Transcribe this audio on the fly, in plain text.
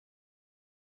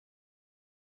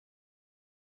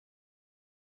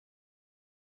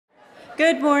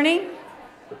Good morning.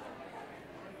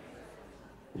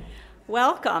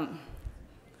 Welcome.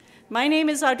 My name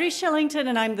is Audrey Shillington,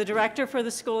 and I'm the director for the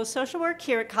School of Social Work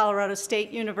here at Colorado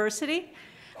State University.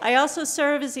 I also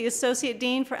serve as the Associate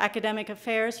Dean for Academic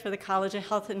Affairs for the College of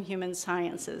Health and Human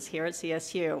Sciences here at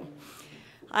CSU.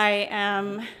 I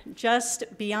am just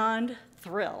beyond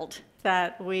thrilled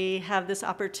that we have this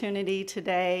opportunity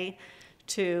today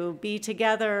to be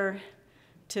together,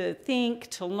 to think,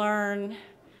 to learn,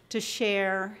 to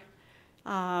share.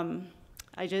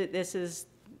 This is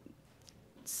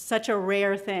such a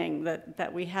rare thing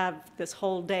that we have this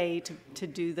whole day to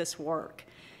do this work,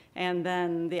 and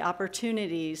then the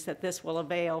opportunities that this will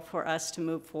avail for us to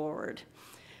move forward.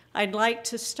 I'd like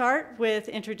to start with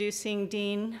introducing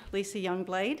Dean Lise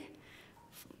Youngblade.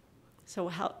 So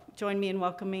join me in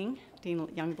welcoming Dean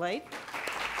Youngblade.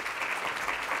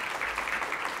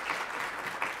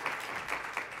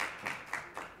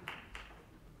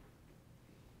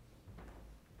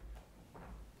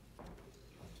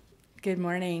 Good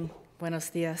morning. Buenos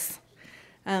dias.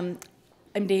 I'm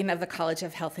Dean of the College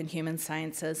of Health and Human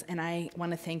Sciences, and I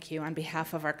want to thank you on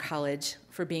behalf of our college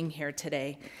for being here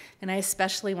today. And I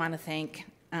especially want to thank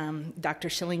Dr.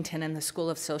 Shillington and the School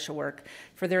of Social Work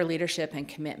for their leadership and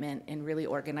commitment in really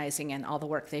organizing and all the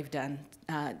work they've done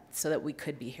so that we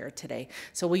could be here today.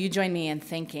 So will you join me in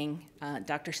thanking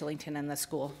Dr. Shillington and the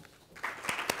school?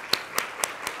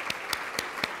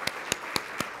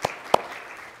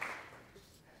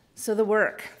 So the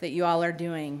work that you all are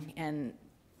doing and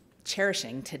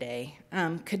cherishing today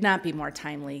could not be more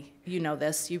timely. You know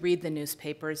this, you read the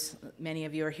newspapers, many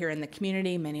of you are here in the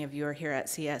community, many of you are here at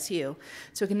CSU,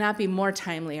 so it could not be more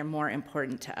timely or more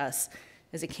important to us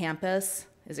as a campus,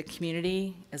 as a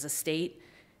community, as a state,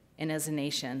 and as a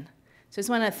nation. So I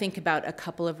just want to think about a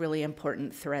couple of really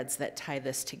important threads that tie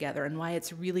this together and why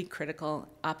it's really critical,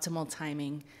 optimal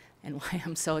timing, and why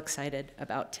I'm so excited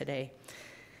about today.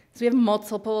 So we have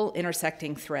multiple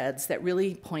intersecting threads that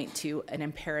really point to an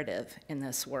imperative in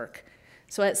this work.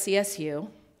 So at CSU,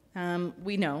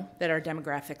 we know that our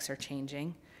demographics are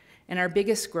changing, and our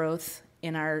biggest growth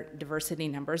in our diversity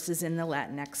numbers is in the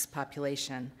Latinx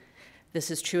population.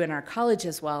 This is true in our college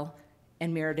as well,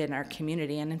 and mirrored in our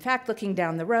community. And in fact, looking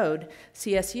down the road,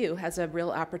 CSU has a real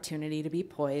opportunity to be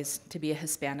poised to be a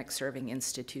Hispanic serving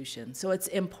institution. So it's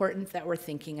important that we're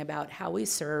thinking about how we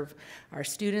serve our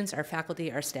students, our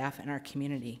faculty, our staff, and our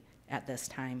community at this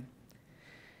time.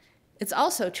 It's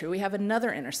also true, we have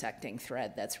another intersecting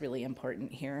thread that's really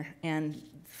important here. And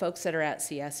folks that are at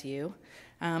CSU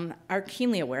are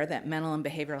keenly aware that mental and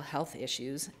behavioral health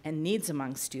issues and needs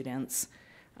among students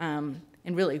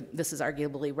and really, this is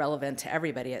arguably relevant to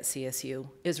everybody at CSU,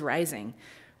 is rising.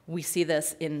 We see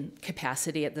this in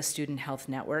capacity at the Student Health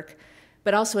Network,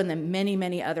 but also in the many,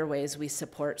 many other ways we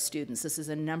support students. This is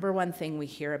a number one thing we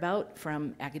hear about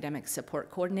from academic support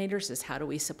coordinators is how do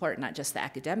we support not just the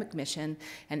academic mission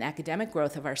and academic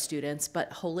growth of our students,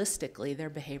 but holistically their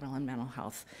behavioral and mental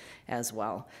health as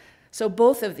well. So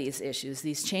both of these issues,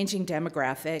 these changing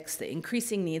demographics, the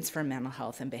increasing needs for mental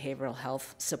health and behavioral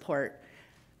health support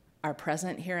are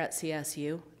present here at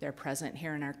CSU, they're present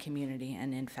here in our community,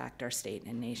 and in fact, our state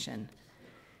and nation.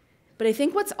 But I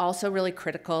think what's also really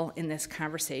critical in this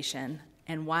conversation,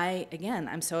 and why, again,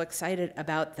 I'm so excited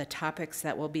about the topics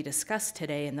that will be discussed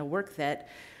today and the work that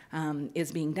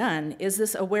is being done, is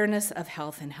this awareness of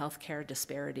health and healthcare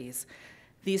disparities.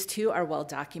 These two are well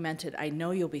documented. I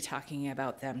know you'll be talking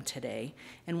about them today.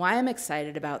 And why I'm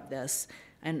excited about this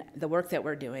and the work that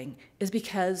we're doing is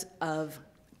because of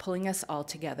pulling us all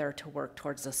together to work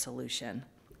towards a solution.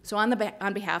 So on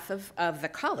behalf of the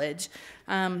college,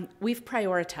 we've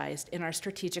prioritized in our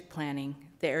strategic planning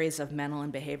the areas of mental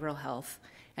and behavioral health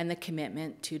and the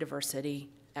commitment to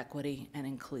diversity, equity, and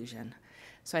inclusion.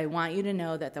 So I want you to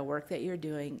know that the work that you're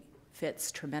doing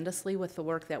fits tremendously with the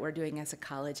work that we're doing as a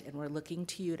college, and we're looking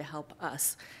to you to help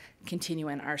us continue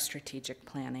in our strategic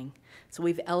planning. So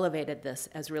we've elevated this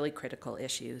as really critical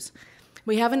issues.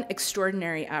 We have an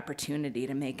extraordinary opportunity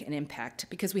to make an impact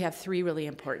because we have three really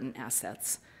important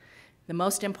assets. The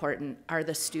most important are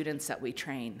the students that we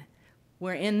train.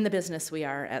 We're in the business we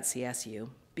are at CSU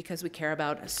because we care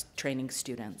about training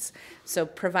students. So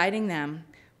providing them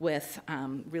with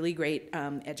really great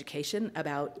education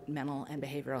about mental and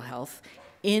behavioral health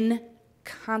in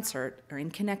concert or in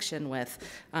connection with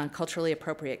culturally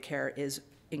appropriate care is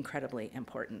incredibly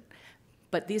important.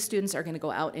 But these students are going to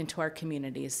go out into our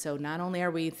communities, so not only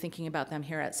are we thinking about them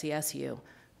here at CSU,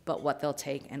 but what they'll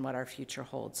take and what our future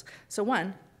holds. So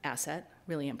one asset,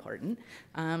 really important,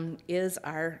 is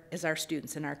our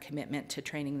students and our commitment to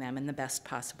training them in the best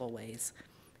possible ways.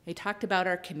 I talked about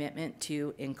our commitment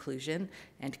to inclusion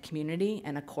and community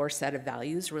and a core set of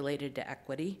values related to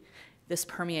equity. This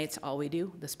permeates all we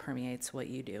do. This permeates what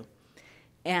you do.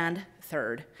 And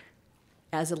third,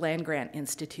 as a land-grant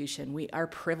institution, we are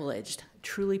privileged,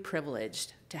 truly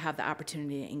privileged, to have the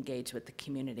opportunity to engage with the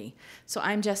community. So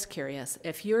I'm just curious,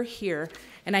 if you're here,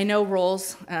 and I know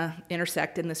roles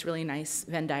intersect in this really nice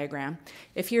Venn diagram,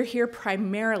 if you're here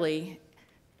primarily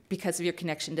because of your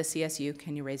connection to CSU,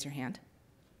 can you raise your hand?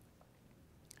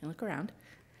 And look around.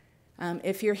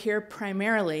 If you're here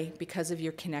primarily because of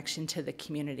your connection to the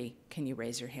community, can you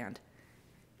raise your hand?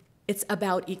 It's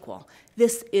about equal.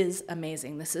 This is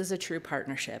amazing. This is a true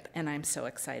partnership, and I'm so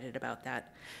excited about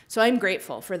that. So I'm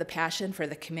grateful for the passion, for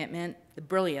the commitment, the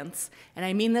brilliance, and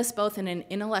I mean this both in an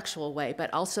intellectual way,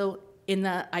 but also in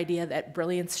the idea that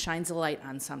brilliance shines a light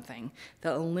on something,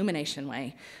 the illumination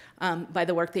way, by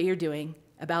the work that you're doing,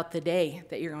 about the day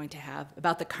that you're going to have,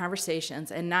 about the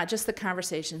conversations, and not just the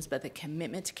conversations, but the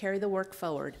commitment to carry the work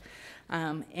forward,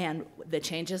 and the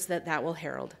changes that that will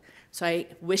herald. So I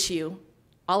wish you,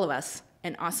 all of us,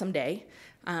 an awesome day,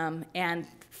 and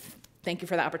thank you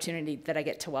for the opportunity that I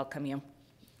get to welcome you.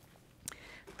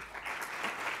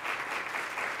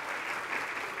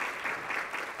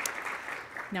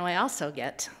 Now I also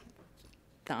get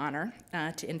the honor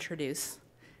to introduce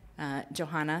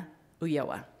Johanna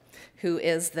Ulloa, who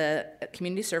is the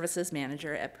Community Services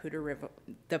Manager at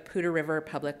the Poudre River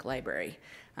Public Library.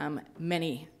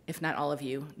 Many, if not all of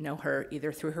you, know her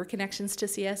either through her connections to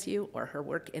CSU or her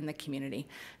work in the community.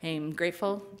 I'm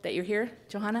grateful that you're here,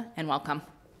 Johanna, and welcome.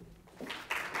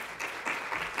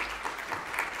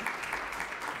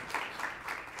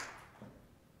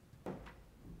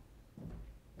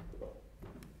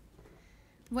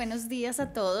 Buenos días a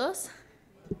todos.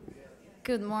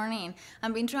 Good morning.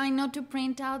 I've been trying not to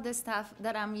print out the stuff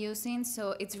that I'm using,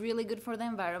 so it's really good for the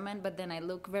environment, but then I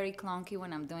look very clunky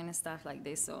when I'm doing stuff like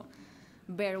this, so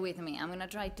bear with me. I'm gonna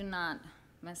try to not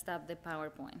mess up the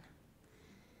PowerPoint.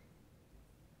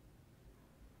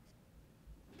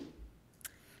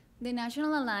 The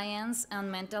National Alliance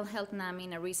on Mental Health NAMI,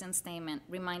 in a recent statement,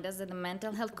 remind us that the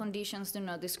mental health conditions do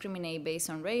not discriminate based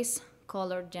on race,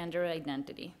 color, gender, or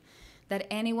identity, that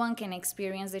anyone can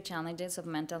experience the challenges of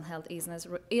mental health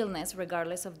illness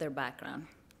regardless of their background.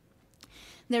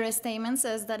 Their statement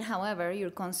says that, however, your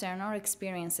concern or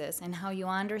experiences and how you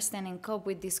understand and cope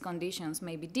with these conditions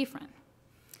may be different.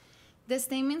 The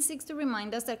statement seeks to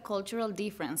remind us that cultural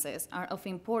differences are of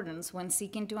importance when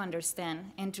seeking to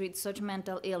understand and treat such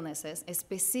mental illnesses,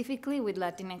 specifically with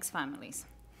Latinx families.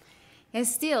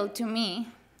 Still, to me,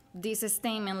 this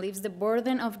statement leaves the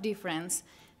burden of difference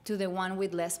to the one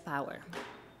with less power.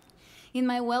 In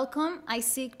my welcome, I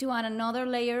seek to add another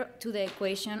layer to the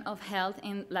equation of health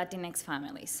in Latinx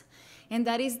families, and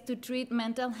that is to treat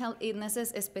mental health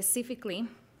illnesses specifically,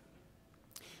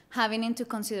 having into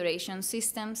consideration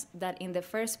systems that in the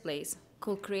first place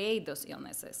could create those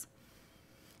illnesses.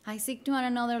 I seek to add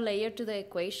another layer to the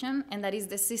equation, and that is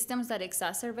the systems that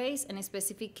exacerbate and in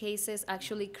specific cases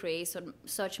actually create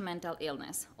such mental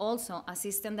illness. Also, a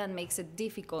system that makes it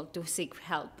difficult to seek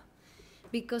help.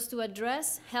 Because to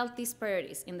address health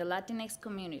disparities in the Latinx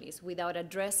communities without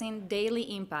addressing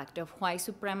daily impact of white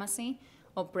supremacy,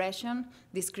 oppression,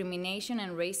 discrimination,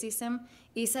 and racism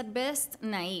is at best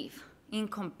naive,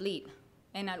 incomplete,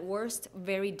 and at worst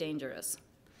very dangerous,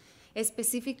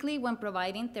 specifically when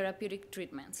providing therapeutic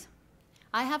treatments.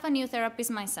 I have a new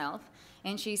therapist myself,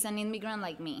 and she's an immigrant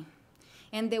like me.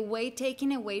 And the way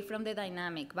taken away from the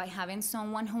dynamic by having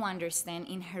someone who understands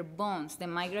in her bones the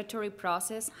migratory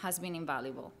process has been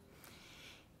invaluable.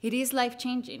 It is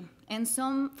life-changing, and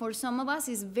for some of us,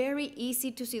 it's very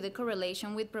easy to see the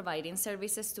correlation with providing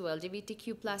services to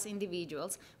LGBTQ+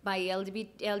 individuals by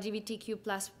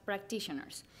LGBTQ+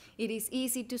 practitioners. It is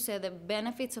easy to see the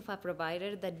benefits of a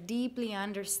provider that deeply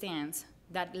understands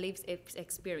that lived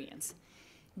experience.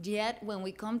 Yet, when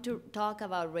we come to talk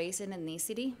about race and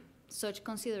ethnicity, such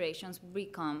considerations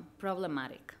become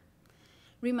problematic.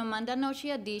 Rimamanda Nochi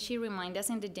Adichie reminds us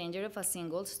in The Danger of a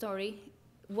Single Story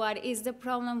what is the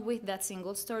problem with that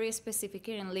single story,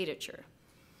 specifically in literature.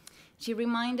 She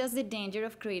reminds us the danger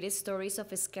of creating stories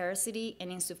of scarcity and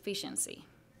insufficiency.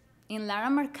 In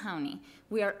Larimer County,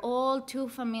 we are all too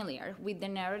familiar with the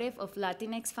narrative of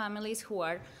Latinx families who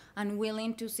are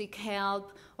unwilling to seek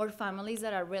help, or families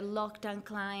that are reluctant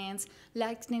clients,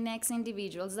 Latinx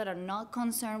individuals that are not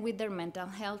concerned with their mental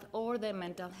health or the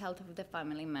mental health of the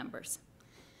family members.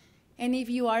 And if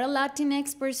you are a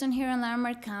Latinx person here in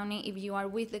Larimer County, if you are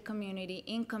with the community,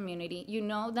 in community, you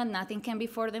know that nothing can be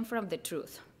further from the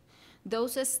truth.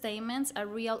 Those statements are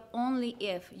real only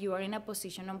if you are in a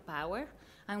position of power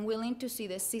and willing to see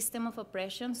the system of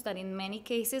oppressions that in many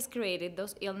cases created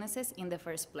those illnesses in the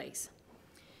first place.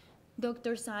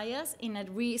 Dr. Zayas, in a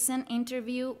recent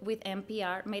interview with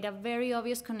NPR, made a very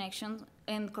obvious connection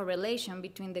and correlation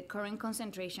between the current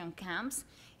concentration camps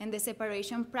and the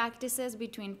separation practices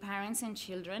between parents and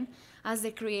children as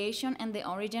the creation and the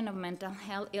origin of mental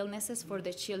health illnesses for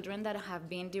the children that have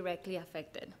been directly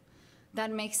affected.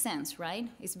 That makes sense, right?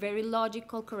 It's very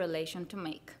logical correlation to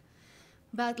make.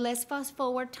 But let's fast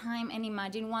forward time and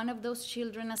imagine one of those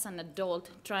children as an adult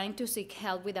trying to seek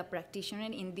help with a practitioner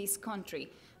in this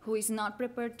country who is not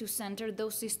prepared to center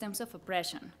those systems of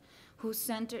oppression,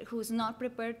 who's not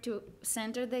prepared to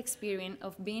center the experience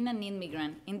of being an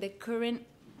immigrant in the current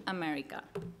America.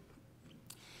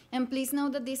 And please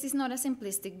note that this is not a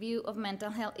simplistic view of mental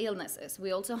health illnesses.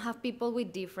 We also have people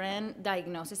with different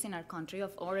diagnoses in our country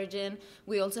of origin.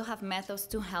 We also have methods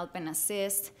to help and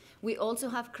assist. We also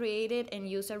have created and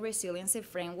used a resiliency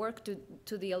framework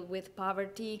to deal with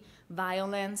poverty,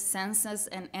 violence, census,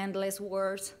 and endless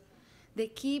wars. The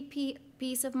key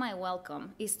piece of my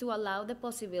welcome is to allow the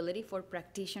possibility for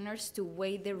practitioners to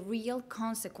weigh the real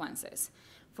consequences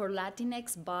for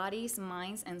Latinx bodies,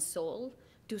 minds, and soul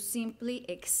to simply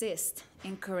exist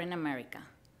in current America,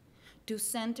 to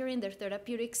center in their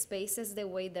therapeutic spaces the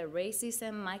way that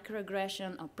racism,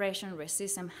 microaggression, oppression,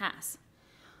 racism has.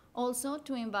 Also,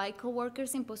 to invite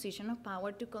coworkers in position of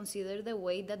power to consider the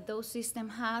way that those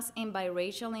systems has in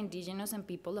biracial, indigenous, and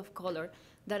people of color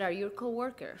that are your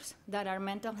coworkers, that are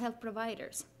mental health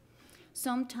providers.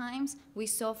 Sometimes we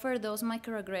suffer those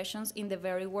microaggressions in the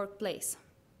very workplace.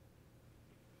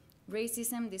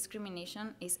 Racism,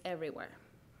 discrimination is everywhere.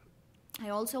 I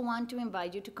also want to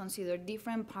invite you to consider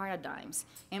different paradigms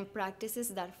and practices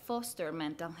that foster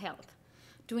mental health,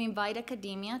 to invite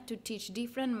academia to teach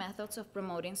different methods of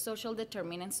promoting social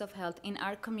determinants of health in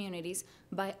our communities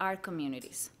by our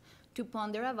communities, to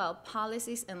ponder about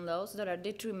policies and laws that are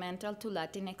detrimental to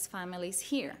Latinx families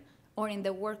here or in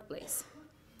the workplace.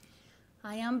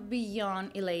 I am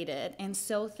beyond elated and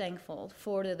so thankful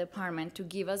for the department to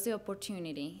give us the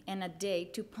opportunity and a day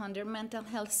to ponder mental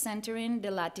health centering the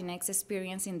Latinx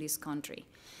experience in this country,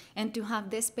 and to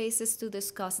have the spaces to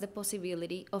discuss the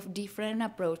possibility of different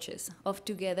approaches of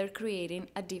together creating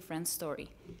a different story.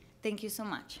 Thank you so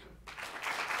much.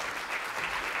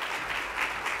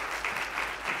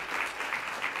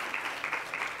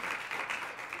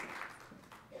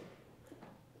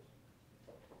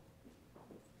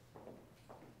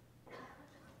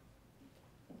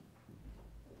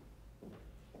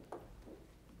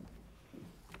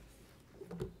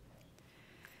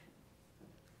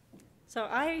 So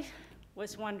I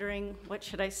was wondering, what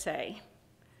should I say?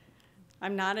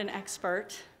 I'm not an expert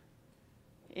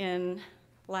in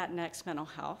Latinx mental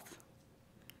health.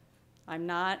 I'm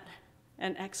not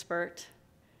an expert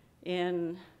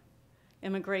in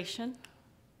immigration.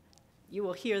 You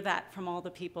will hear that from all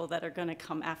the people that are going to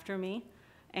come after me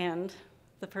and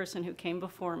the person who came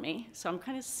before me. So I'm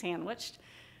kind of sandwiched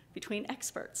between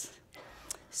experts.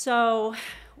 So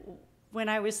when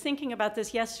I was thinking about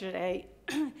this yesterday,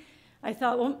 I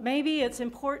thought, well, maybe it's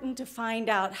important to find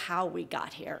out how we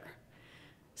got here.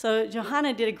 So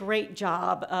Johanna did a great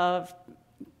job of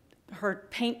her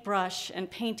paintbrush and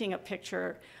painting a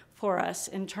picture for us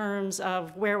in terms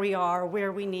of where we are,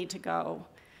 where we need to go.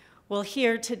 We'll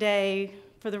hear today,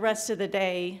 for the rest of the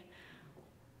day,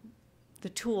 the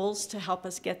tools to help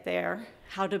us get there,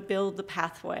 how to build the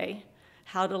pathway,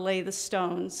 how to lay the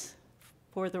stones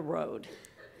for the road.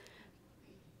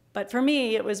 But for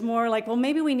me, it was more like, well,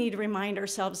 maybe we need to remind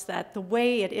ourselves that the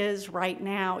way it is right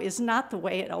now is not the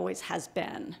way it always has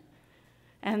been.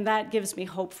 And that gives me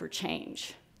hope for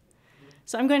change.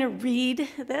 So I'm going to read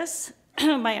this.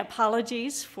 My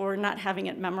apologies for not having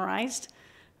it memorized,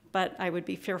 but I would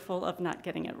be fearful of not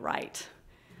getting it right.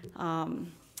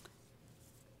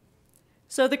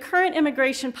 So the current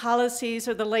immigration policies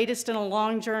are the latest in a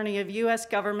long journey of US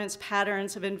government's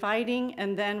patterns of inviting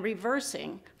and then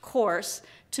reversing course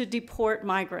to deport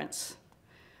migrants.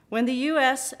 When the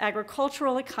US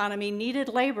agricultural economy needed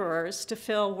laborers to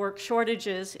fill work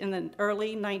shortages in the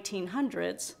early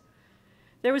 1900s,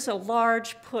 there was a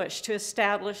large push to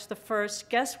establish the first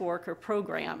guest worker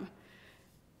program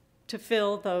to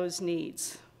fill those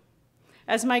needs.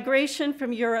 As migration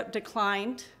from Europe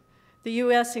declined, the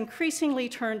US increasingly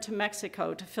turned to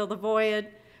Mexico to fill the void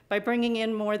by bringing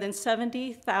in more than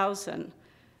 70,000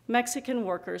 Mexican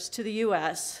workers to the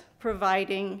US,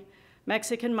 providing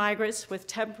Mexican migrants with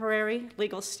temporary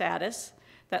legal status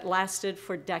that lasted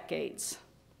for decades.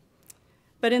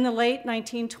 But in the late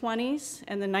 1920s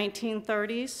and the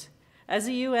 1930s, as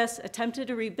the U.S. attempted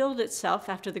to rebuild itself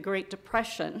after the Great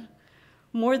Depression,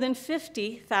 more than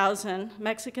 50,000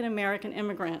 Mexican-American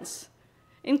immigrants,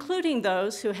 including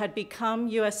those who had become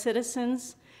U.S.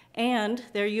 citizens and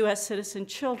their U.S. citizen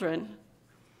children,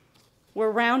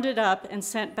 were rounded up and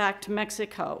sent back to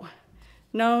Mexico,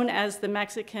 known as the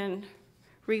Mexican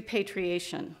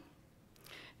repatriation.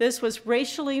 This was a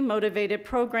racially motivated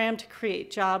program to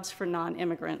create jobs for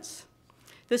non-immigrants.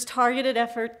 This targeted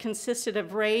effort consisted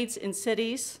of raids in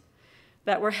cities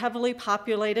that were heavily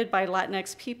populated by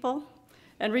Latinx people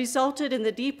and resulted in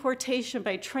the deportation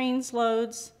by trains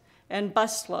loads and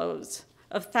bus loads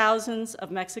of thousands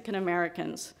of Mexican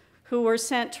Americans who were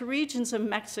sent to regions of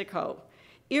Mexico,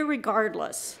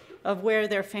 irregardless of where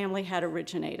their family had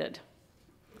originated.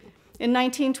 In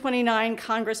 1929,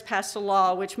 Congress passed a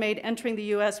law which made entering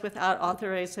the US without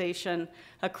authorization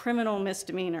a criminal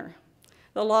misdemeanor.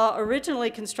 The law, originally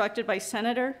constructed by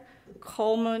Senator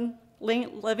Coleman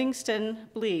Livingston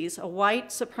Lise, a white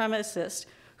supremacist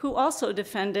who also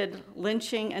defended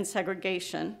lynching and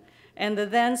segregation, and the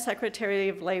then Secretary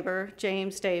of Labor,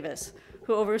 James Davis,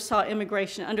 who oversaw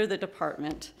immigration under the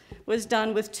department, was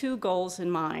done with two goals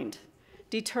in mind: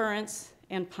 deterrence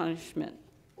and punishment.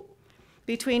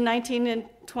 Between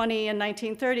 1920 and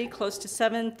 1930, close to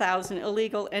 7,000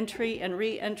 illegal entry and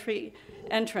re-entry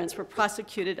entrants were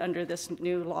prosecuted under this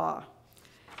new law.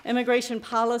 Immigration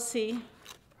policy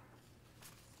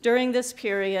during this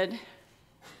period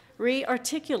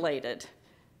re-articulated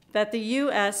that the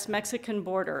US-Mexican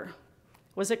border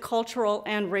was a cultural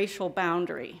and racial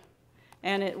boundary,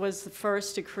 and it was the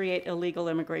first to create illegal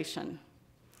immigration.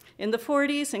 In the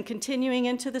 40s and continuing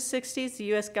into the 60s,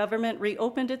 the US government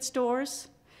reopened its doors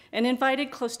and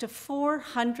invited close to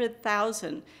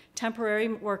 400,000 temporary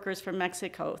workers from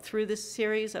Mexico through this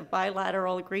series of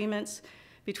bilateral agreements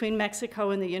between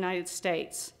Mexico and the United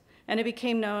States, and it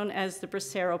became known as the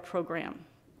Bracero Program.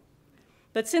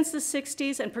 But since the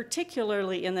 60s, and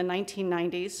particularly in the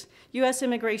 1990s, US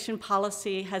immigration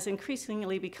policy has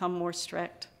increasingly become more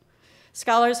strict.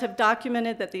 Scholars have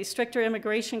documented that these stricter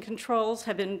immigration controls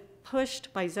have been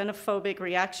pushed by xenophobic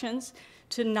reactions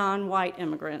to non-white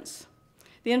immigrants.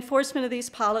 The enforcement of these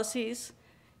policies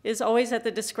is always at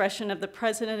the discretion of the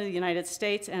President of the United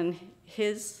States and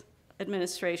his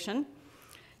administration,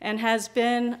 and has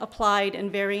been applied in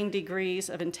varying degrees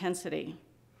of intensity.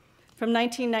 From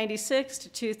 1996 to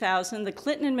 2000, the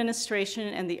Clinton administration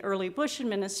and the early Bush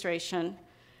administration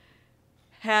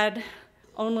had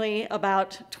only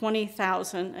about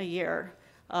 20,000 a year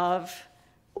of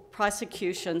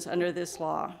prosecutions under this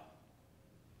law.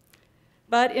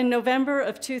 But in November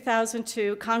of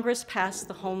 2002, Congress passed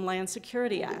the Homeland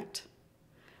Security Act,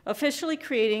 officially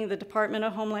creating the Department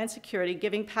of Homeland Security,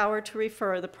 giving power to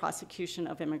refer the prosecution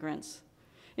of immigrants.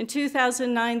 In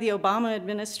 2009, the Obama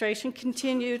administration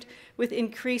continued with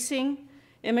increasing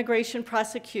immigration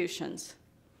prosecutions,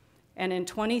 and in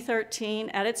 2013,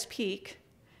 at its peak,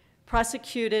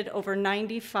 prosecuted over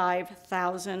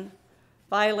 95,000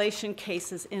 violation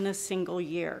cases in a single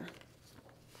year.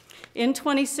 In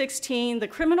 2016, the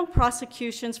criminal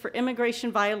prosecutions for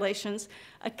immigration violations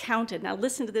accounted, now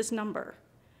listen to this number.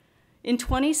 In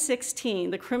 2016,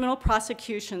 the criminal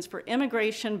prosecutions for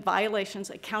immigration violations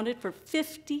accounted for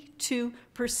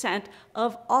 52%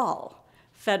 of all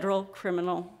federal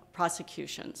criminal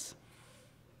prosecutions.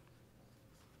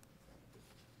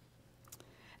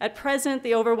 At present,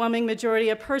 the overwhelming majority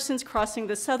of persons crossing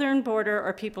the southern border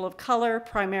are people of color,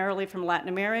 primarily from Latin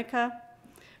America.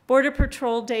 Border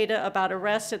Patrol data about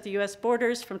arrests at the US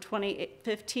borders from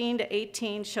 2015 to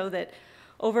 18 show that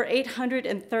over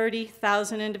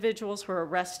 830,000 individuals were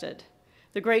arrested,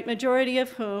 the great majority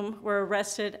of whom were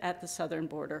arrested at the southern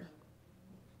border.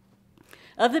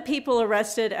 Of the people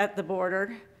arrested at the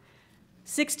border,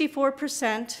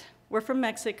 64% were from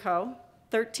Mexico,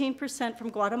 13%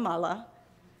 from Guatemala,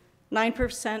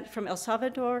 9% from El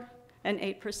Salvador, and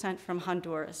 8% from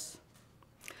Honduras.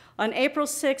 On April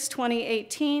 6,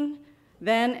 2018,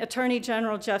 then Attorney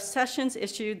General Jeff Sessions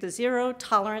issued the Zero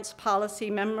Tolerance Policy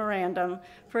Memorandum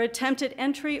for attempted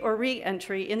entry or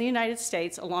re-entry in the United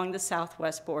States along the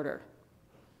southwest border.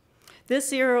 This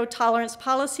zero tolerance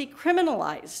policy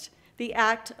criminalized the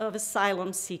act of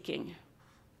asylum seeking.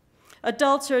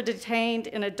 Adults are detained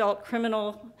in adult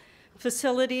criminal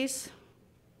facilities,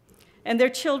 and their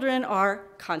children are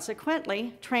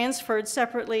consequently transferred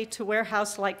separately to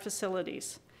warehouse-like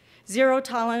facilities. Zero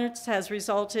tolerance has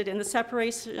resulted in the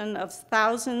separation of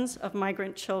thousands of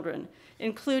migrant children,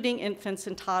 including infants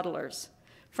and toddlers,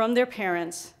 from their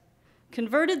parents,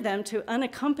 converted them to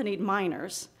unaccompanied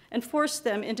minors, and forced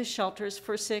them into shelters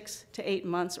for 6 to 8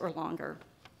 months or longer.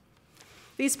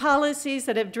 These policies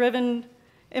that have driven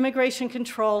immigration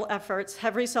control efforts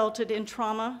have resulted in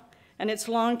trauma and its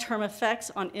long-term effects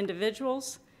on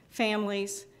individuals,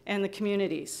 families, and the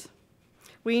communities.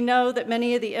 We know that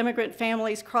many of the immigrant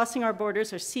families crossing our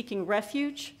borders are seeking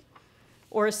refuge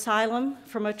or asylum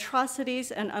from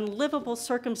atrocities and unlivable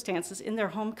circumstances in their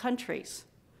home countries.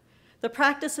 The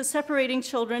practice of separating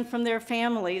children from their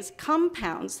families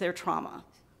compounds their trauma,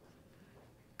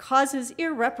 causes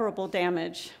irreparable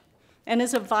damage, and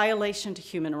is a violation to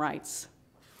human rights.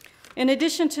 In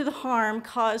addition to the harm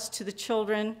caused to the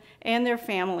children and their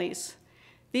families,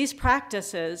 these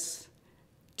practices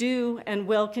do and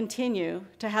will continue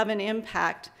to have an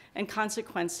impact and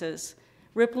consequences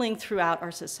rippling throughout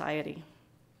our society.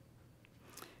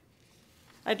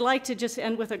 I'd like to just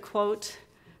end with a quote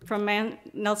from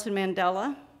Nelson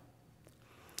Mandela.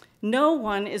 "No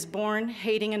one is born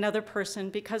hating another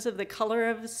person because of the color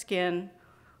of his skin,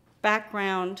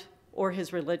 background, or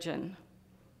his religion.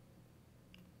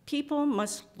 People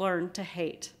must learn to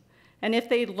hate, and if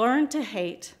they learn to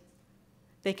hate,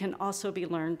 they can also be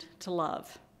learned to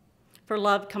love. For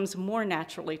love comes more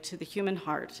naturally to the human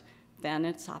heart than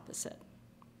its opposite."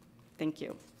 Thank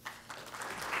you.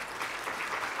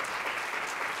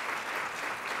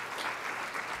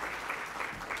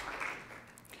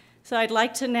 So I'd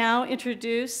like to now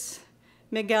introduce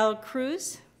Miguel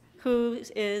Cruz, who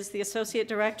is the Associate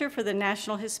Director for the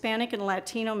National Hispanic and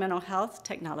Latino Mental Health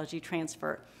Technology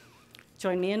Transfer.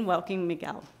 Join me in welcoming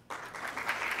Miguel.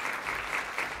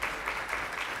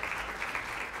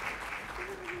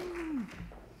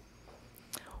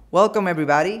 Welcome,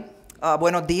 everybody.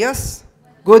 Buenos dias.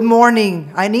 Good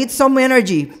morning. I need some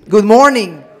energy. Good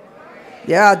morning.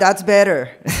 Yeah, that's better.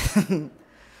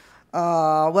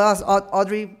 Well,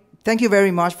 Audrey, thank you very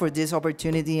much for this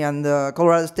opportunity, and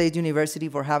Colorado State University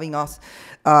for having us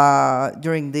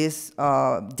during this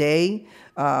day.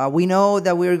 We know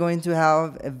that we're going to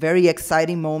have very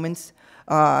exciting moments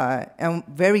and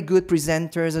very good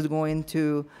presenters are going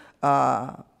to,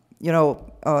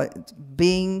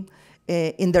 being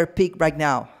in their peak right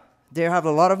now. They have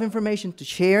a lot of information to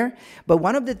share, but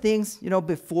one of the things,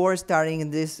 before starting in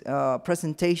this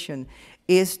presentation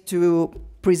is to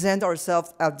present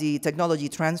ourselves at the Technology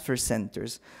Transfer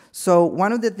Centers. So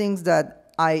one of the things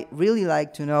that I really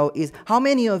like to know is how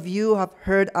many of you have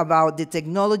heard about the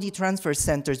Technology Transfer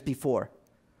Centers before?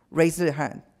 Raise your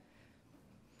hand.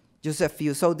 Just a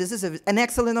few. So this is an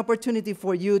excellent opportunity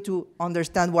for you to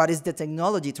understand what is the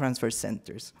Technology Transfer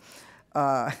Centers.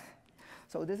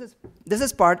 So this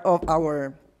is part of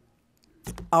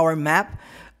our map.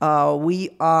 We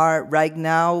are right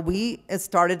now, we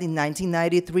started in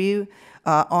 1993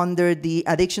 under the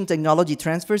Addiction Technology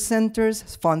Transfer Centers,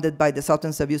 funded by the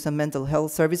Substance Abuse and Mental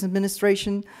Health Service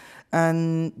Administration.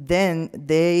 And then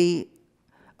they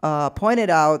pointed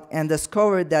out and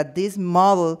discovered that this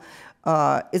model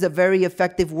is a very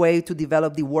effective way to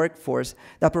develop the workforce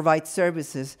that provides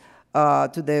services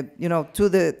to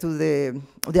the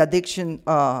addiction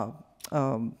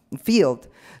field.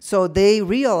 So they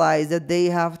realized that they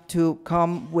have to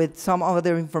come with some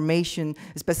other information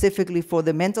specifically for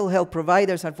the mental health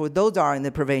providers and for those that are in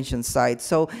the prevention side.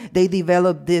 So they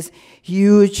developed this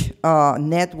huge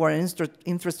network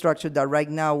infrastructure that right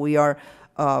now we are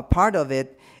part of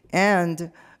it.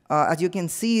 And as you can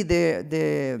see,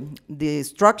 the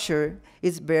structure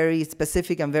is very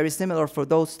specific and very similar for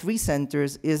those three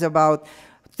centers. Is about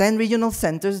 10 regional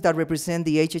centers that represent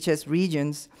the HHS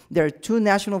regions. There are 2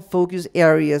 national focus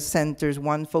area centers,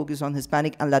 one focused on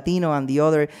Hispanic and Latino, and the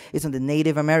other is on the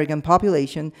Native American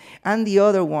population, and the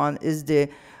other one is the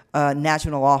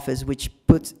national office, which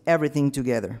puts everything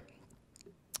together.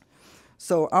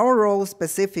 So our role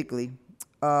specifically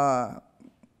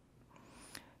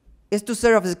is to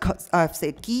serve as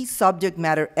a key subject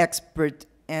matter expert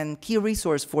and key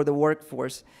resource for the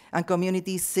workforce and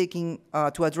communities seeking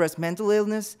to address mental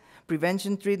illness,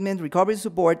 prevention, treatment, recovery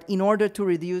support in order to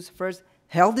reduce, first,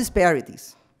 health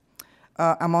disparities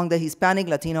among the Hispanic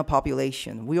Latino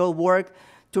population. We all work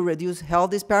to reduce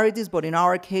health disparities, but in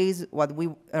our case, what we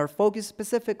are focused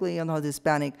specifically on the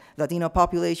Hispanic Latino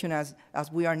population as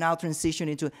we are now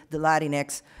transitioning to the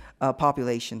Latinx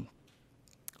population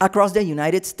across the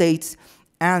United States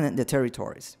and the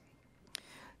territories.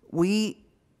 We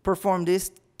perform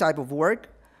this type of work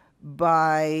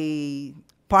by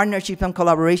partnership and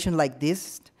collaboration like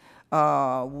this.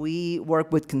 We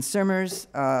work with consumers,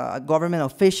 government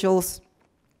officials,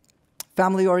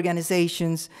 family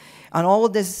organizations, and all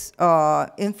of this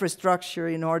infrastructure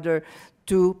in order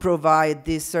to provide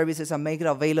these services and make it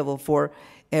available for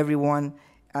everyone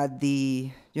at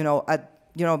the,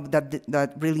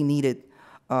 that really need it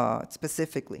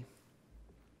specifically.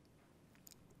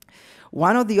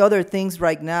 One of the other things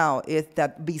right now is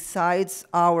that besides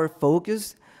our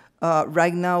focus,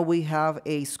 right now we have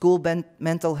a school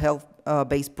mental health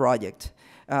based project.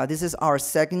 This is our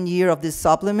second year of this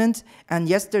supplement, and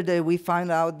yesterday we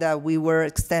found out that we were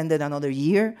extended another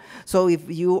year. So if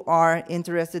you are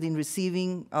interested in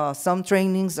receiving some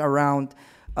trainings around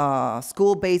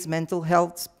school-based mental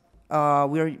health,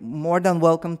 we're more than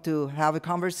welcome to have a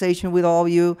conversation with all of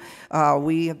you.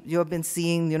 You have been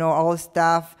seeing, all the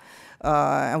staff,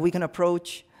 and we can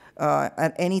approach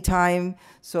at any time,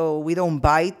 so we don't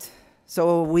bite.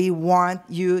 So we want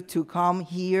you to come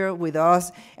here with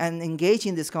us and engage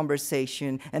in this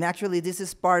conversation. And actually, this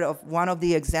is part of one of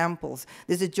the examples.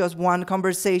 This is just one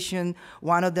conversation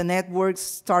one of the networks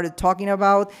started talking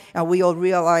about, and we all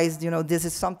realized, this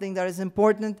is something that is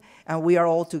important, and we are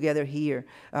all together here,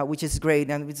 which is great.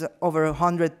 And it's over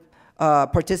 100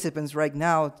 participants right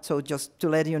now, so just to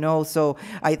let you know. So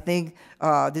I think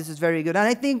this is very good. And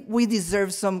I think we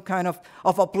deserve some kind of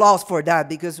applause for that,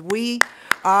 because we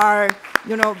are,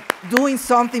 doing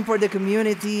something for the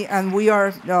community, and we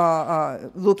are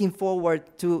looking forward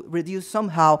to reduce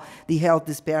somehow the health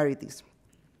disparities.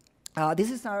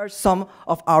 This is some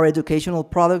of our educational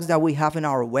products that we have in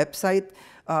our website.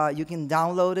 You can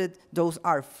download it. Those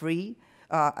are free.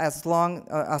 As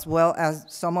well as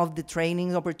some of the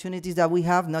training opportunities that we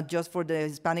have, not just for the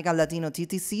Hispanic and Latino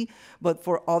TTC, but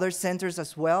for other centers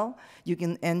as well. You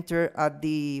can enter at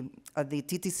the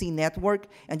TTC network,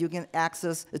 and you can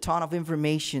access a ton of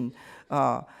information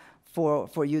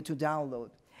for you to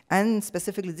download. And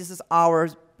specifically, this is our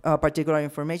particular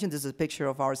information. This is a picture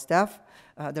of our staff.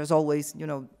 There's always,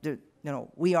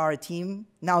 we are a team.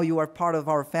 Now you are part of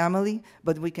our family,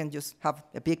 but we can just have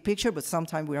a big picture, but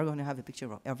sometime we are going to have a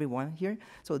picture of everyone here,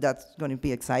 so that's going to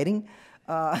be exciting.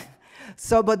 But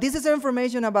this is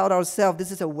information about ourselves.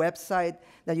 This is a website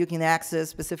that you can access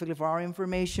specifically for our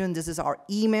information. This is our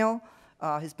email,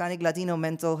 Hispanic Latino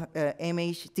Mental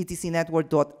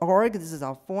MHTTCnetwork.org. This is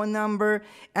our phone number,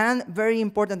 and very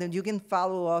important that you can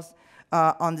follow us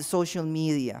on the social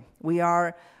media. We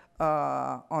are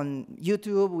on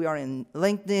YouTube, we are in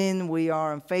LinkedIn, we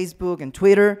are on Facebook and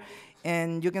Twitter,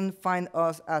 and you can find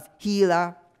us as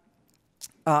HILA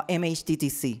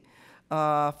MHTTC.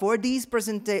 For this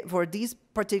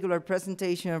particular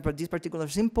presentation, for this particular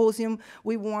symposium,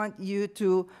 we want you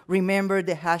to remember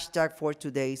the hashtag for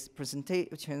today's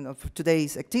presentation, for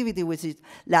today's activity, which is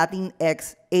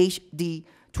Latinx HD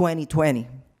 2020.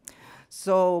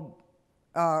 So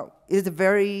it's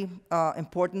very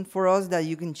important for us that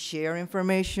you can share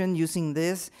information using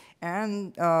this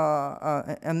and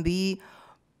be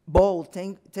bold.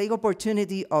 Take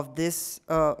opportunity of this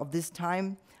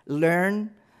time,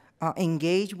 learn,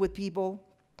 engage with people,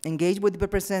 engage with the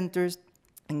presenters,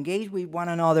 engage with one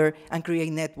another, and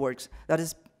create networks. That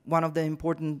is one of the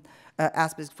important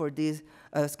aspects for this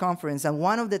conference. And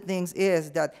one of the things is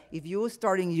that if you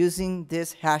start using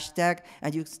this hashtag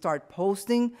and you start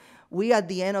posting, we, at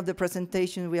the end of the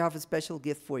presentation, we have a special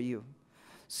gift for you.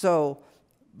 So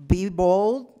be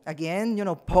bold, again,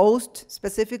 post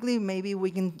specifically. Maybe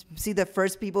we can see the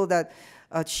first people that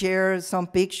share some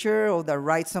picture or that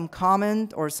write some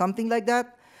comment or something like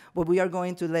that. But we are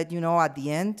going to let you know at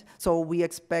the end. So we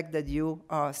expect that you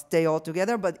stay all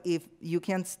together. But if you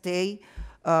can't stay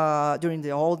during the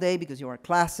whole day because you are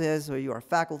classes or you are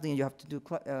faculty and you have to do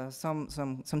some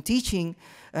teaching,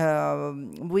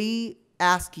 we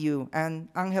ask you, and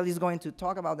Angel is going to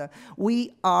talk about that.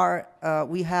 We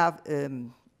have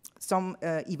some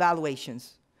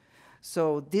evaluations.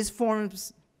 So these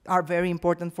forms are very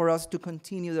important for us to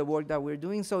continue the work that we're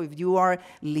doing. So if you are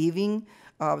leaving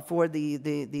before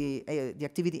the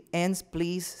activity ends,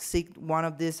 please seek one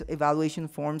of these evaluation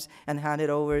forms and hand it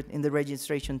over in the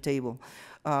registration table.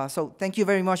 So thank you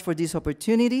very much for this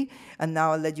opportunity. And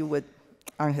now I'll let you with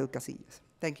Angel Casillas.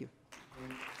 Thank you.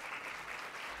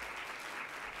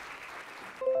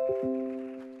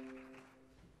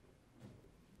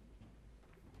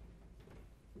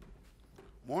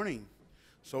 Morning.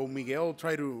 So Miguel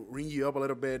tried to ring you up a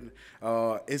little bit.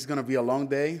 It's going to be a long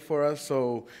day for us,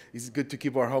 so it's good to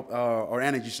keep our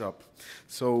energies up.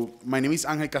 So my name is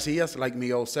Angel Casillas, like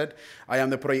Miguel said. I am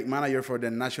the project manager for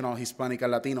the National Hispanic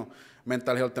and Latino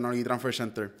Mental Health Technology Transfer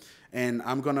Center. And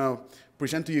I'm going to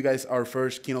present to you guys our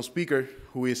first keynote speaker,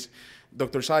 who is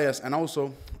Dr. Zayas, and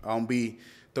also I'll be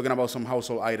talking about some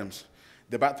household items.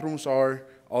 The bathrooms are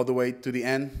all the way to the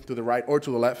end, to the right or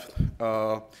to the left.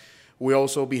 We'll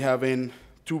also be having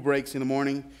 2 breaks in the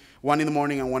morning, one in the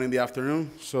morning and one in the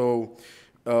afternoon. So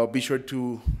be sure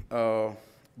to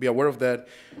be aware of that.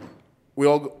 We're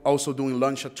also doing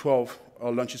lunch at 12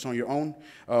 lunches on your own.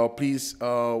 Please,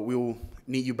 we'll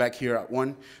need you back here at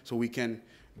 1 so we can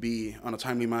be on a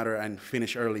timely manner and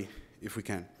finish early if we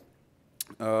can.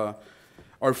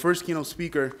 Our first keynote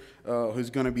speaker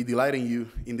who's going to be delighting you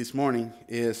in this morning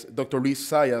is Dr. Lise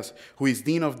Zayas, who is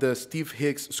Dean of the Steve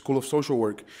Hicks School of Social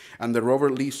Work and the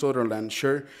Robert Lee Sutherland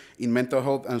Chair in Mental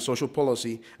Health and Social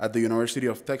Policy at the University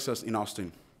of Texas in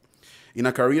Austin. In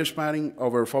a career spanning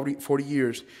over 40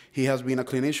 years, he has been a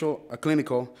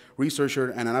clinical researcher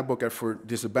and an advocate for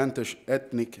disadvantaged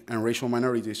ethnic and racial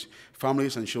minorities,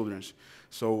 families, and children.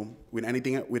 So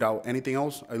without anything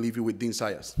else, I leave you with Dean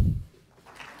Zayas.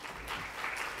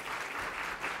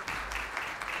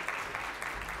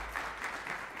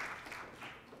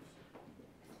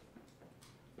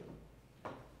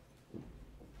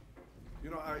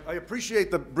 I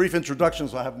appreciate the brief introduction,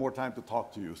 so I have more time to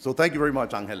talk to you. So thank you very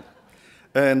much, Angel.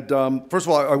 And first of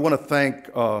all, I want to thank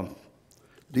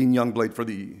Dean Youngblade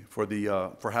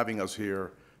for having us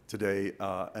here today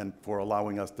and for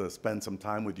allowing us to spend some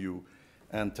time with you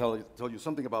and tell you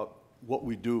something about what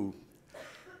we do.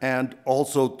 And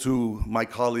also to my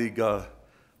colleague,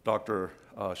 Dr.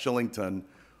 Shillington,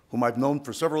 whom I've known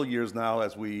for several years now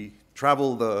as we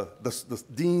travel the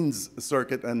Dean's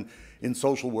Circuit and in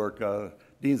social work,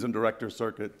 Deans and Directors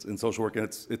Circuit in social work, and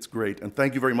it's great. And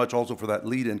thank you very much also for that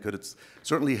lead-in, because it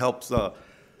certainly helps to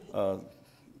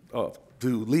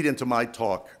lead into my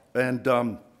talk.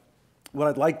 And what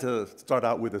I'd like to start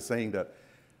out with is saying that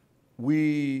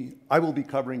I will be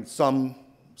covering some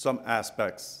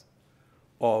aspects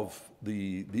of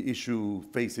the issue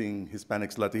facing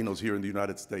Hispanics, Latinos here in the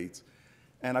United States.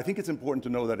 And I think it's important to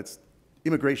know that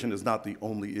immigration is not the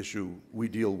only issue we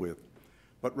deal with,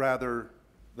 but rather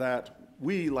that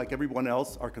we, like everyone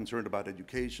else, are concerned about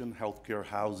education, healthcare,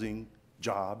 housing,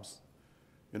 jobs,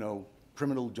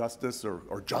 criminal justice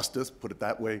or justice, put it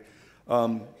that way.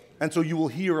 And so you will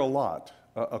hear a lot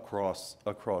across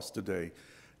today.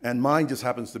 And mine just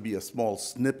happens to be a small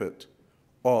snippet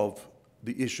of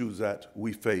the issues that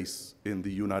we face in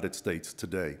the United States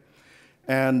today.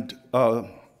 And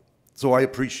so I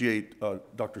appreciate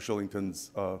Dr.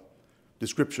 Shillington's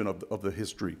description of the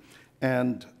history.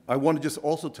 And I want to just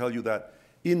also tell you that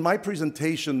in my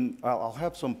presentation, I'll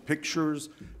have some pictures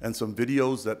and some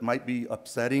videos that might be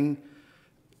upsetting.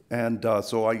 And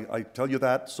so I tell you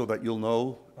that so that you'll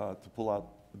know to pull out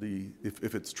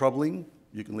if it's troubling,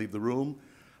 you can leave the room,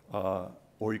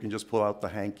 or you can just pull out the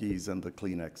hankies and the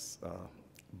Kleenex.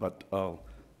 But I'll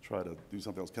try to do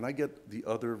something else. Can I get the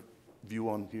other view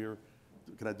on here?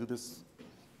 Can I do this?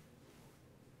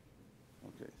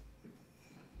 Okay.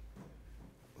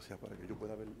 O sea, para que yo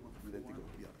pueda ver idéntico.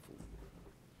 Yeah, full.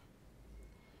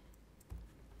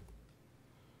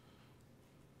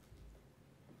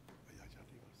 Allá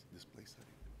arriba, display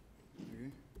setting.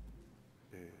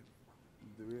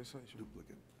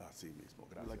 Duplicate. Sí mismo,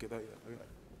 gracias.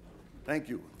 Thank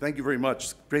you. Thank you very much.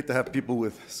 It's great to have people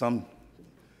with some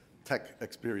tech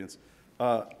experience.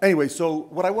 Anyway, so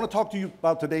what I want to talk to you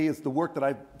about today is the work that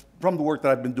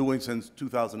I've been doing since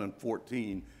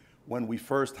 2014, when we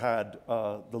first had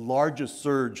the largest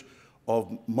surge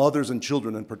of mothers and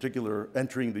children in particular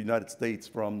entering the United States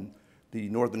from the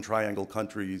Northern Triangle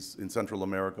countries in Central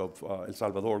America of El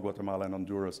Salvador, Guatemala, and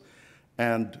Honduras.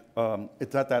 And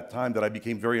it's at that time that I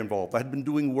became very involved. I had been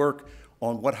doing work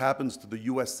on what happens to the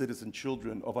US citizen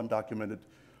children of undocumented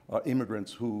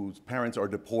immigrants whose parents are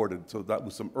deported. So that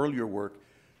was some earlier work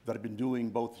that I've been doing,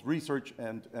 both research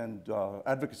and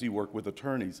advocacy work with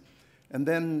attorneys. And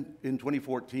then in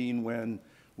 2014, when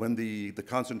the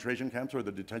concentration camps or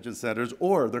the detention centers,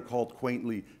 or they're called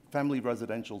quaintly family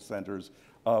residential centers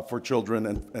for children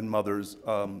and mothers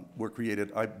were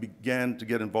created, I began to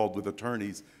get involved with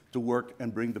attorneys to work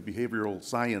and bring the behavioral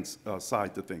science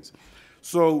side to things.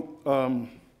 So,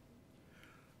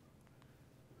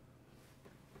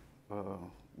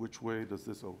 which way does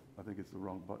this, oh, I think it's the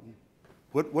wrong button.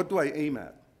 What do I aim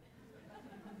at?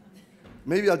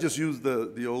 Maybe I'll just use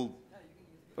the old,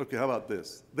 okay, how about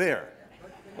this? There.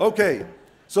 Okay,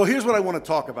 so here's what I want to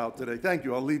talk about today. Thank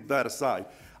you, I'll leave that aside.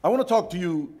 I want to talk to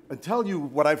you and tell you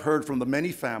what I've heard from the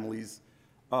many families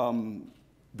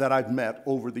that I've met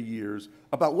over the years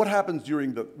about what happens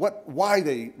during why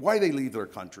they leave their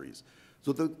countries.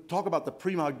 So to talk about the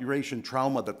pre-migration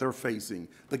trauma that they're facing,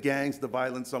 the gangs, the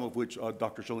violence, some of which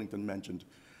Dr. Shillington mentioned.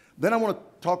 Then I want to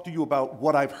talk to you about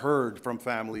what I've heard from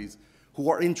families who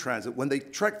are in transit when they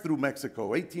trek through Mexico,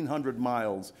 1,800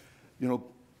 miles,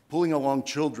 pulling along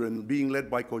children, being led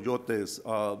by coyotes,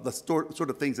 the sort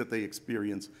of things that they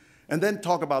experience. And then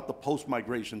talk about the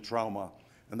post-migration trauma.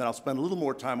 And then I'll spend a little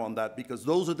more time on that because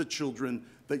those are the children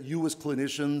that you as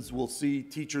clinicians will see,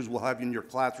 teachers will have in your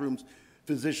classrooms.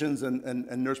 physicians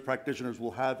and nurse practitioners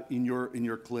will have in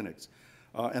your clinics.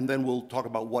 And then we'll talk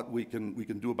about what we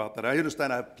can do about that. I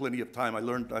understand I have plenty of time. I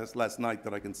learned last night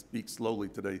that I can speak slowly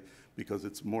today because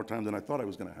it's more time than I thought I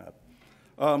was going to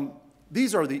have.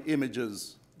 These are the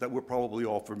images that we're probably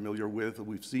all familiar with, that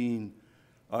we've seen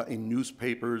in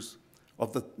newspapers,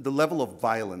 of the level of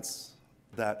violence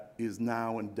that is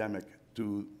now endemic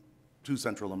to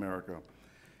Central America.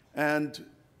 And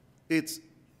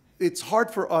it's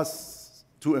hard for us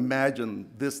to imagine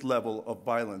this level of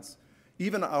violence.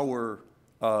 Even our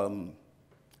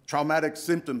traumatic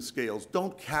symptom scales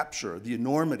don't capture the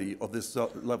enormity of this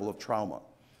level of trauma,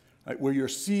 right? Where you're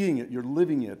seeing it, you're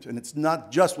living it, and it's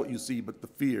not just what you see, but the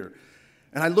fear.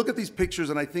 And I look at these pictures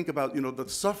and I think about, the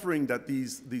suffering that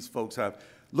these folks have.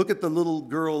 Look at the little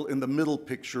girl in the middle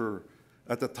picture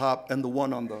at the top and the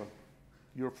one on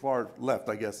your far left,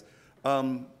 I guess.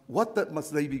 What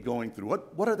must they be going through?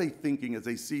 What are they thinking as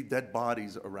they see dead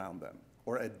bodies around them,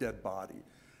 or a dead body?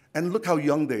 And look how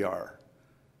young they are.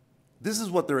 This is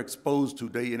what they're exposed to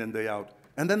day in and day out.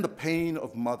 And then the pain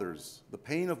of mothers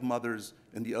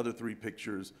in the other three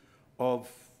pictures of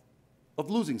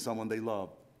losing someone they love.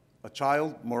 A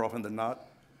child, more often than not,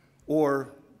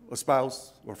 or a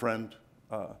spouse or friend.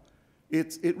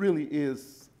 It really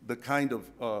is the kind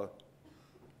of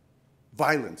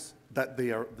violence that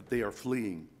they are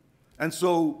fleeing. And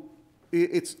so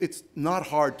it's not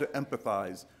hard to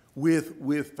empathize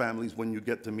with families when you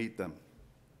get to meet them.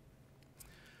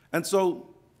 And so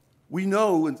we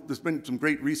know, and there's been some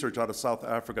great research out of South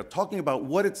Africa talking about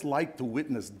what it's like to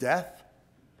witness death,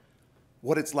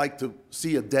 what it's like to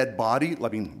see a dead body, I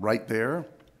mean, right there,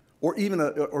 or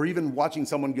even watching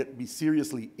someone be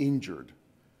seriously injured.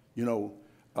 To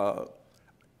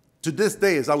this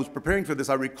day, as I was preparing for this,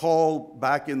 I recall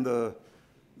back in the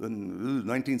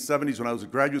 1970s when I was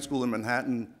at graduate school in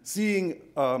Manhattan, seeing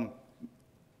an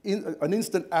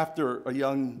instant after a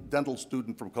young dental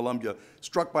student from Columbia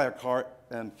struck by a car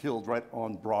and killed right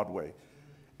on Broadway.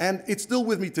 And it's still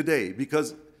with me today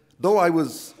because though I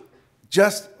was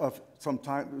just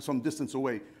some distance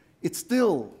away, it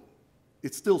still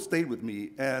stayed with me,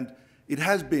 and it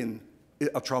has been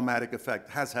a traumatic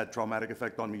effect, has had traumatic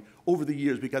effect on me over the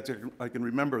years because I can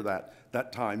remember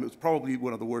that time. It was probably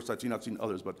one of the worst I've seen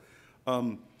others, but,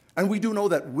 and we do know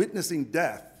that witnessing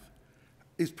death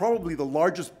is probably the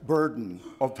largest burden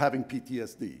of having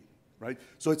PTSD, right?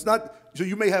 So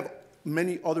you may have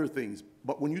many other things,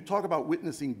 but when you talk about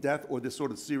witnessing death or this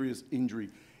sort of serious injury,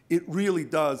 it really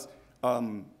does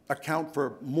account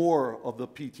for more of the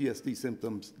PTSD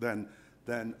symptoms than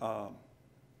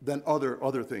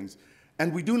other things.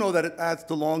 And we do know that it adds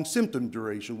to long symptom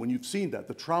duration when you've seen that.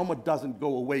 The trauma doesn't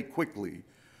go away quickly,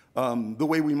 the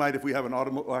way we might if we have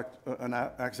an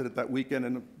accident that weekend,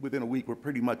 and within a week we're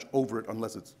pretty much over it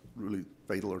unless it's really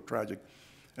fatal or tragic.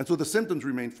 And so the symptoms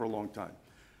remain for a long time.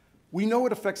 We know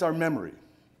it affects our memory,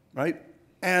 right?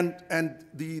 And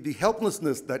the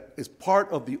helplessness that is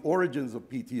part of the origins of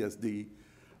PTSD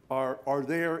are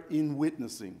there in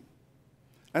witnessing.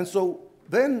 And so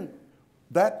then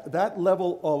that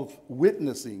level of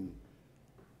witnessing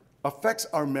affects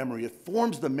our memory. It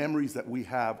forms the memories that we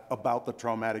have about the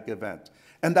traumatic event.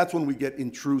 And that's when we get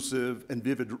intrusive and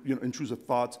vivid, intrusive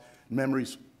thoughts,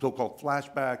 memories, so-called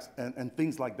flashbacks, and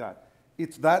things like that.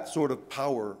 It's that sort of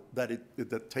power that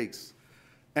it takes.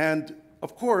 And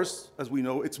of course, as we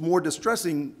know, it's more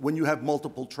distressing when you have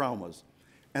multiple traumas.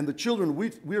 And the children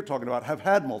we're talking about have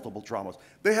had multiple traumas.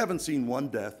 They haven't seen one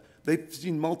death, they've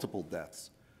seen multiple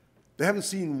deaths. They haven't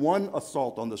seen one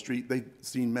assault on the street, they've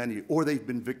seen many, or they've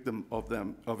been victim of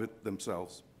it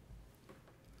themselves.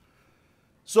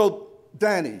 So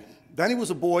Danny was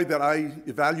a boy that I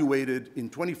evaluated in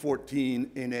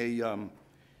 2014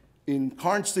 in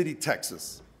Carnes City,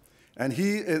 Texas. And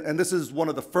this is one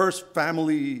of the first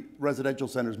family residential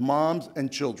centers, moms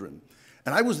and children.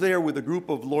 And I was there with a group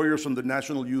of lawyers from the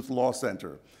National Youth Law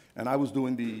Center, and I was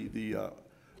doing the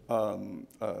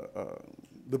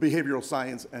behavioral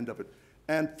science end of it.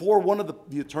 And for one of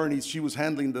the attorneys, she was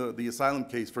handling the asylum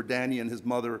case for Danny and his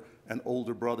mother and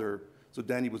older brother. So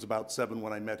Danny was about 7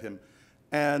 when I met him.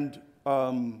 And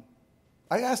I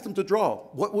asked him to draw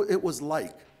what it was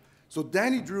like. So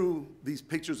Danny drew these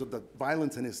pictures of the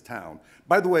violence in his town.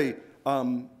 By the way,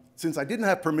 since I didn't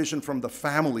have permission from the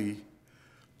family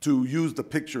to use the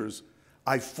pictures,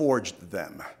 I forged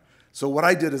them. So what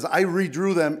I did is I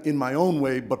redrew them in my own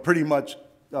way, but pretty much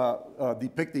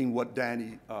depicting what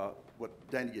Danny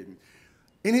gave me.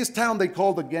 In his town, they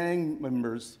called the gang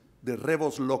members the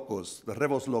Rebos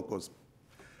Locos,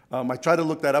 I tried to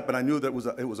look that up, and I knew that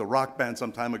it was a rock band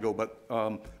some time ago,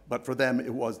 but for them,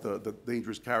 it was the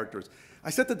dangerous characters. I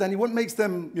said to Danny, what makes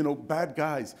them, bad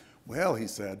guys? Well, he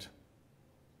said,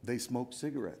 they smoke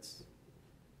cigarettes.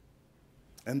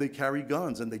 And they carry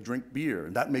guns, and they drink beer,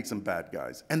 and that makes them bad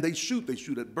guys. And they shoot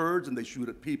at birds, and they shoot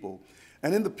at people.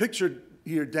 And in the picture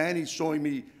here, Danny's showing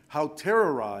me how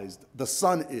terrorized the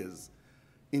son is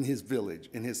in his village,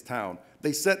 in his town.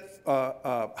 They set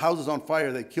houses on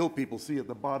fire, they kill people. See at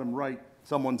the bottom right,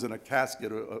 someone's in a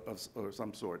casket or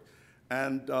some sort.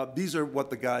 And these are what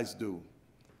the guys do,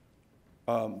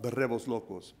 the rebos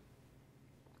locos.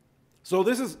 So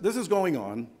this is going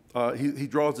on. He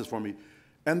draws this for me.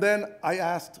 And then I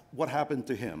asked what happened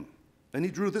to him. And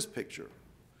he drew this picture.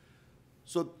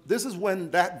 So this is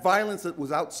when that violence that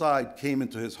was outside came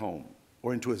into his home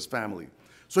or into his family.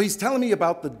 So he's telling me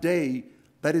about the day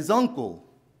that his uncle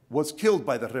was killed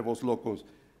by the rebos locos.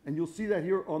 And you'll see that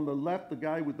here on the left, the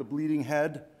guy with the bleeding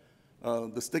head,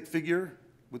 the stick figure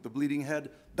with the bleeding head,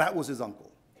 that was his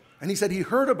uncle. And he said he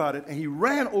heard about it, and he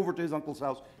ran over to his uncle's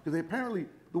house, because they apparently,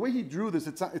 the way he drew this,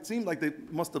 it seemed like they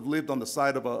must have lived on the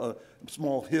side of a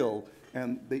small hill,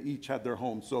 and they each had their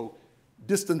home. So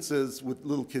distances with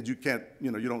little kids, you can't,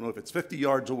 you don't know if it's 50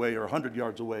 yards away or 100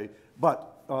 yards away, but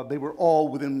they were all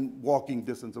within walking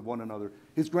distance of one another.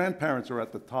 His grandparents are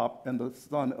at the top, and the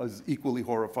son is equally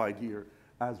horrified here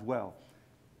as well.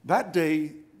 That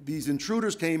day, these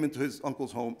intruders came into his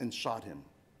uncle's home and shot him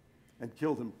and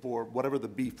killed him for whatever the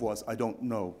beef was, I don't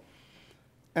know.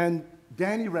 And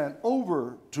Danny ran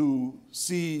over to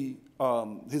see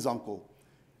his uncle,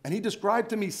 and he described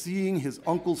to me seeing his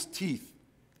uncle's teeth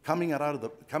coming out of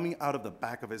the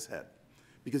back of his head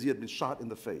because he had been shot in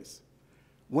the face.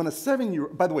 When a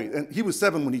 7-year-old, by the way, and he was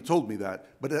 7 when he told me that,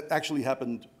 but it actually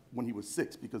happened when he was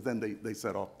 6, because then they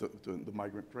set off to the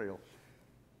migrant trail.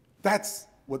 That's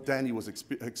what Danny was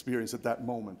experiencing at that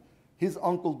moment. His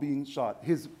uncle being shot,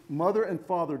 his mother and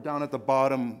father down at the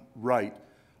bottom right.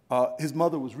 His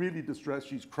mother was really distressed.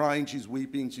 She's crying, she's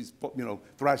weeping, she's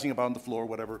thrashing about on the floor,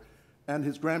 whatever. And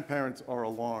his grandparents are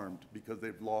alarmed because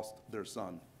they've lost their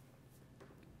son.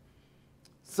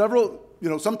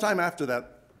 Sometime after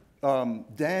that,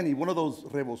 Danny, one of those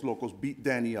rebos locos, beat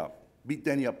Danny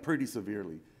up pretty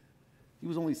severely. He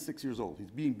was only 6 years old.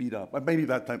 He's being beat up. Maybe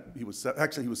that time he was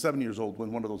 7 years old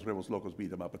when one of those rebos locos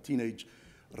beat him up, a teenage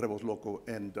rebos loco,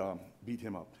 and beat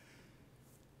him up.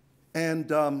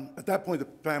 And at that point, the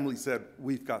family said,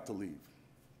 we've got to leave.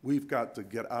 We've got to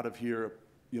get out of here,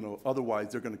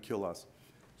 otherwise they're going to kill us.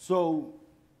 So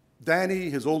Danny,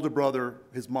 his older brother,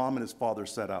 his mom, and his father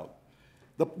set out.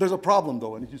 There's a problem,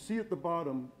 though, and as you see at the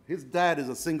bottom, his dad is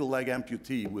a single-leg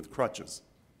amputee with crutches.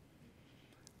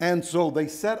 And so they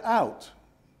set out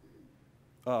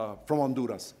from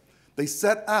Honduras. They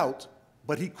set out,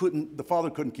 but the father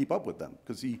couldn't keep up with them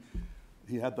because he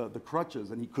had the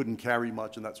crutches and he couldn't carry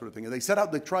much and that sort of thing. And they set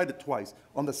out, they tried it twice.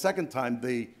 On the second time,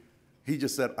 he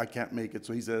just said, I can't make it.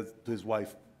 So he says to his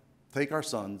wife, take our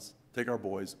sons, take our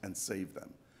boys, and save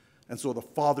them. And so the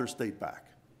father stayed back.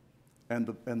 And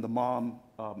the mom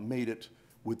made it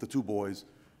with the 2 boys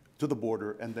to the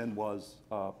border and then was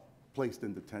placed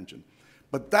in detention.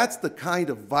 But that's the kind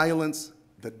of violence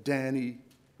that Danny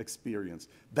experienced.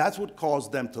 That's what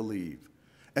caused them to leave.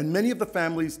 And many of the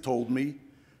families told me,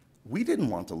 we didn't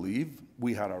want to leave.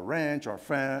 We had our ranch, our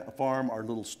farm, our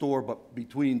little store, but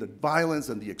between the violence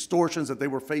and the extortions that they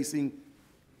were facing,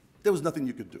 there was nothing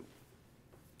you could do.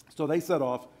 So they set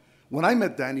off. When I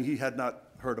met Danny, he had not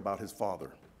heard about his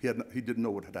father. He didn't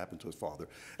know what had happened to his father.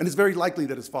 And it's very likely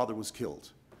that his father was killed,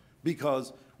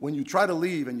 because when you try to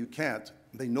leave and you can't,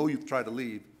 they know you've tried to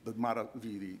leave, the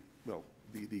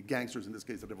gangsters, in this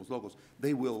case, the rebos locos,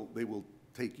 they will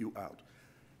take you out.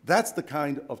 That's the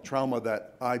kind of trauma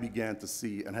that I began to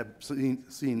see and have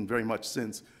seen very much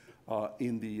since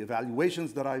in the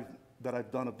evaluations that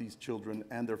I've done of these children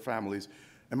and their families.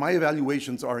 And my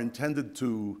evaluations are intended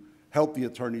to help the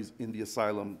attorneys in the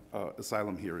asylum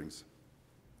hearings.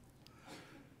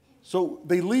 So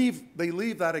they leave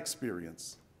that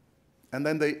experience, and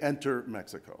then they enter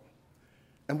Mexico.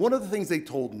 And one of the things they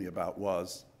told me about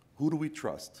was, who do we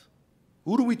trust?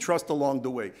 Who do we trust along the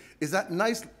way? Is that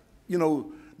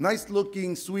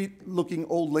nice-looking, sweet-looking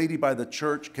old lady by the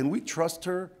church, can we trust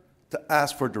her to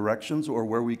ask for directions or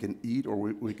where we can eat or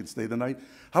we can stay the night?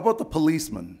 How about the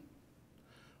policeman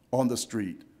on the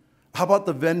street? How about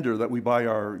the vendor that we buy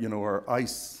our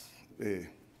ice,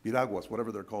 piraguas,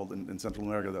 whatever they're called in Central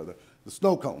America, the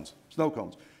snow cones.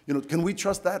 Can we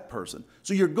trust that person?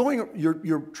 So you're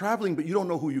traveling, but you don't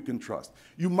know who you can trust.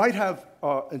 You might have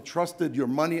entrusted your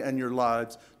money and your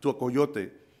lives to a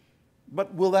coyote,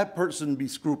 But will that person be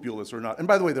scrupulous or not? And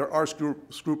by the way, there are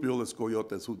scrupulous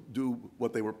coyotes who do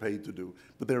what they were paid to do,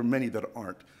 but there are many that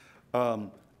aren't.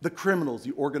 The criminals,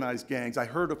 the organized gangs. I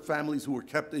heard of families who were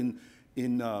kept in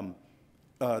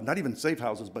not even safe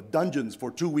houses, but dungeons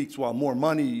for 2 weeks while more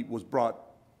money was brought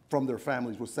from their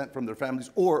families, was sent from their families,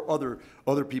 or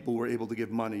other people were able to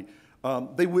give money.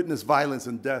 They witnessed violence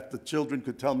and death. The children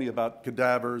could tell me about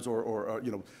cadavers or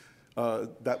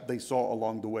that they saw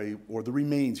along the way, or the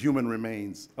remains, human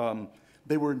remains.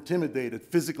 They were intimidated,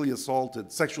 physically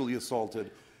assaulted, sexually assaulted.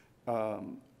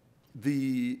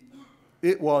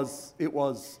 It was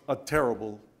a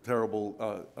terrible,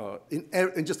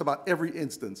 in just about every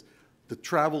instance, to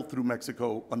travel through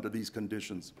Mexico under these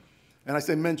conditions. And as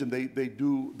I mentioned,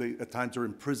 they at times are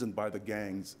imprisoned by the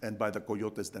gangs and by the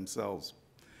coyotes themselves.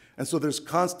 And so there's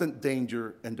constant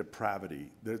danger and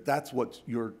depravity. That's what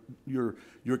you're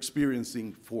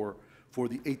experiencing for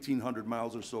the 1,800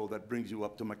 miles or so that brings you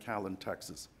up to McAllen,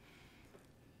 Texas.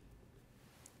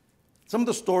 Some of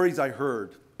the stories I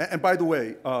heard, and by the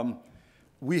way,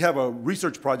 we have a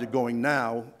research project going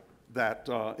now that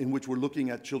in which we're looking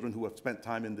at children who have spent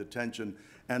time in detention.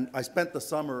 And I spent the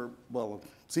summer, well,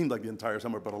 it seemed like the entire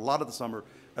summer, but a lot of the summer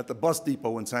at the bus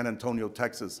depot in San Antonio,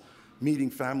 Texas, meeting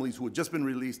families who had just been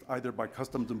released either by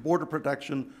Customs and Border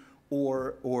Protection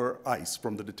or ICE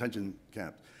from the detention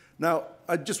camp. Now,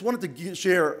 I just wanted to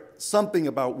share something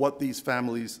about what these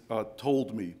families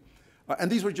told me.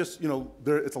 And these were just,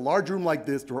 it's a large room like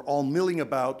this. They're all milling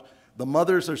about. The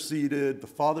mothers are seated, the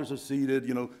fathers are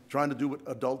seated, trying to do what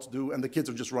adults do, and the kids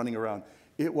are just running around.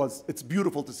 It's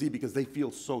beautiful to see because they feel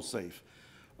so safe.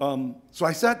 So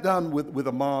I sat down with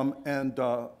a mom, and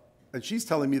she's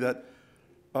telling me that,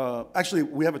 actually,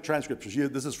 we have a transcript.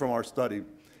 This is from our study.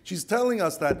 She's telling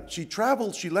us that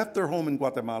she left their home in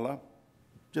Guatemala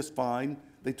just fine.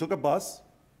 They took a bus,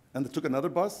 and they took another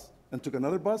bus, and took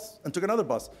another bus, and took another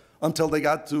bus, until they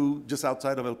got to just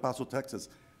outside of El Paso, Texas.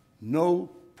 No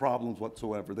problems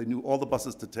whatsoever. They knew all the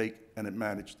buses to take, and it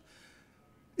managed.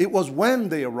 It was when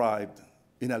they arrived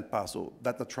in El Paso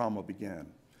that the trauma began,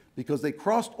 because they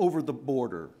crossed over the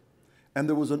border, and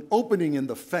there was an opening in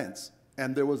the fence,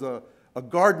 and there was a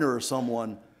gardener or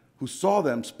someone who saw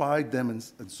them, spied them,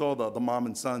 and saw the mom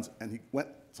and sons, and he went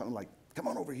something like, "Come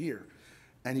on over here,"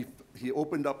 and he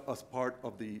opened up a part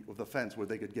of the fence where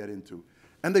they could get into,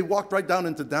 and they walked right down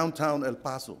into downtown El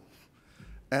Paso,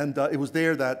 and it was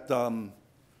there that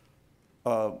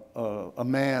a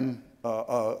man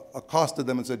accosted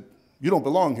them and said, "You don't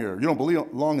belong here. You don't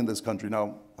belong in this country."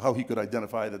 Now, how he could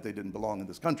identify that they didn't belong in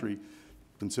this country,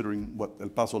 considering what El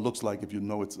Paso looks like, if you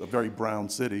know it's a very brown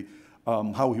city,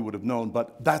 how he would have known,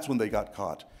 but that's when they got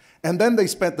caught. And then they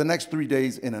spent the next 3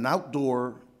 days in an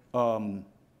outdoor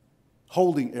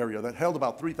holding area that held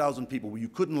about 3,000 people where you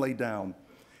couldn't lay down.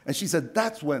 And she said,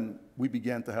 that's when we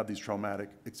began to have these traumatic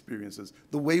experiences.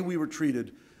 The way we were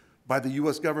treated by the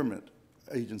US government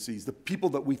agencies, the people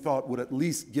that we thought would at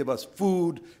least give us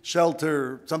food,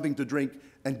 shelter, something to drink,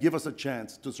 and give us a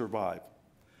chance to survive.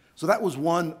 So that was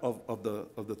one of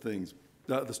the things,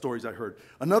 the stories I heard.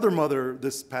 Another mother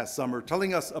this past summer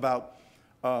telling us about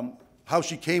how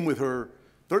she came with her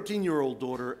 13-year-old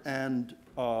daughter and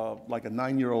like a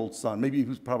 9-year-old son, maybe he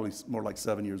was probably more like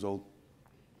 7 years old.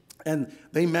 And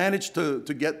they managed to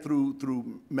get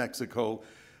through Mexico.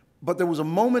 But there was a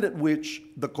moment at which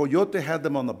the coyote had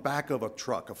them on the back of a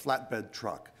truck, a flatbed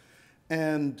truck.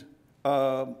 And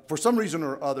for some reason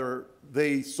or other,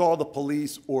 they saw the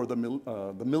police or the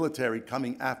military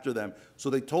coming after them. So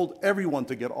they told everyone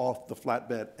to get off the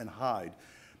flatbed and hide.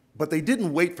 But they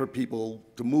didn't wait for people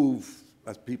to move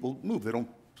as people move. They don't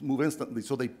move instantly.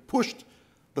 So they pushed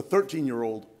the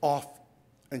 13-year-old off,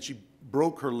 and she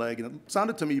broke her leg. And it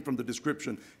sounded to me from the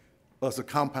description as a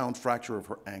compound fracture of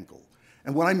her ankle.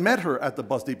 And when I met her at the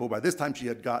bus depot, by this time she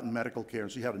had gotten medical care,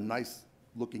 and she had a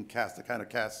nice-looking cast, the kind of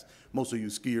cast most of you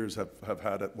skiers have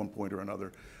had at one point or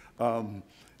another.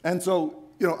 And so,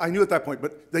 I knew at that point,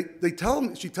 but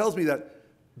she tells me that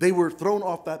they were thrown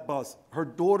off that bus. Her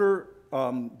daughter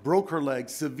broke her leg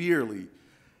severely,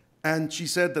 and she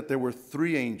said that there were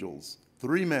 3 angels,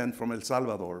 3 men from El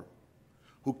Salvador,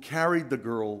 who carried the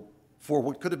girl for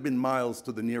what could have been miles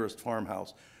to the nearest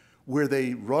farmhouse, where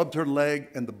they rubbed her leg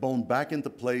and the bone back into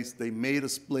place. They made a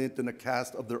splint and a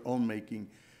cast of their own making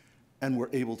and were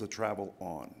able to travel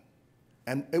on.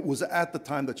 And it was at the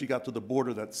time that she got to the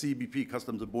border that CBP,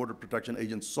 Customs and Border Protection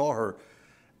agents, saw her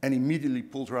and immediately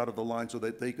pulled her out of the line so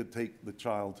that they could take the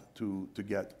child to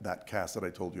get that cast that I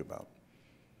told you about.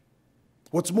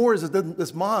 What's more is that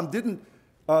this mom didn't,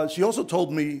 she also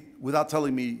told me, without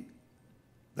telling me,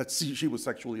 that she was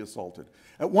sexually assaulted.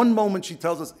 At one moment, she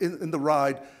tells us in the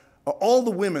ride, All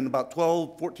the women, about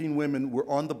 12, 14 women, were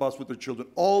on the bus with their children.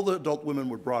 All the adult women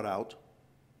were brought out.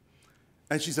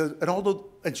 And she said,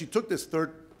 and she took this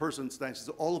third person stance. She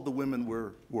said, all of the women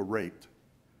were raped.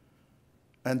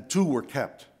 And 2 were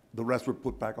kept. The rest were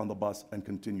put back on the bus and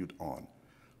continued on.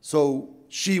 So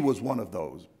she was one of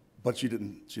those, but she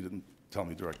didn't tell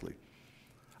me directly.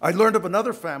 I learned of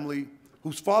another family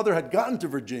whose father had gotten to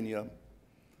Virginia.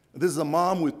 This is a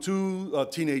mom with 2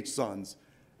 teenage sons.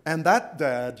 And that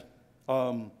dad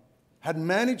had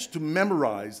managed to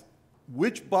memorize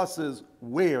which buses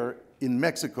where in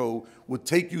Mexico would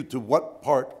take you to what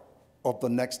part of the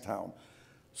next town.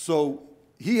 So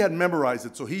he had memorized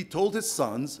it. So he told his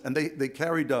sons, and they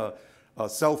carried a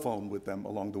cell phone with them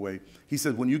along the way. He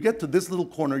said, when you get to this little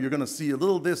corner, you're going to see a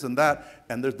little this and that,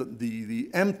 and there's the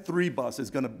M3 bus is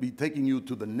going to be taking you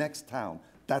to the next town.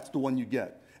 That's the one you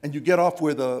get. And you get off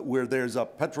where there's a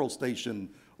petrol station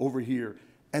over here,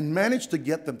 and manage to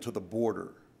get them to the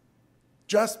border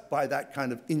just by that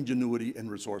kind of ingenuity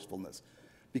and resourcefulness,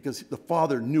 because the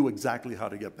father knew exactly how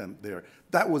to get them there.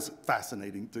 That was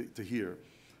fascinating to hear.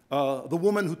 The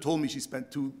woman who told me she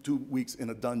spent two weeks in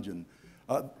a dungeon,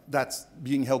 that's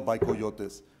being held by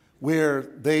coyotes, where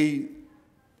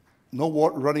no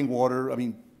running water, I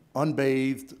mean,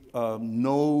 unbathed,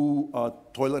 no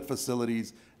toilet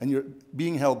facilities, and you're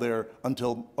being held there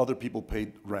until other people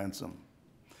paid ransom.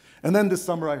 And then this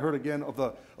summer I heard again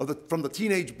from the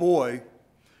teenage boy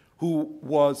who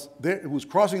was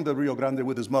crossing the Rio Grande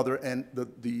with his mother, and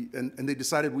they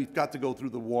decided we've got to go through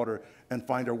the water and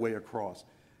find our way across.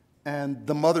 And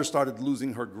the mother started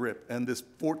losing her grip, and this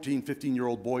 14,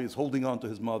 15-year-old boy is holding on to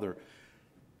his mother.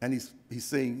 And he's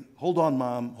saying, hold on,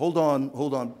 Mom, hold on,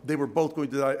 hold on. They were both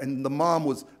going to die, and the mom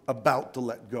was about to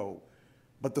let go.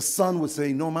 But the son was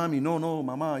saying, no, Mommy, no,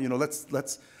 Mama,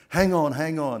 let's hang on,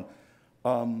 hang on.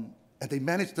 And they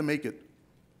managed to make it.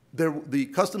 The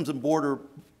Customs and Border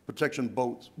Protection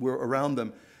boats were around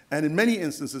them, and in many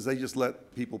instances, they just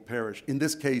let people perish. In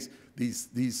this case,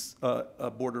 these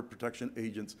Border Protection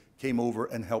agents came over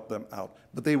and helped them out.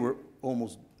 But they were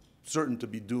almost certain to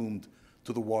be doomed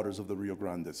to the waters of the Rio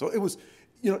Grande. So it was,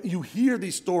 you hear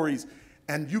these stories,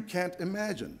 and you can't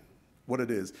imagine what it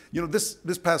is.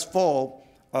 This past fall,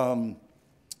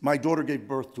 my daughter gave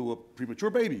birth to a premature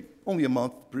baby, only a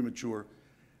month premature.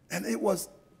 And it was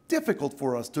difficult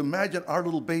for us to imagine our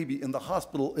little baby in the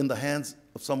hospital in the hands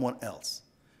of someone else.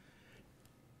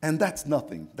 And that's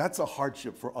nothing. That's a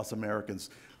hardship for us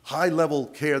Americans. High-level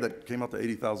care that came out to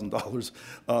 $80,000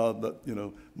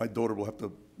 that my daughter will have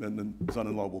to, and then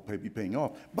son-in-law will be paying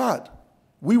off. But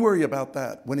we worry about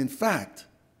that when, in fact,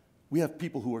 we have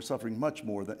people who are suffering much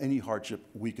more than any hardship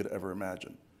we could ever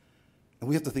imagine. And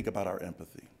we have to think about our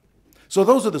empathy. So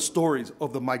those are the stories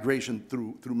of the migration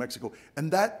through Mexico.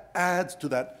 And that adds to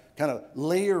that kind of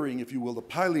layering, if you will, the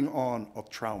piling on of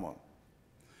trauma.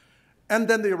 And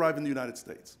then they arrive in the United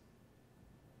States.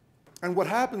 And what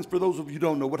happens, for those of you who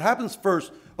don't know, what happens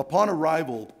first upon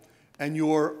arrival, and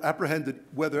you're apprehended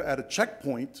whether at a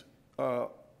checkpoint,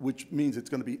 which means it's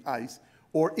going to be ICE,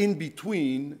 or in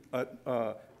between,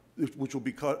 which will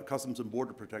be Customs and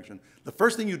Border Protection. The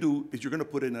first thing you do is you're going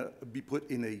to be put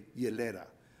in a hielera,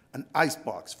 an ice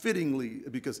box, fittingly,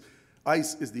 because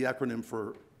ICE is the acronym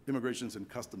for Immigrations and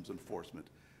Customs Enforcement.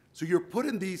 So you're put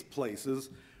in these places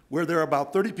where there are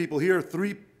about 30 people. Here are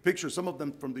 3 pictures, some of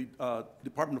them from the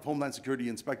Department of Homeland Security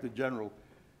Inspector General.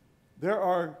 There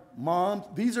are moms.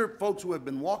 These are folks who have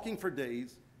been walking for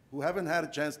days, who haven't had a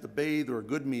chance to bathe or a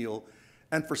good meal,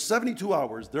 and for 72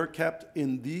 hours, they're kept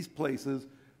in these places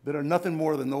that are nothing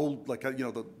more than old, like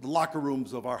the locker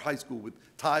rooms of our high school with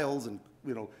tiles and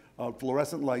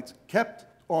fluorescent lights, kept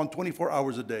on 24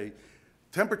 hours a day,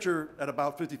 temperature at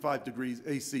about 55 degrees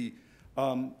AC,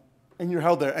 and you're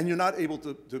held there, and you're not able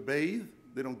to bathe.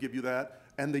 They don't give you that,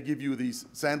 and they give you these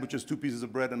sandwiches, 2 pieces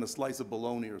of bread and a slice of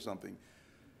bologna or something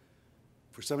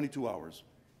for 72 hours,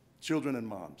 children and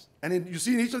moms. And you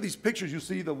see in each of these pictures, you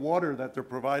see the water that they're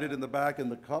provided in the back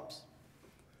and the cups,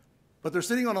 but they're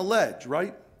sitting on a ledge,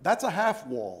 right? That's a half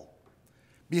wall.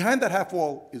 Behind that half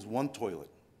wall is 1 toilet.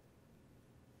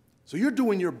 So you're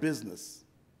doing your business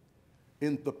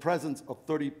in the presence of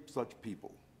 30 such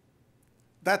people.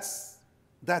 That's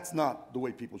not the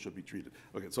way people should be treated.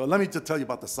 Okay, so let me just tell you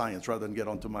about the science rather than get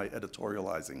onto my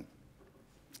editorializing.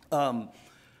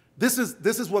 This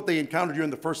is what they encountered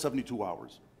during the first 72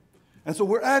 hours. And so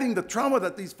we're adding the trauma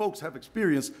that these folks have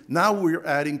experienced. Now we're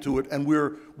adding to it, and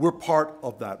we're part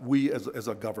of that, we as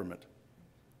a government.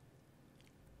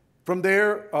 From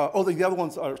there, the other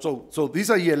ones are, so these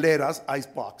are hieleras, ice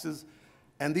boxes,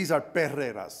 and these are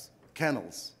perreras,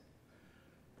 kennels.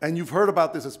 And you've heard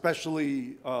about this,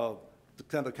 especially to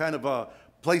kind of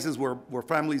places where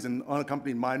families and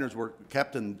unaccompanied minors were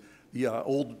kept in the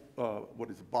old,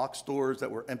 box stores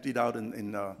that were emptied out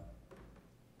in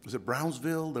was it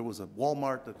Brownsville? There was a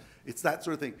Walmart. It's that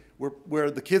sort of thing, where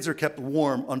the kids are kept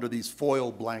warm under these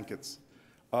foil blankets,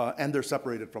 and they're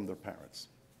separated from their parents.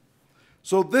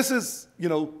 So this is,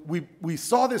 we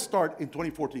saw this start in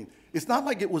 2014. It's not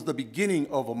like it was the beginning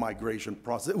of a migration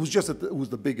process. It was just that it was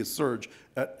the biggest surge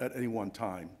at any one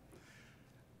time.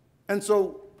 And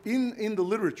so in the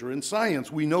literature, in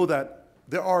science, we know that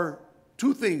there are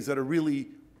two things that are really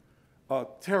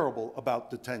terrible about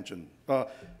detention.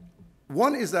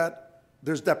 One is that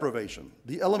there's deprivation,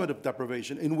 the element of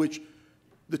deprivation in which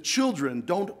the children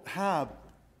don't have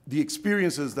the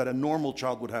experiences that a normal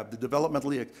child would have, the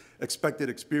developmentally expected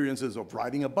experiences of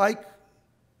riding a bike,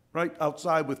 right,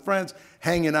 outside with friends,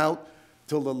 hanging out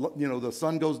till the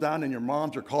sun goes down and your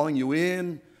moms are calling you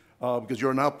in because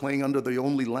you're now playing under the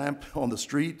only lamp on the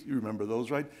street. You remember those,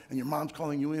 right? And your mom's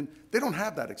calling you in. They don't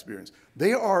have that experience.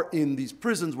 They are in these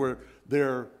prisons where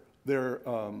their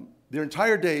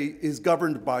entire day is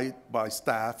governed by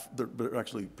staff. They're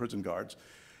actually prison guards.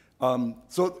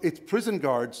 So it's prison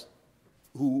guards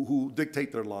who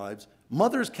dictate their lives.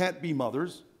 Mothers can't be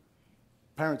mothers.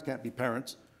 Parents can't be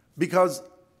parents because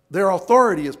their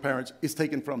authority as parents is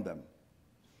taken from them.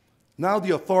 Now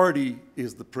the authority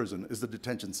is the prison, is the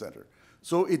detention center.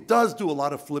 So it does do a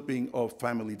lot of flipping of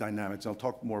family dynamics. I'll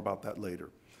talk more about that later.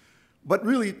 But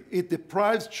really, it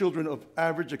deprives children of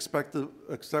average expectable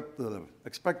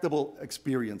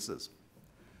experiences.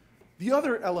 The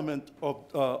other element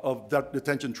of that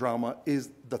detention trauma is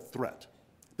the threat.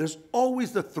 There's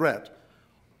always the threat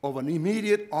of an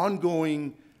immediate,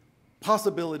 ongoing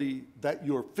possibility that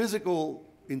your physical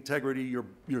integrity,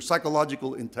 your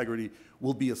psychological integrity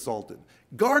will be assaulted.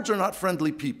 Guards are not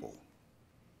friendly people.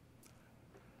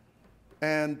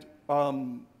 And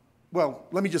well,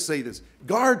 let me just say this.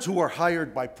 Guards who are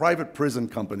hired by private prison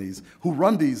companies who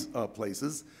run these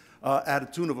places at a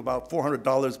tune of about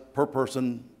 $400 per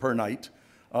person per night,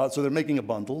 so they're making a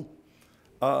bundle.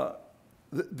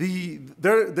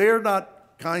 They're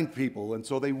not kind people, and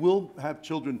so they will have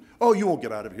children. Oh, you won't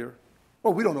get out of here.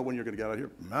 Oh, we don't know when you're going to get out of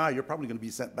here. Nah, you're probably going to be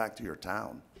sent back to your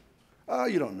town. Oh,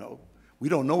 you don't know. We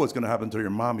don't know what's going to happen to your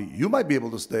mommy. You might be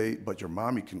able to stay, but your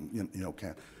mommy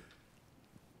can't.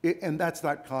 And that's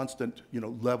that constant,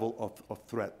 level of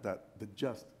threat that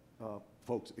just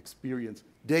folks experience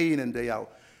day in and day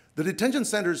out. The detention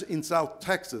centers in South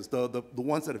Texas, the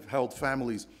ones that have held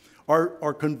families,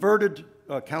 are converted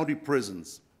county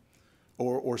prisons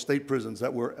or state prisons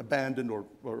that were abandoned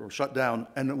or shut down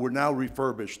and were now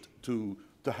refurbished to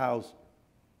house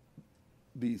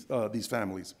these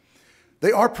families.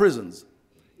 They are prisons.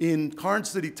 In Karnes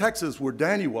City, Texas, where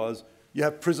Danny was, you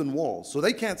have prison walls. So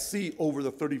they can't see over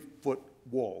the 30-foot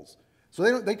walls.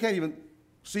 So they can't even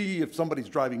see if somebody's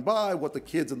driving by, what the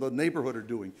kids in the neighborhood are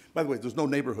doing. By the way, there's no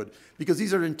neighborhood, because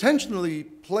these are intentionally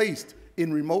placed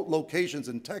in remote locations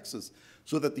in Texas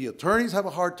so that the attorneys have a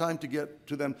hard time to get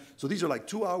to them. So these are like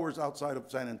 2 hours outside of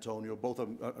San Antonio. Both of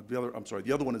them,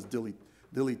 the other one is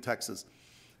Dilley, Texas.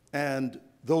 And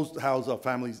those house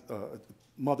families,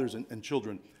 mothers and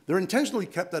children. They're intentionally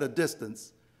kept at a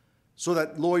distance so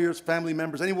that lawyers, family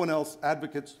members, anyone else,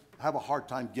 advocates, have a hard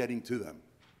time getting to them.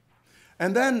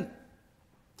 And then,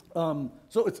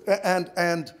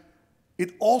 and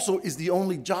it also is the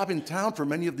only job in town for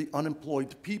many of the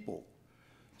unemployed people.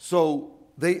 So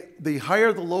they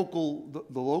hire the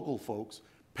local folks,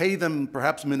 pay them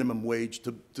perhaps minimum wage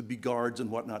to be guards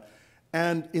and whatnot.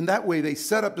 And in that way, they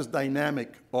set up this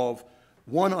dynamic of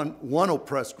one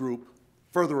oppressed group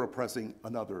further oppressing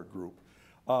another group.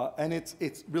 And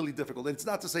it's really difficult. And it's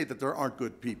not to say that there aren't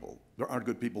good people. There aren't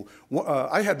good people.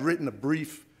 I had written a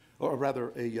brief, or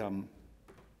rather an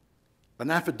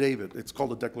affidavit. It's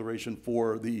called a declaration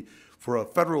for a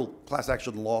federal class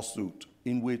action lawsuit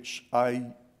in which I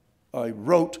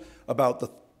wrote about the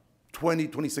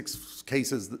 26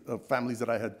 cases of families that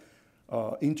I had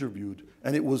interviewed,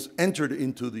 and it was entered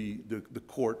into the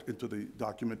court, into the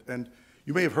document. And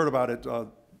you may have heard about it.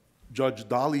 Judge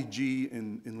Dolly G.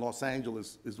 in Los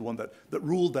Angeles is the one that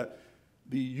ruled that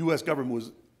the U.S. government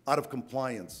was out of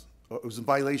compliance. It was in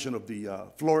violation of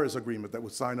the Flores Agreement that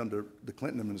was signed under the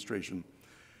Clinton administration.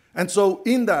 And so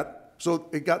in that,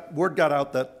 word got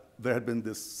out that there had been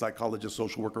this psychologist,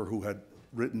 social worker who had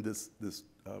written this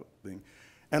thing.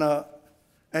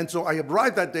 And so I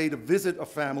arrived that day to visit a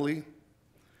family,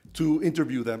 to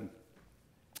interview them.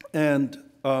 And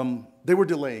they were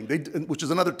delaying, which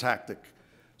is another tactic.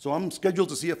 So I'm scheduled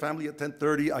to see a family at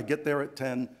 10:30. I get there at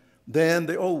 10. Then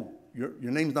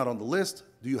your name's not on the list.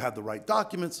 Do you have the right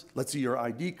documents? Let's see your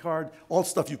ID card. All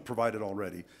stuff you've provided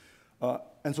already.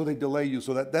 And so they delay you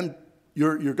so that then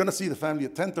you're going to see the family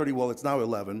at 10:30. Well, it's now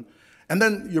 11. And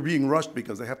then you're being rushed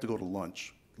because they have to go to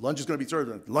lunch. Lunch is going to be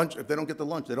served. Lunch, if they don't get the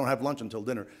lunch, they don't have lunch until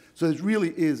dinner. So it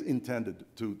really is intended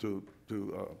to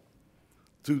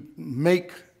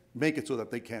make it so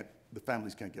that the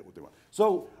families can't get what they want.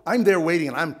 So I'm there waiting,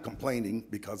 and I'm complaining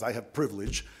because I have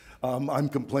privilege. I'm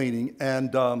complaining,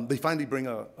 and they finally bring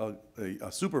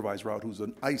a supervisor out who's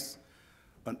an ICE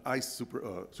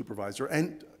supervisor,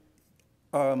 and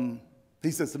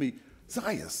he says to me,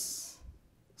 Zayas,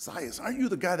 aren't you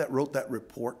the guy that wrote that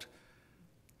report?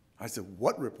 I said,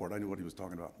 what report? I knew what he was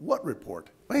talking about. What report?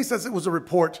 And he says it was a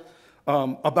report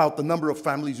about the number of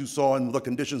families you saw and the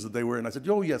conditions that they were in. I said,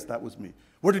 oh, yes, that was me.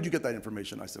 Where did you get that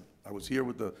information? I said, I was here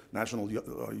with the National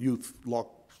Youth Law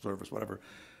Service, whatever.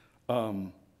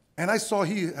 And I saw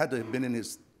he had to have been in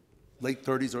his late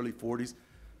 30s, early 40s.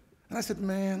 And I said,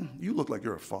 man, you look like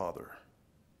you're a father.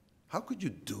 How could you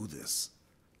do this?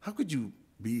 How could you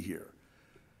be here?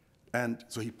 And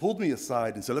so he pulled me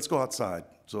aside and said, let's go outside.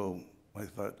 So I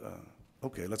thought,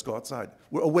 okay, let's go outside.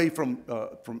 We're away from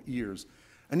ears.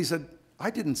 And he said, I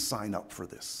didn't sign up for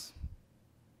this.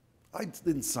 I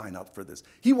didn't sign up for this.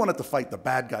 He wanted to fight the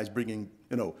bad guys bringing,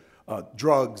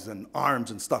 drugs and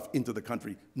arms and stuff into the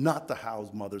country, not to house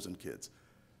mothers and kids.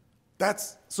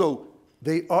 So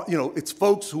they are, it's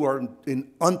folks who are in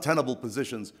untenable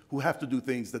positions who have to do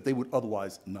things that they would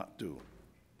otherwise not do.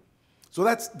 So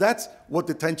that's what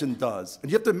detention does.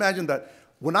 And you have to imagine that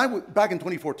when back in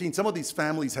 2014, some of these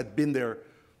families had been there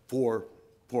for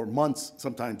months,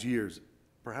 sometimes years.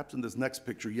 Perhaps in this next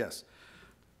picture, yes.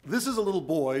 This is a little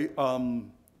boy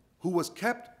who was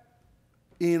kept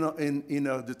in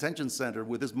a detention center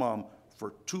with his mom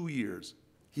for 2 years.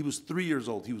 He was 3 years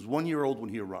old. He was 1 year old when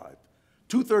he arrived.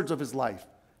 2/3 of his life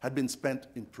had been spent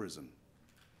in prison.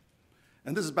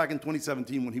 And this is back in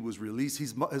 2017 when he was released.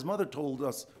 His mother told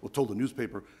the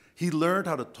newspaper, he learned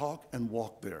how to talk and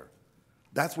walk there.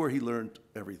 That's where he learned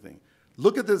everything.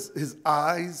 Look at this, his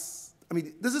eyes. I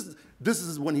mean, this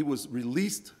is when he was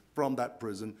released from that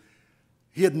prison.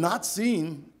 He had not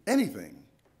seen anything.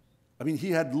 I mean,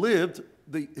 he had lived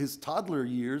his toddler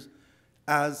years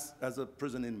as a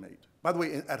prison inmate. By the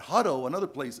way, at Hutto, another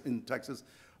place in Texas,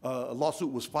 a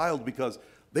lawsuit was filed because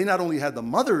they not only had the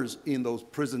mothers in those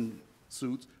prison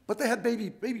suits, but they had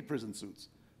baby prison suits.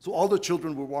 So all the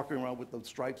children were walking around with those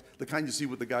stripes, the kind you see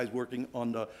with the guys working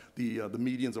on the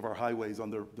medians of our highways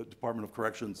under the Department of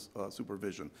Corrections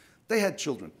supervision. They had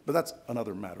children, but that's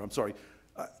another matter. I'm sorry.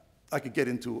 I could get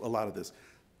into a lot of this.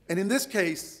 And in this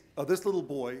case, this little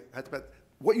boy had spent,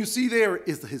 what you see there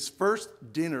is his first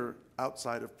dinner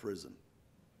outside of prison.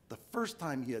 The first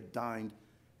time he had dined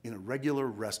in a regular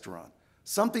restaurant.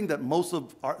 Something that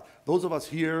those of us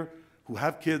here who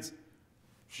have kids,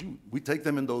 shoot, we take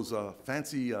them in those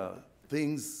fancy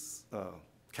things,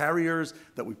 carriers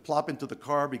that we plop into the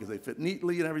car because they fit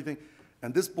neatly and everything.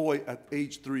 And this boy at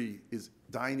age 3 is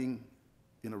dining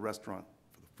in a restaurant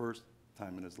for the first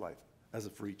time in his life as a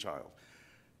free child.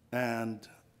 And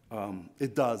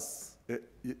it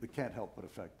can't help but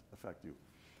affect you.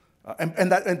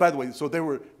 And by the way, so there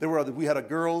were other, we had a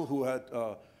girl who had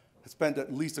spent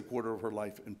at least a quarter of her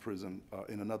life in prison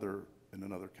in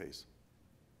another case.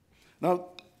 Now,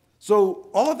 so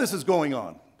all of this is going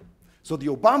on. So the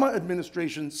Obama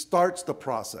administration starts the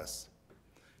process.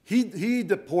 He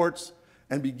deports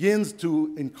and begins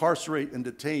to incarcerate and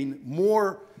detain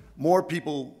more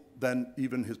people than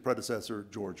even his predecessor,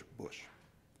 George Bush.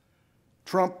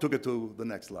 Trump took it to the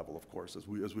next level, of course, as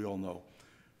we all know.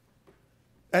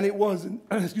 And it was,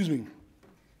 excuse me,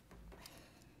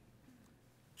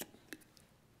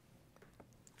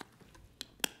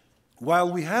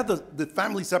 while we had the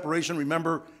family separation,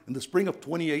 remember, in the spring of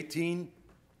 2018,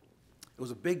 it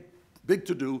was a big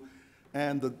to-do,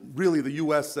 and really the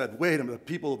U.S. said, wait a minute, the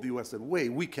people of the U.S. said, wait,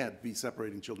 we can't be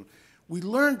separating children. We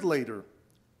learned later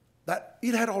that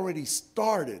it had already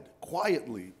started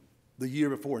quietly the year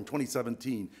before, in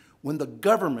 2017, when the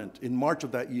government, in March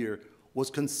of that year,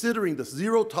 was considering the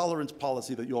zero-tolerance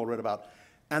policy that you all read about,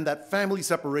 and that family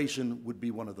separation would be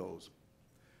one of those.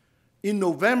 In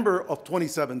November of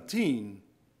 2017,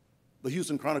 the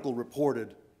Houston Chronicle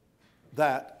reported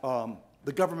that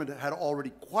the government had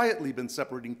already quietly been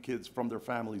separating kids from their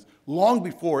families long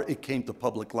before it came to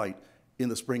public light in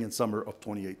the spring and summer of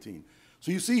 2018.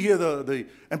 So you see here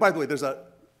and by the way, there's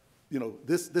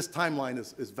this timeline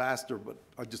is vaster, but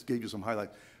I just gave you some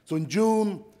highlights. So in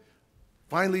June,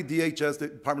 finally DHS, the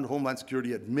Department of Homeland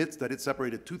Security, admits that it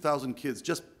separated 2,000 kids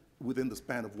just within the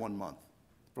span of 1 month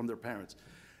from their parents.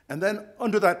 And then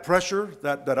under that pressure,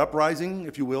 that uprising,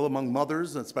 if you will, among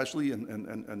mothers especially,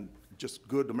 and just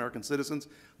good American citizens,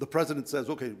 the president says,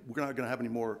 okay, we're not going to have any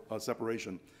more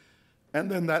separation.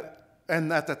 And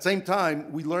at that same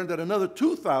time, we learned that another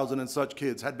 2,000 and such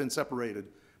kids had been separated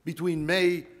between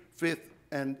May 5th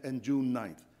and June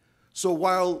 9th. So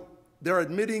while they're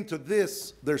admitting to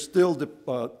this, they're still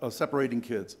separating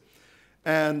kids.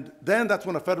 And then that's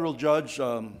when a federal judge,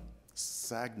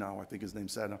 Sagnow, I think his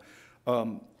name's Sagnow,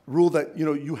 ruled that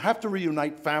you have to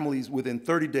reunite families within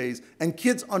 30 days and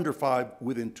kids under 5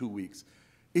 within 2 weeks.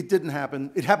 It didn't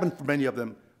happen. It happened for many of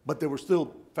them, but there were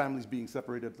still families being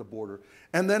separated at the border.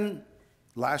 And then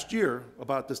last year,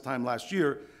 about this time last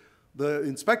year, the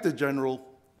Inspector General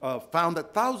found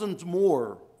that thousands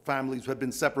more families had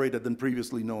been separated than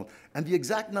previously known. And the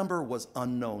exact number was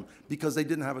unknown because they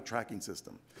didn't have a tracking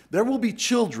system. There will be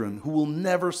children who will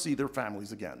never see their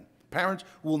families again. Parents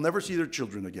who will never see their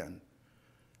children again.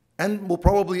 And will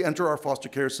probably enter our foster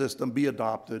care system, be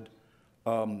adopted.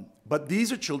 But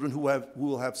these are children who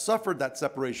will have suffered that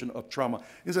separation of trauma.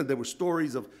 There were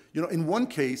stories of, in one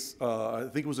case, I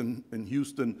think it was in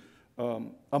Houston,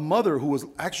 a mother who was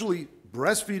actually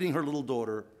breastfeeding her little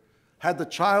daughter, had the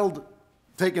child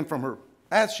taken from her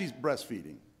as she's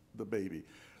breastfeeding the baby.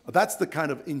 That's the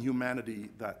kind of inhumanity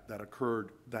that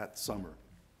occurred that summer.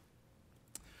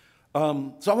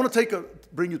 So I want to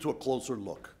bring you to a closer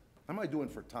look. How am I doing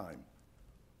for time?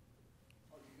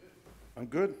 I'm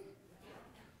good?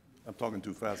 I'm talking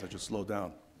too fast, I should slow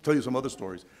down. Tell you some other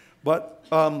stories. But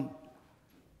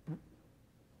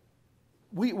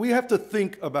we have to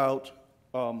think about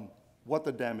what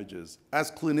the damage is. As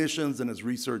clinicians and as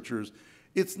researchers,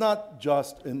 it's not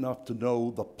just enough to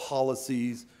know the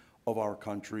policies of our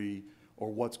country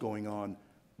or what's going on,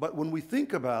 but when we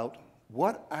think about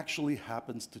what actually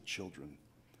happens to children,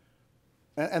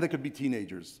 and it could be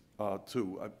teenagers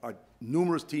too.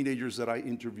 Numerous teenagers that I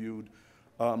interviewed.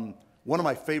 One of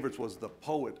my favorites was the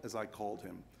poet, as I called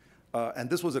him. And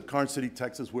this was at Carn City,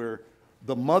 Texas, where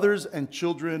the mothers and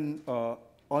children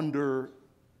under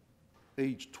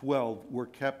age 12 were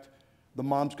kept. The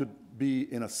moms could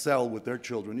be in a cell with their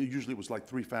children. It usually was like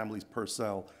 3 families per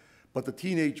cell. But the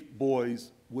teenage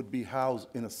boys would be housed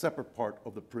in a separate part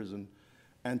of the prison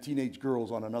and teenage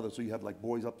girls on another. So you had like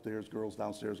boys upstairs, girls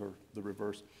downstairs, or the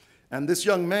reverse. And this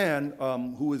young man,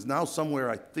 who is now somewhere,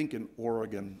 I think in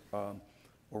Oregon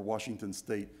or Washington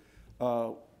State,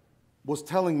 was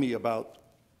telling me about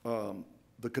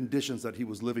the conditions that he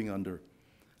was living under.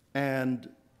 And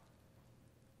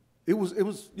it was,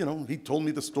 he told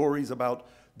me the stories about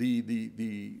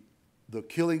the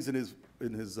killings in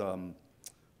his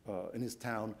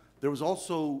town. There was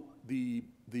also the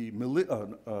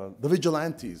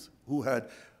vigilantes who had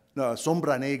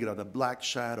Sombra Negra, the black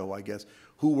shadow, I guess,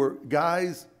 who were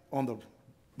guys on the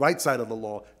right side of the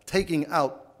law taking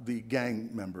out the gang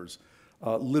members,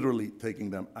 literally taking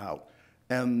them out.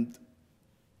 And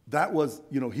that was,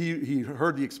 he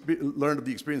heard learned of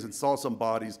the experience and saw some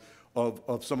bodies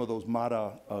of some of those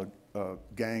Mara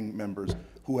gang members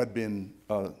who had been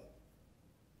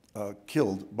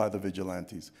killed by the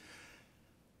vigilantes.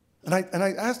 And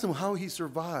I asked him how he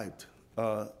survived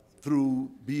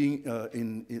through being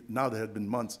now that had been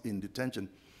months in detention.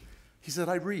 He said,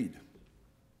 I read.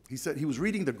 He said he was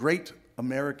reading the great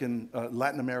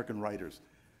Latin American writers,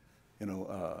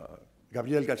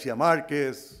 Gabriel Garcia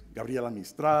Marquez, Gabriela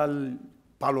Mistral,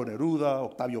 Pablo Neruda,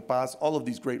 Octavio Paz, all of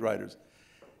these great writers.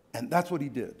 And that's what he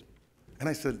did. And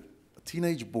I said, a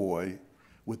teenage boy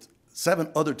with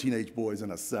 7 other teenage boys in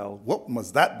a cell, what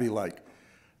must that be like?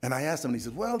 And I asked him, and he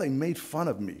said, well, they made fun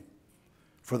of me.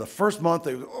 For the first month,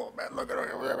 they were, oh man, look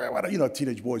at what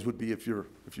teenage boys would be if you're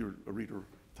a reader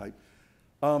type.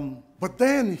 But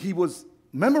then he was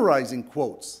memorizing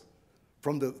quotes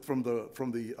from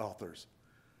the authors.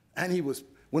 And he was,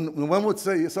 when one would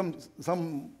say,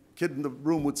 some kid in the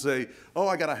room would say, oh,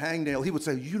 I got a hangnail, he would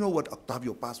say, you know what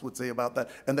Octavio Paz would say about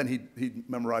that? And then he'd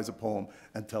memorize a poem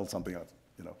and tell something else,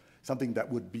 something that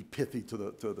would be pithy to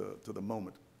the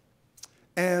moment.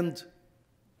 And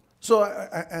so,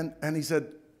 and he said,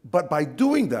 but by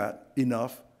doing that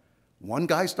enough, one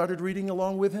guy started reading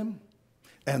along with him,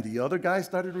 and the other guy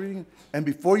started reading, and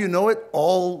before you know it,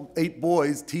 all 8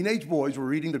 boys, teenage boys, were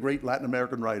reading the great Latin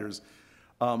American writers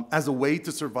as a way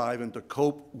to survive and to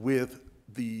cope with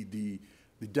the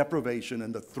deprivation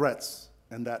and the threats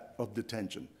and that of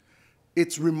detention.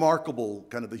 It's remarkable,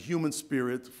 kind of the human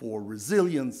spirit for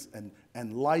resilience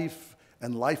and life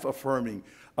affirming.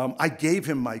 I gave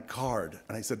him my card,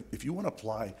 and I said, if you want to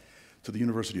apply to the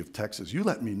University of Texas, you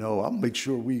let me know. I'll make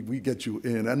sure we get you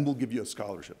in, and we'll give you a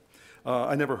scholarship.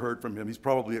 I never heard from him. He's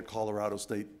probably at Colorado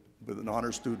State with an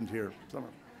honor student here.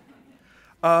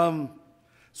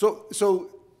 So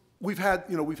we've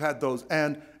had those,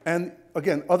 and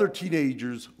again, other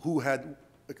teenagers who had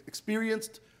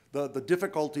experienced the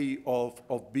difficulty of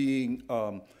being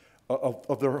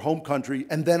of their home country,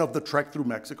 and then of the trek through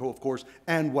Mexico, of course,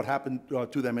 and what happened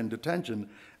to them in detention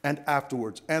and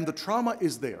afterwards. And the trauma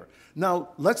is there. Now,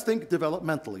 let's think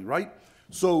developmentally, right?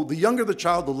 So the younger the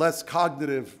child, the less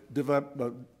cognitive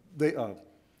the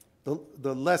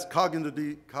less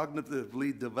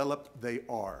cognitively developed they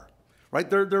are, right?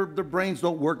 Their brains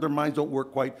don't work, their minds don't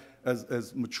work quite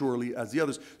as maturely as the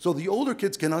others. So the older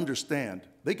kids can understand.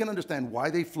 They can understand why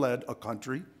they fled a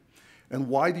country and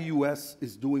why the U.S.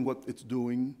 is doing what it's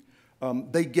doing.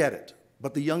 They get it,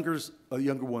 but the younger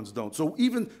ones don't. So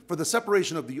even for the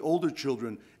separation of the older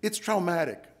children, it's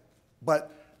traumatic,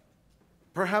 but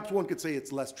perhaps one could say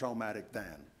it's less traumatic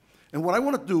than. And what I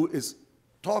want to do is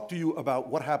talk to you about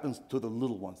what happens to the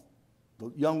little ones,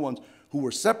 the young ones who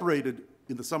were separated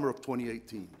in the summer of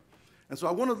 2018. And so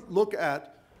I want to look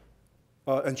at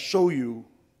and show you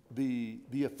the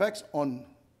effects on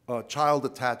child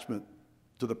attachment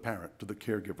to the parent, to the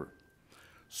caregiver.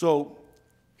 So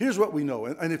here's what we know.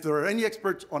 And if there are any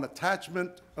experts on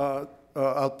attachment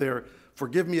out there,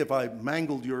 forgive me if I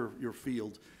mangled your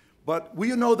field. But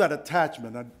we know that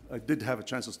attachment, I did have a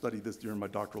chance to study this during my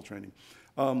doctoral training.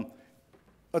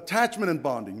 Attachment and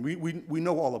bonding, we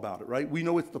know all about it, right? We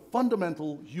know it's the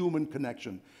fundamental human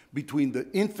connection between the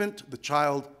infant, the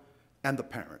child, and the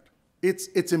parent.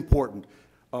 It's important.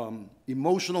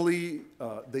 Emotionally,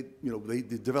 they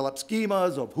develop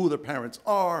schemas of who their parents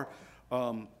are,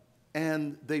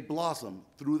 and they blossom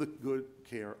through the good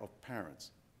care of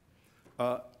parents.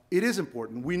 It is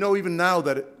important. We know even now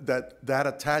that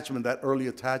attachment, that early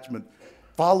attachment,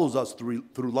 follows us through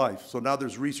life. So now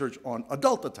there's research on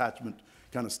adult attachment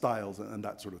kind of styles and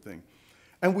that sort of thing.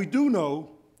 And we do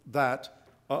know that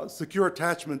secure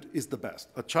attachment is the best.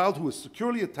 A child who is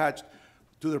securely attached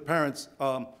to their parents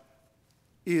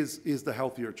is the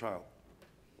healthier child.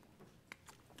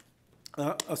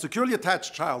 A securely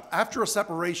attached child, after a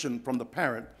separation from the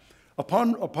parent,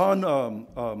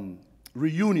 upon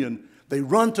reunion, they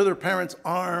run to their parents'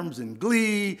 arms in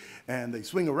glee, and they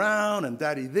swing around, and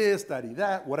daddy this, daddy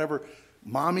that, whatever,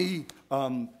 mommy,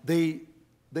 they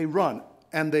run,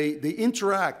 and they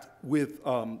interact with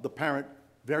the parent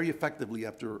very effectively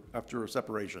after a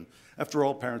separation. After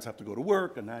all, parents have to go to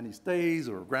work, a nanny stays,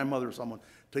 or a grandmother or someone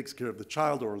takes care of the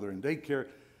child, or they're in daycare.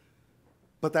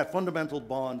 But that fundamental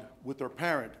bond with their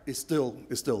parent is still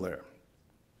there.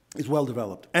 It's well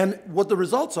developed. And what the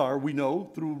results are, we know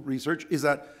through research, is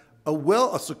that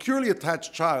a securely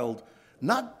attached child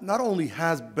not only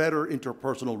has better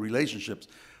interpersonal relationships,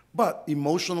 but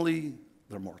emotionally,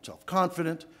 they're more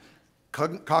self-confident.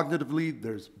 Cognitively,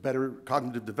 there's better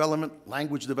cognitive development,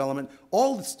 language development,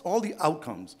 all the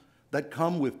outcomes that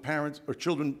come with parents or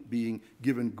children being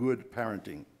given good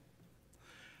parenting.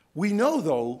 We know,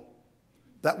 though,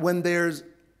 that when there's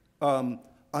an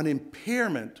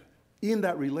impairment in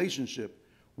that relationship,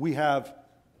 we have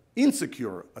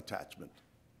insecure attachment.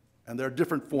 And there are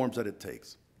different forms that it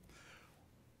takes.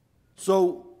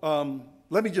 So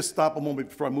let me just stop a moment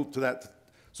before I move to that.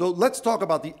 So let's talk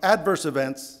about the adverse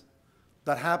events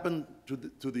that happen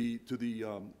to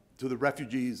the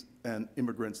refugees and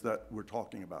immigrants that we're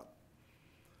talking about.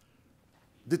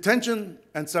 Detention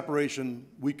and separation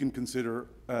we can consider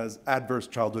as adverse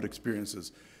childhood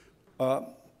experiences. Do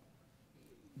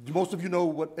most of you know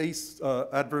what ACE,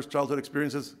 adverse childhood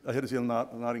experiences? I had to see a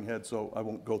nodding head, so I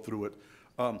won't go through it.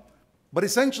 But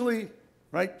essentially,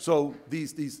 right, so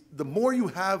the more you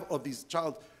have of these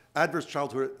adverse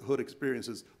childhood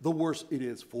experiences, the worse it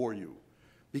is for you,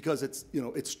 because it's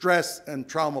stress and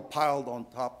trauma piled on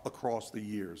top across the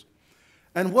years.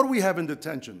 And what do we have in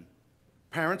detention?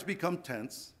 Parents become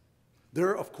tense.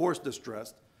 They're, of course,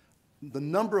 distressed. The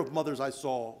number of mothers I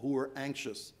saw who were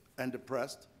anxious and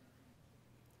depressed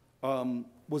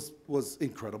was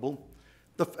incredible.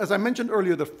 As I mentioned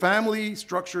earlier, the family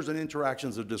structures and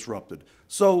interactions are disrupted.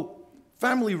 So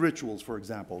family rituals, for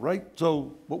example, right?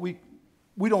 So what we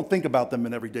don't think about them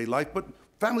in everyday life, but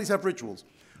families have rituals.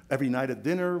 Every night at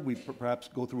dinner, we perhaps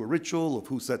go through a ritual of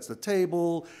who sets the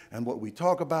table and what we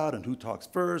talk about and who talks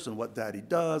first and what daddy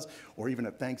does. Or even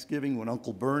at Thanksgiving when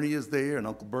Uncle Bernie is there, and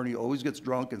Uncle Bernie always gets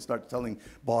drunk and starts telling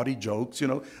bawdy jokes,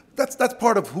 That's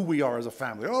part of who we are as a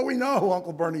family. Oh, we know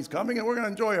Uncle Bernie's coming and we're going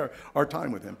to enjoy our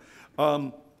time with him.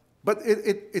 But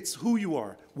it's who you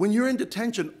are. When you're in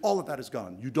detention, all of that is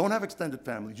gone. You don't have extended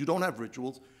families. You don't have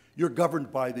rituals. You're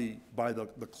governed by the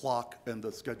clock and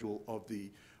the schedule of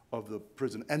the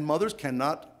prison. And mothers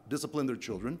cannot discipline their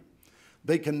children.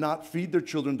 They cannot feed their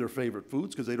children their favorite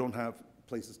foods because they don't have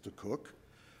places to cook.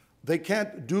 They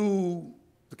can't do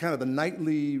the kind of the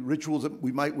nightly rituals that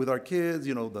we might with our kids,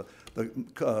 you know,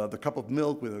 the cup of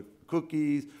milk with the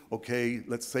cookies. Okay,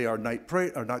 let's say our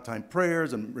nighttime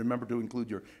prayers, and remember to include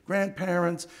your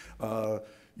grandparents.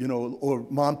 You know, or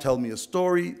mom tell me a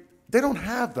story. They don't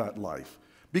have that life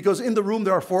because in the room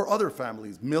there are 4 other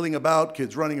families milling about,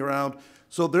 kids running around.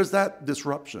 So there's that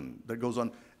disruption that goes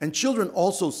on. And children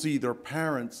also see their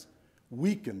parents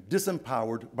weakened,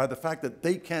 disempowered by the fact that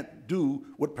they can't do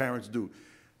what parents do.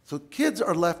 So kids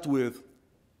are left with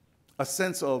a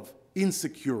sense of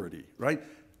insecurity, right?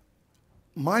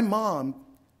 My mom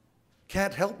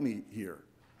can't help me here.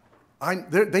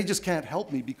 They just can't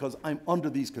help me because I'm under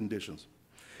these conditions.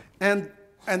 And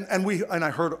I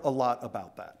heard a lot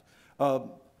about that.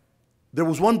 There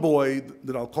was one boy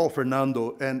that I'll call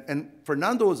Fernando, and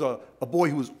Fernando is a boy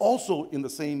who was also in the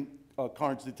same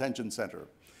Carnes detention center,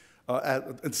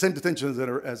 at the same detention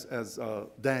center as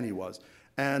Danny was.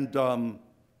 And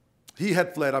he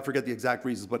had fled, I forget the exact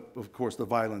reasons, but of course the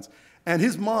violence. And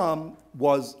his mom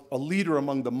was a leader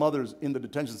among the mothers in the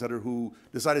detention center who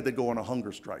decided they'd go on a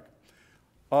hunger strike.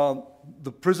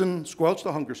 The prison squelched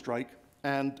the hunger strike,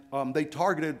 and they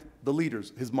targeted the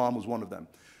leaders. His mom was one of them.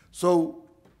 So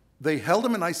they held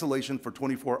him in isolation for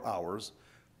 24 hours,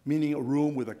 meaning a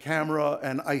room with a camera.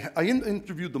 And I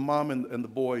interviewed the mom and the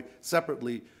boy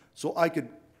separately so I could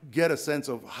get a sense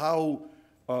of how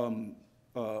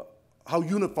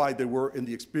unified they were in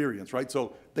the experience, right?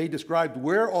 So they described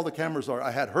where all the cameras are.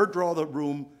 I had her draw the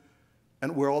room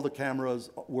and where all the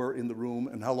cameras were in the room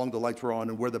and how long the lights were on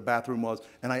and where the bathroom was.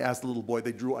 And I asked the little boy,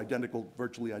 they drew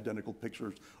virtually identical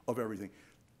pictures of everything.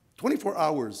 24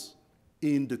 hours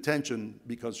in detention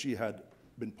because she had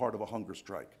been part of a hunger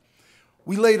strike.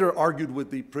 We later argued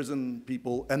with the prison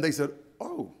people and they said,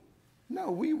 oh, no,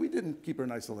 we didn't keep her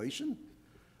in isolation.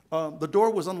 The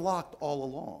door was unlocked all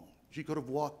along. She could have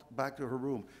walked back to her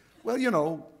room. Well, you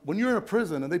know, when you're in a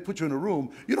prison and they put you in a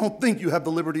room, you don't think you have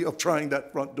the liberty of trying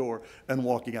that front door and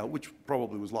walking out, which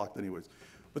probably was locked anyways.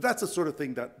 But that's the sort of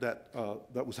thing that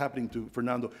was happening to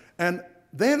Fernando. And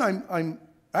then I'm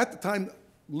at the time,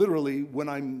 literally, when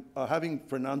I'm having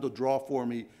Fernando draw for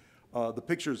me the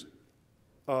pictures,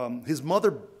 his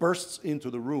mother bursts into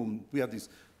the room. We have these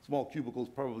small cubicles,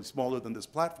 probably smaller than this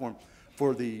platform,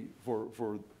 for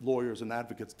lawyers and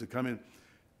advocates to come in.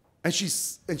 And she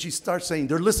starts saying,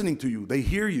 they're listening to you, they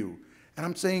hear you. And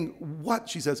I'm saying, what?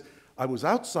 She says, I was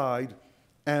outside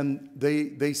and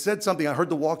they said something, I heard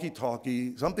the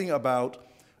walkie-talkie, something about,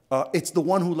 it's the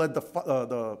one who led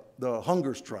the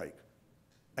hunger strike.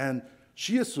 And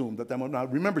she assumed that, now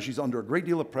remember, she's under a great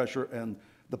deal of pressure and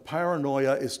the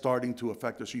paranoia is starting to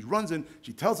affect her. She runs in,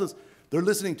 she tells us, they're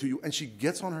listening to you, and she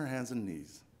gets on her hands and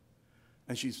knees.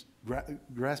 And she's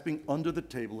grasping under the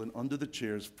table and under the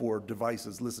chairs for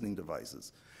devices, listening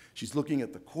devices. She's looking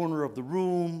at the corner of the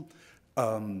room.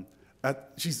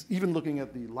 She's even looking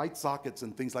at the light sockets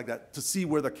and things like that to see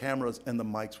where the cameras and the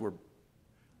mics were.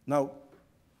 Now,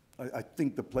 I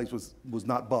think the place was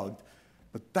not bugged,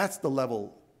 but that's the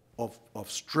level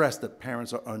of stress that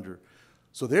parents are under.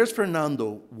 So there's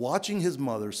Fernando watching his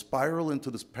mother spiral into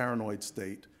this paranoid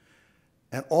state,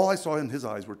 and all I saw in his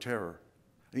eyes were terror.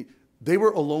 They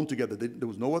were alone together. There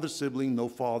was no other sibling, no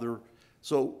father.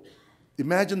 So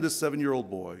imagine this 7-year-old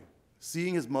boy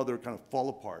seeing his mother kind of fall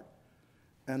apart.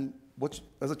 And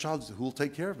as a child, who will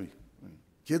take care of me?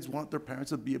 Kids want their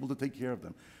parents to be able to take care of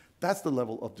them. That's the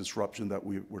level of disruption that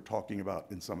we're talking about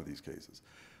in some of these cases.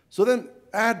 So then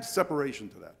add separation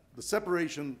to that. The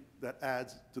separation that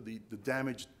adds to the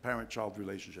damaged parent-child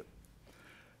relationship.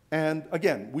 And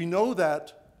again, we know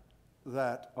that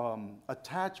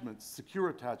attachment, secure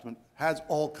attachment, has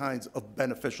all kinds of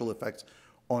beneficial effects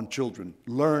on children.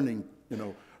 Learning, you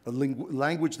know,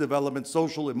 language development,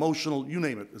 social, emotional, you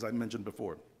name it, as I mentioned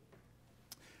before.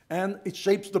 And it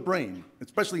shapes the brain,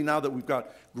 especially now that we've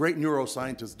got great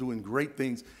neuroscientists doing great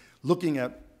things, looking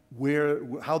at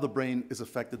how the brain is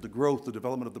affected, the growth, the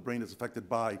development of the brain is affected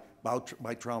by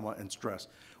trauma and stress.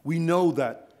 We know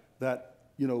that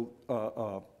you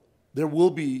know, there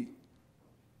will be,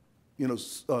 you know,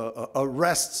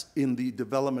 arrests in the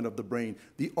development of the brain.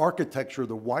 The architecture,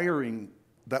 the wiring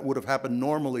that would have happened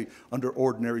normally under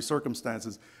ordinary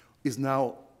circumstances is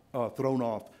now thrown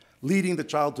off, leading the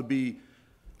child to be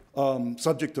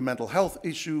subject to mental health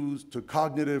issues, to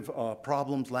cognitive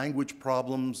problems, language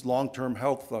problems, long-term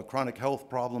health, chronic health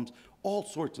problems, all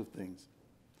sorts of things.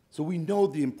 So we know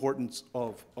the importance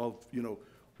of you know,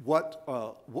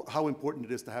 how important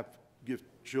it is to give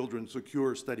children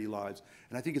secure, steady lives.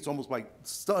 And I think it's almost by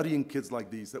studying kids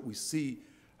like these that we see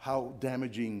how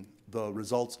damaging the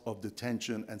results of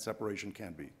detention and separation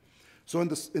can be. So in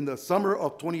the summer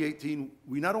of 2018,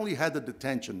 we not only had the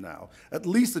detention now, at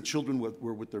least the children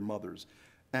were with their mothers.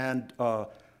 And, well,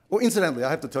 incidentally, I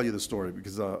have to tell you the story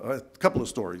because a couple of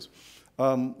stories.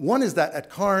 One is that at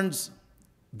Carnes,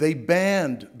 they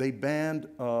banned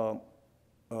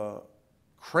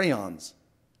crayons.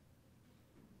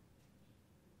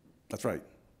 That's right.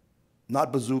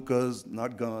 Not bazookas,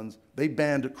 not guns. They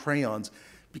banned crayons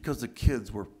because the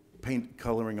kids were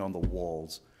coloring on the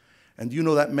walls. And you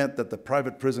know that meant that the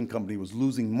private prison company was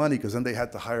losing money because then they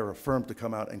had to hire a firm to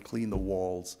come out and clean the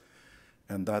walls.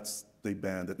 And they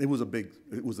banned it. It was a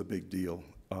big deal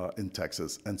in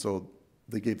Texas. And so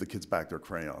they gave the kids back their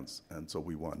crayons. And so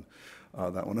we won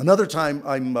that one. Another time,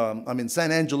 I'm in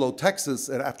San Angelo, Texas,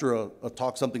 and after a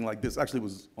talk, something like this, actually it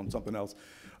was on something else,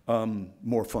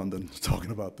 more fun than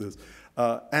talking about this.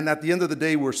 And at the end of the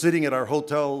day, we're sitting at our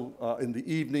hotel in the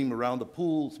evening around the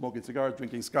pool, smoking cigars,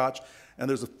 drinking scotch, and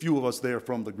there's a few of us there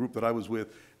from the group that I was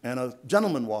with, and a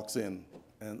gentleman walks in,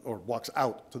 or walks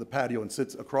out to the patio and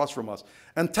sits across from us.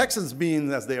 And Texans,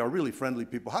 being as they are really friendly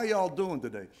people, how y'all doing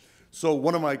today? So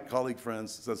one of my colleague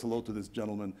friends says hello to this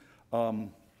gentleman,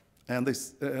 and they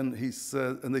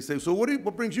say, so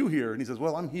what brings you here? And he says,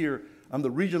 well, I'm here. I'm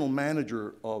the regional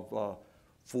manager of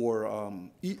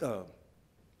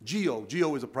GEO.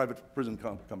 GEO is a private prison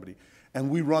company, and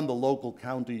we run the local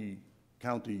county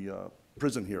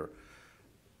prison here.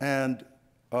 And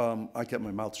I kept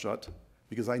my mouth shut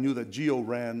because I knew that GEO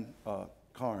ran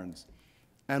Carnes.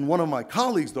 And one of my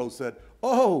colleagues, though, said,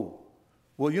 oh,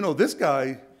 well, you know, this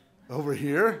guy over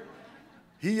here,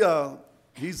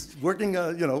 he's working,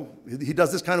 you know, he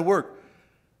does this kind of work.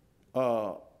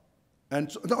 And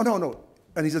so, no.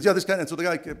 And he says, yeah, this kind. And so the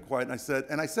guy kept quiet, and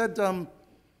I said,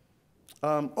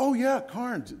 oh yeah,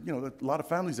 Carnes, you know, a lot of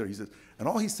families there. He says, and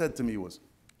all he said to me was,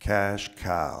 cash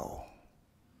cow,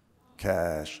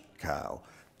 cash cow.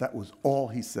 That was all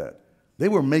he said. They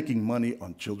were making money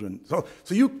on children. So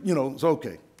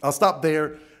okay, I'll stop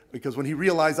there because when he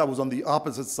realized I was on the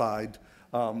opposite side,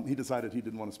 he decided he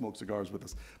didn't want to smoke cigars with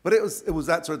us. But it was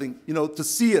that sort of thing, you know, to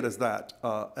see it as that,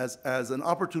 as an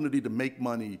opportunity to make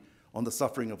money on the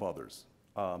suffering of others.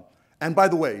 And by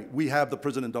the way, we have the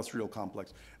prison industrial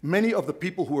complex. Many of the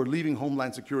people who are leaving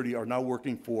Homeland Security are now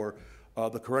working for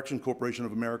the Correction Corporation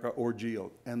of America or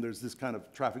GEO. And there's this kind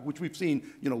of traffic, which we've seen,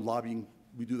 you know, lobbying.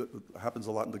 We do that, happens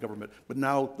a lot in the government. But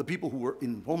now the people who are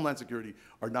in Homeland Security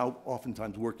are now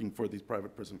oftentimes working for these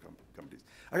private prison companies.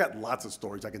 I got lots of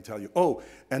stories I can tell you. Oh,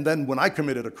 and then when I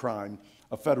committed a crime,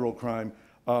 a federal crime,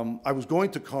 I was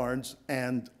going to Carnes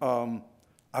and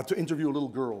to interview a little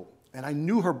girl. And I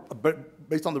knew her, but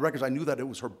based on the records, I knew that it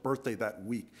was her birthday that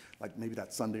week, like maybe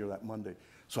that Sunday or that Monday.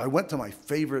 So I went to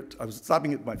I was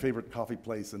stopping at my favorite coffee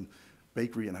place and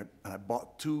bakery, and I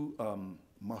bought 2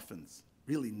 muffins,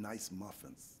 really nice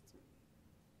muffins,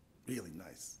 really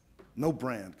nice. No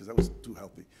brand, because that was too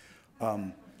healthy.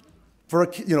 For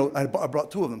a, you know, I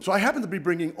brought 2 of them. So I happened to be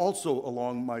bringing also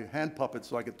along my hand puppets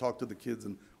so I could talk to the kids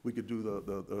and we could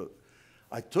do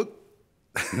I took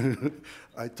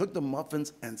the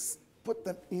muffins and put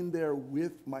them in there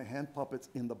with my hand puppets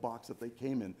in the box that they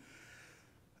came in.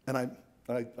 And I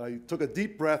took a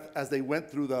deep breath as they went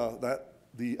through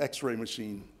the X-ray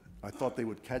machine. I thought they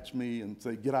would catch me and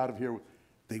say, get out of here.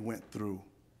 They went through.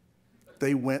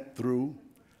 They went through.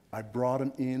 I brought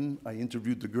them in. I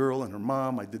interviewed the girl and her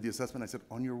mom. I did the assessment. I said,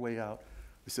 on your way out,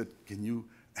 I said, can you?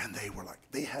 And they were like,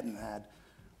 they hadn't had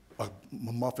a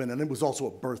muffin, and it was also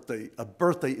a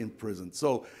birthday in prison.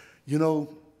 So, you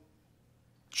know,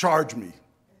 charge me,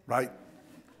 right?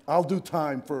 I'll do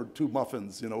time for 2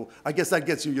 muffins, you know. I guess that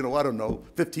gets you, you know, I don't know,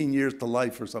 15 years to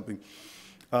life or something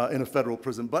in a federal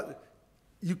prison. But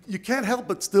you can't help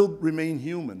but still remain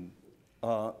human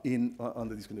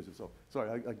under these conditions. So,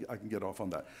 sorry, I can get off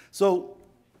on that. So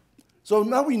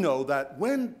now we know that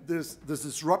when there's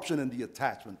disruption in the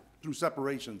attachment through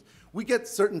separations, we get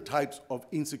certain types of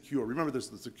insecure. Remember, there's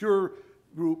the secure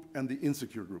group and the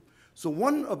insecure group. So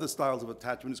one of the styles of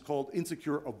attachment is called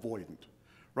insecure avoidant,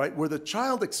 right? Where the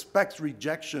child expects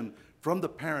rejection from the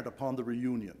parent upon the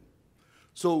reunion.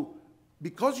 So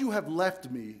because you have left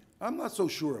me, I'm not so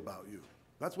sure about you.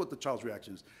 That's what the child's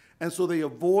reaction is. And so they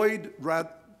avoid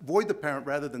the parent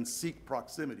rather than seek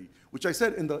proximity, which I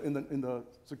said in the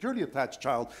security attached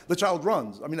child, the child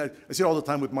runs. I mean, I see it all the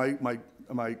time with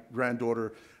my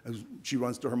granddaughter, as she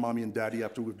runs to her mommy and daddy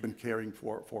after we've been caring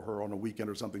for her on a weekend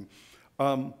or something.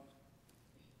 I'm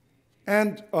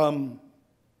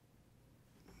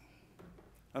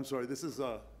sorry, this is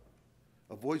a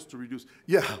voice to reduce.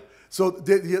 Yeah, so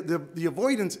the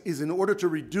avoidance is in order to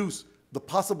reduce the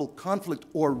possible conflict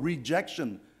or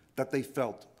rejection that they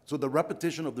felt. So the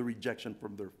repetition of the rejection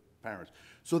from their parents.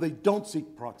 So they don't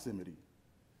seek proximity.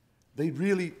 They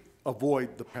really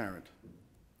avoid the parent.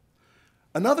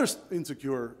 Another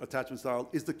insecure attachment style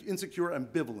is the insecure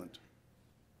ambivalent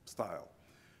style,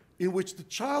 in which the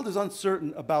child is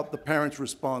uncertain about the parent's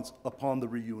response upon the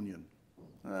reunion.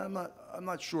 I'm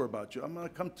not sure about you. I'm going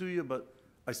to come to you, but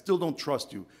I still don't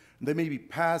trust you. And they may be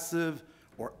passive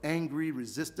or angry,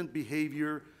 resistant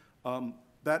behavior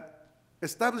that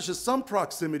establishes some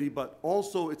proximity, but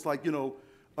also it's like,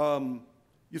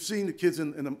 you've seen the kids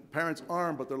in a parent's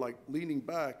arm, but they're like leaning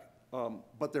back,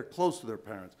 but they're close to their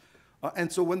parents.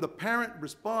 And so when the parent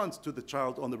responds to the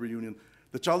child on the reunion,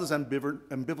 the child is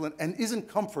ambivalent and isn't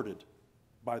comforted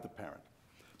by the parent.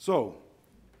 So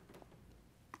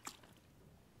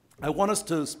I want us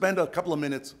to spend a couple of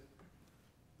minutes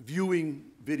viewing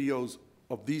videos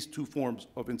of these two forms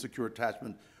of insecure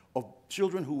attachment of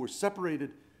children who were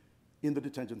separated in the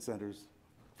detention centers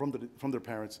from their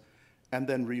parents and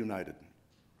then reunited.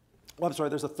 Well, I'm sorry,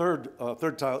 there's a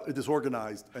third child,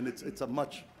 disorganized, and it's a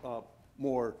much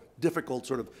more difficult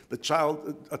sort of the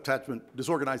child attachment,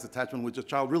 disorganized attachment, which a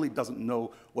child really doesn't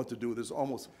know what to do. There's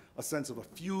almost a sense of a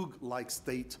fugue-like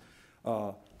state,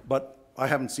 but I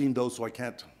haven't seen those, so I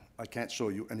can't show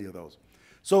you any of those.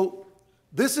 So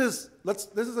this is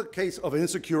a case of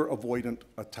insecure avoidant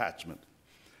attachment.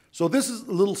 So this is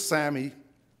little Sammy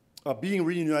being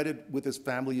reunited with his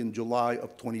family in July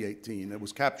of 2018. It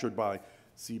was captured by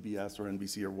CBS or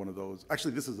NBC or one of those.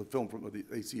 Actually, this is a film from the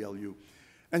ACLU.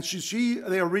 And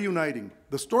they are reuniting.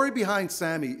 The story behind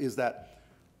Sammy is that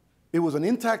it was an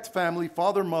intact family,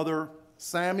 father, mother,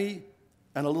 Sammy,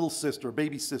 and a little sister,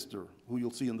 baby sister, who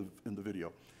you'll see in the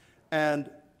video. And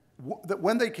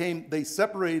when they came, they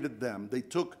separated them. They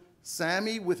took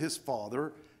Sammy with his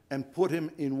father and put him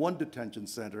in one detention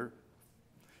center,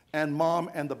 and mom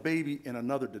and the baby in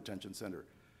another detention center.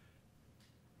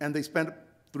 And they spent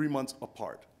 3 months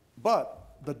apart.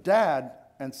 But the dad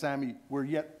and Sammy were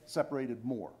yet separated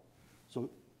more. So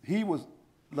he was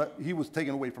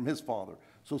taken away from his father.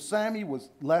 So Sammy was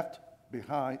left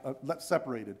behind,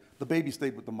 separated. The baby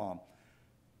stayed with the mom.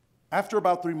 After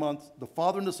about 3 months, the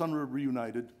father and the son were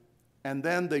reunited, and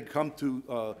then they come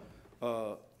to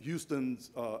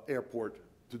Houston's airport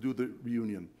to do the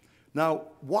reunion. Now,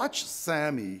 watch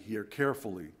Sammy here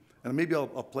carefully, and maybe I'll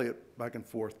play it back and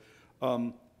forth.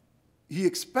 He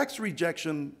expects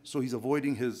rejection, so he's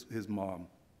avoiding his mom.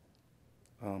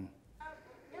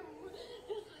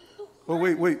 Oh,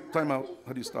 wait, time out.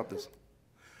 How do you stop this?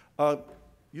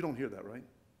 You don't hear that, right?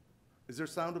 Is there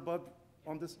sound above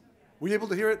on this? Were you able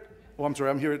to hear it? Oh, I'm sorry,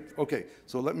 I'm hearing it. Okay,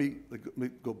 so let me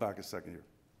go back a second here.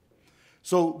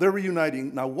 So they're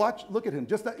reuniting. Now look at him,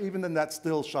 just even in that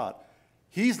still shot.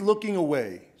 He's looking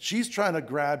away. She's trying to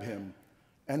grab him,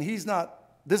 and he's not.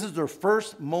 This is their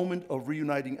first moment of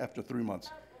reuniting after 3 months.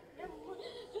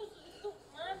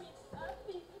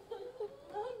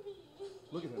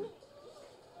 Look at him.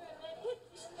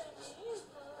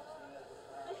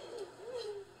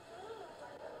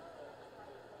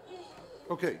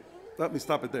 Okay, let me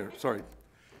stop it there. Sorry.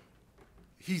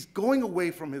 He's going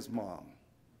away from his mom.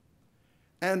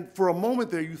 And for a moment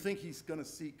there, you think he's going to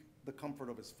seek the comfort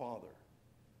of his father.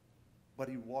 But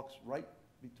he walks right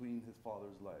between his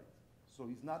father's legs. So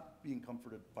he's not being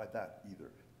comforted by that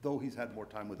either, though he's had more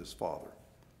time with his father.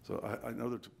 So I know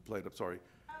that to play it up, sorry.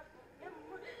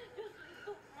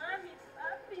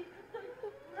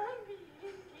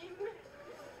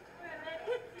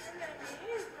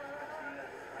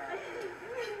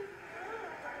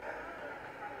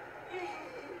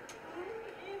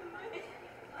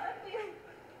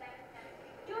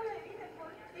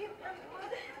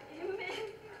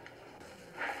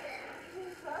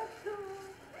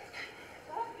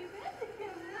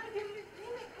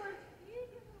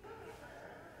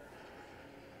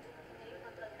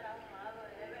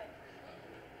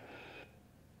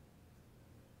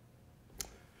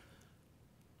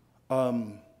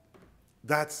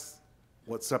 That's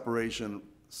what separation,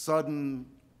 sudden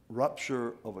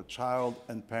rupture of a child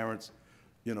and parents,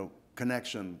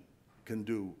 connection can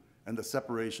do, and the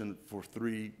separation for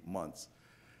 3 months.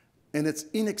 And it's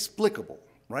inexplicable,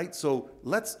 right? So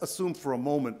let's assume for a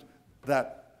moment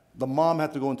that the mom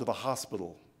had to go into the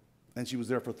hospital and she was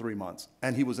there for 3 months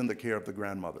and he was in the care of the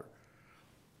grandmother.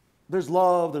 There's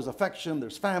love, there's affection,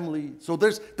 there's family. So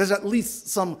there's at least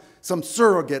some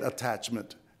surrogate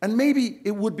attachment. And maybe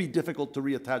it would be difficult to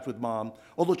reattach with mom,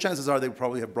 although chances are they would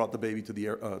probably have brought the baby to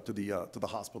the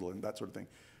hospital and that sort of thing.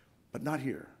 But not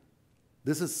here.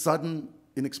 This is sudden,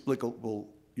 inexplicable,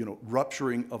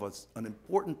 rupturing of an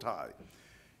important tie.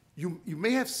 you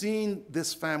may have seen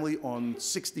this family on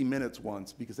 60 Minutes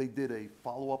once because they did a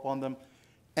follow-up on them.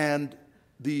 And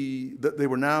they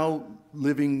were now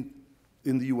living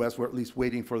in the US, or at least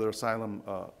waiting for their asylum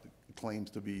claims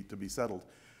to be settled.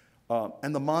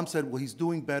 And the mom said, well, he's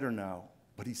doing better now,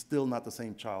 but he's still not the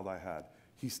same child I had.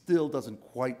 He still doesn't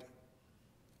quite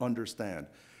understand.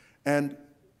 And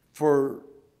okay,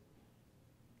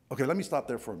 let me stop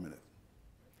there for a minute.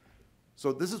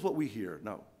 So this is what we hear.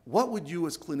 Now, what would you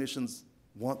as clinicians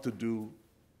want to do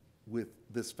with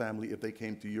this family if they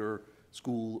came to your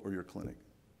school or your clinic?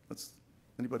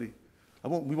 Anybody?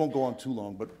 We won't go on too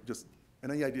long, but just,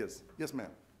 any ideas? Yes,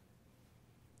 ma'am.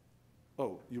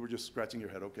 Oh, you were just scratching your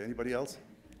head. Okay, anybody else?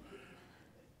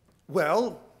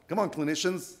 Well, come on,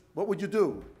 clinicians, what would you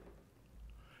do?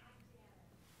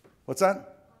 What's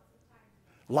that?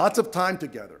 Lots of time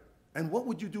together. And what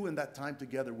would you do in that time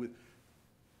together with,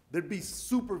 there'd be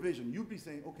supervision. You'd be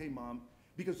saying, okay, mom,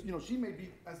 because she may be,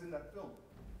 as in that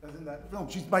film,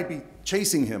 she might be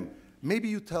chasing him. Maybe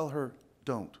you tell her,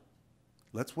 don't.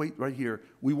 Let's wait right here.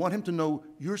 We want him to know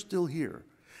you're still here.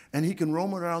 And he can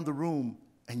roam around the room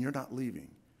and you're not leaving.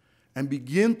 And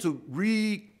begin to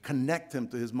reconnect him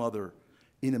to his mother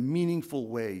in a meaningful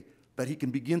way that he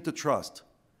can begin to trust.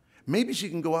 Maybe she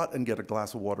can go out and get a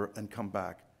glass of water and come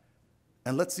back.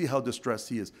 And let's see how distressed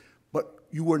he is. But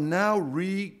you are now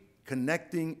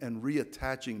reconnecting and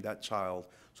reattaching that child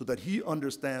so that he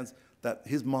understands that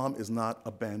his mom is not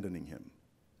abandoning him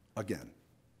again.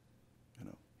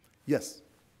 Yes?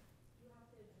 You have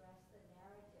to address the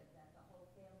narrative that the whole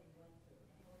family went through,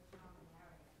 the whole trauma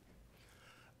narrative.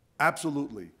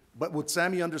 Absolutely. But would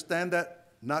Sammy understand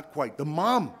that? Not quite. The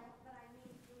mom. But I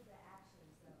mean through the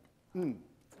actions, though. The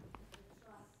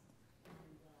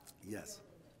trust and Yes.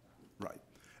 Right.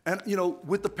 And,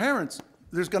 with the parents,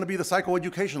 there's going to be the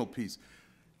psychoeducational piece.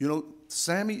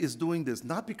 Sammy is doing this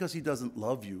not because he doesn't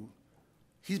love you.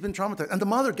 He's been traumatized. And the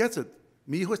mother gets it.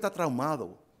 Mi hijo está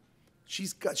traumado.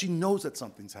 She knows that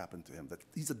something's happened to him, that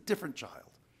he's a different child.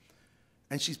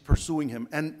 And she's pursuing him.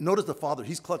 And notice the father,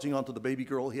 he's clutching onto the baby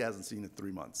girl he hasn't seen in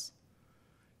 3 months.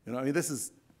 This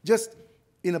is just,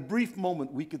 in a brief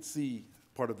moment, we could see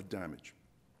part of the damage.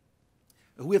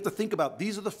 We have to think about,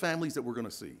 these are the families that we're going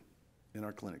to see in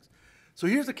our clinics. So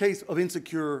here's a case of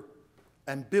insecure,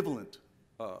 ambivalent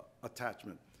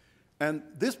attachment. And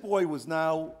this boy was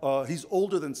now, he's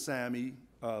older than Sammy.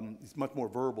 He's much more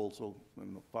verbal, so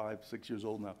 5, 6 years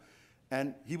old now.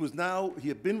 And he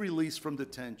had been released from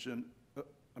detention.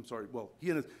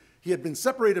 He had been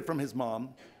separated from his mom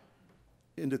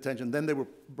in detention. Then they were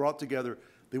brought together.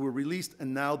 They were released,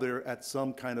 and now they're at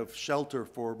some kind of shelter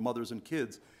for mothers and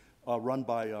kids run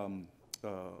by a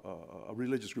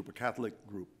religious group, a Catholic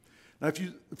group. Now,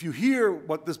 if you hear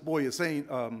what this boy is saying,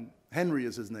 Henry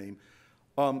is his name,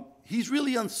 he's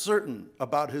really uncertain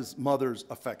about his mother's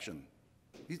affection.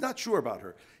 He's not sure about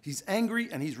her. He's angry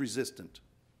and he's resistant.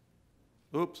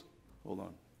 Oops, hold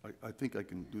on. I think I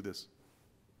can do this.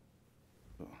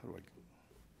 Oh, how do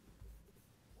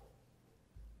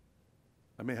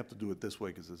I may have to do it this way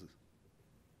because this is.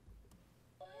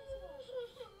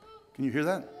 Can you hear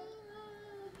that?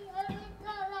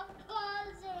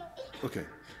 Okay,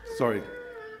 sorry.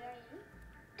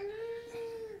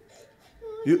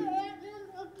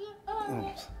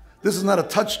 Oh. This is not a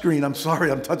touch screen. I'm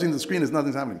sorry. I'm touching the screen.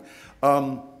 Nothing's happening.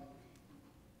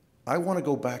 I want to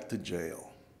go back to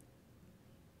jail.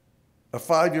 A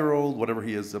 5-year-old, whatever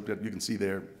he is, you can see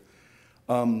there.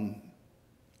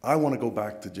 I want to go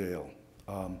back to jail.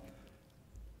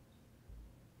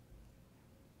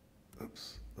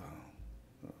 Oops.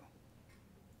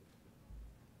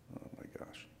 Oh my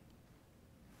gosh.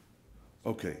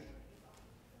 Okay.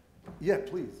 Yeah,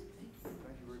 please.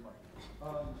 Thank you very much.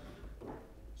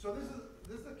 So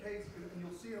this is the case, and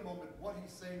you'll see in a moment what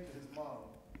he's saying to his mom.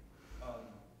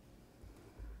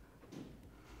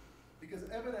 Because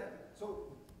so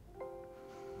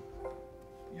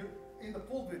in the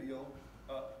full video,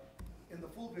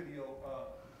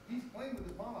 he's playing with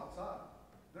his mom outside.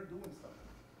 They're doing stuff.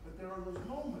 But there are those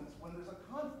moments when there's a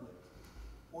conflict,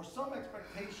 or some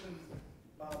expectations,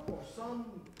 or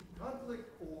some conflict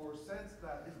or sense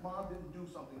that his mom didn't do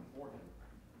something for him.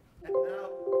 And now,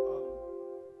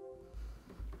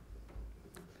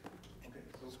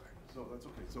 so that's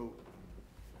okay. So,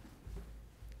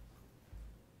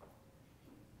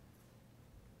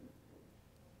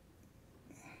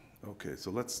 okay,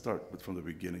 so let's start from the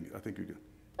beginning. I think you're good.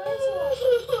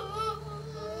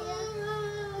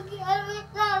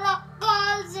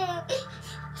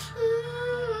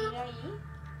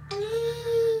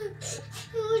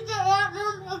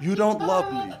 You don't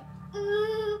love me.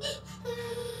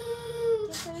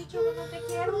 ¿Qué te he dicho que no te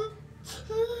quiero?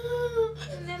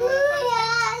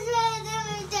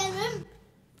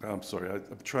 I'm sorry, I'm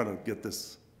trying to get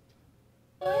this.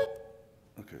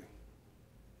 Okay.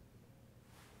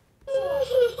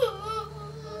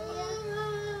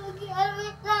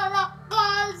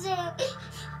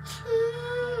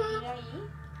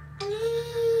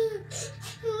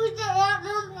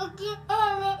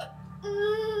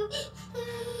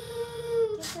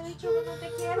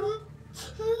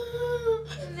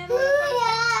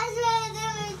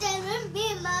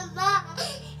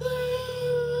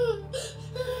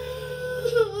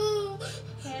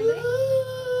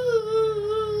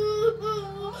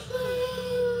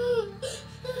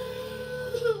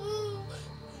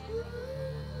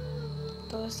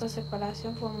 Toda esta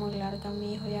separación fue muy larga,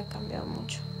 mi hijo ya ha cambiado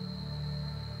mucho.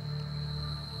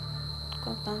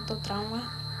 Con tanto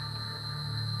trauma.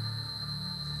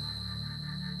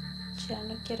 Ya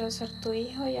no quiero ser tu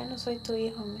hijo, ya no soy tu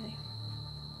hijo, me dijo.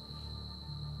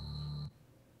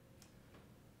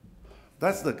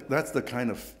 That's the kind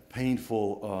of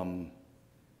painful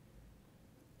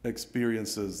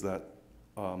experiences that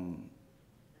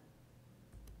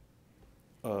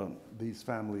these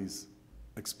families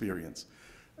experience.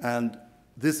 And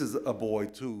this is a boy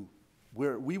too,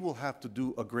 where we will have to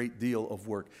do a great deal of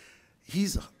work.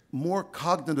 He's more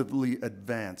cognitively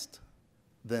advanced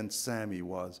than Sammy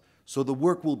was, so the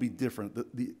work will be different.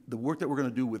 The work that we're going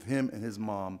to do with him and his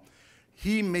mom,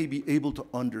 he may be able to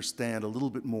understand a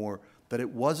little bit more that it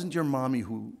wasn't your mommy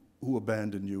who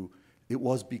abandoned you, it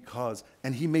was because,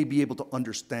 and he may be able to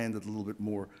understand it a little bit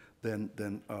more than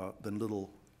little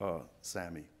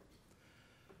Sammy.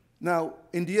 Now,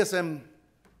 in DSM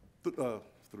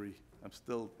 3, I'm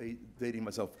still dating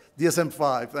myself, DSM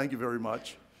 5, thank you very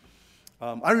much.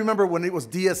 I remember when it was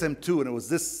DSM 2 and it was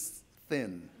this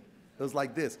thin. It was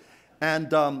like this.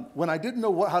 And when I didn't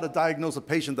know how to diagnose a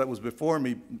patient that was before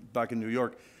me back in New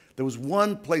York, there was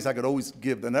one place I could always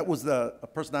give, and that was a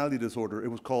personality disorder. It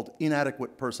was called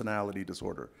inadequate personality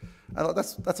disorder. I thought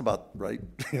that's about right,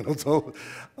 you know. So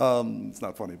it's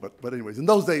not funny, but anyways, in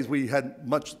those days we had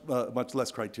much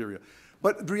less criteria.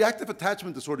 But reactive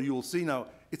attachment disorder, you will see now,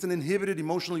 it's an inhibited,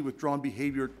 emotionally withdrawn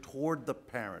behavior toward the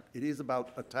parent. It is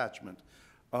about attachment,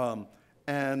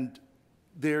 and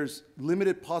there's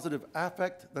limited positive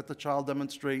affect that the child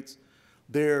demonstrates.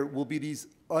 There will be these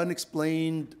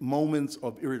unexplained moments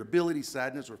of irritability,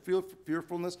 sadness, or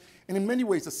fearfulness. And in many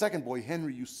ways, the second boy,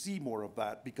 Henry, you see more of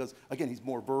that because, again, he's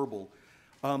more verbal.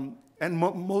 And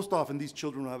most often, these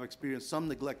children will have experienced some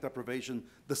neglect deprivation,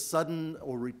 the sudden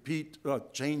or repeat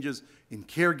changes in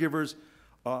caregivers,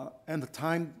 and the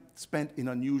time spent in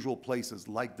unusual places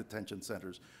like detention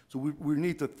centers. So we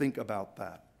need to think about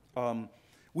that.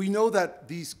 We know that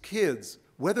these kids,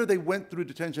 whether they went through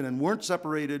detention and weren't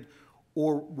separated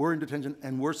or were in detention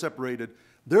and were separated,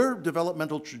 their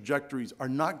developmental trajectories are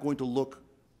not going to look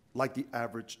like the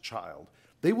average child.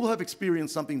 They will have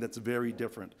experienced something that's very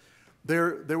different.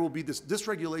 There will be this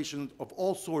dysregulation of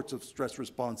all sorts of stress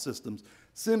response systems,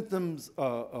 symptoms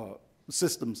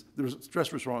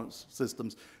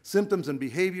and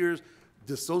behaviors,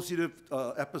 dissociative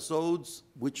episodes,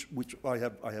 which I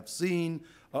have seen,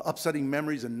 upsetting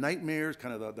memories and nightmares,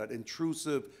 kind of that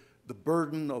intrusive, the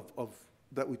burden of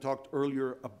that we talked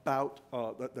earlier about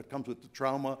that comes with the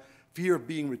trauma, fear of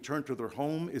being returned to their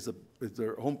home is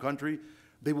their home country.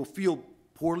 They will feel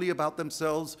poorly about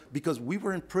themselves because we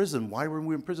were in prison. Why were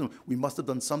we in prison? We must have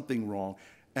done something wrong.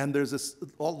 And there's this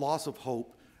loss of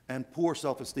hope and poor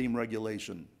self-esteem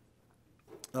regulation.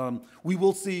 We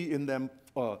will see in them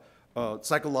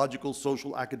psychological,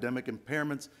 social, academic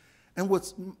impairments. And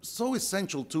what's so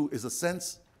essential, too, is a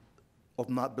sense of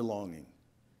not belonging.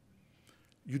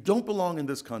 You don't belong in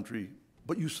this country,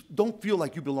 but you don't feel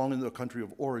like you belong in the country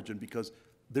of origin because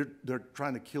they're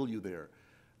trying to kill you there.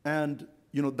 And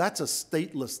you know, that's a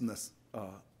statelessness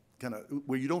kind of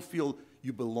where you don't feel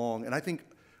you belong. And I think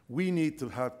we need to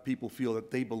have people feel that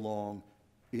they belong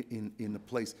in a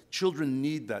place. Children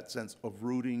need that sense of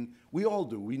rooting. We all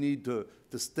do. We need to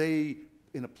stay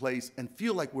in a place and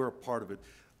feel like we're a part of it.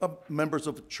 Members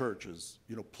of churches,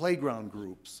 you know, playground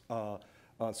groups,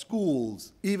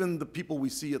 schools, even the people we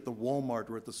see at the Walmart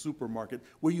or at the supermarket,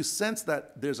 where you sense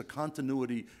that there's a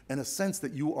continuity and a sense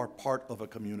that you are part of a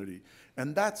community.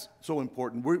 And that's so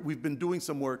important. We've been doing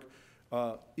some work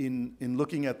in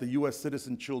looking at the US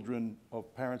citizen children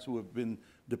of parents who have been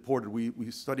deported. We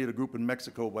studied a group in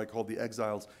Mexico called the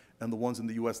Exiles, and the ones in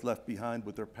the US left behind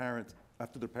with their parents.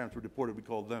 After their parents were deported, we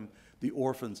called them the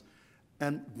orphans.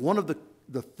 And one of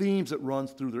the themes that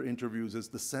runs through their interviews is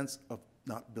the sense of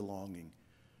not belonging.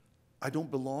 I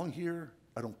don't belong here.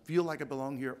 I don't feel like I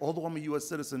belong here, although I'm a U.S.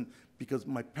 citizen, because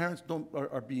my parents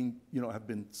are being, you know, have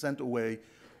been sent away,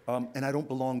 and I don't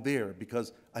belong there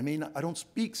because I don't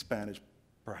speak Spanish,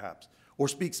 perhaps, or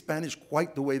speak Spanish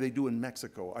quite the way they do in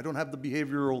Mexico. I don't have the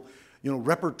behavioral,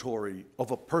 repertory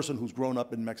of a person who's grown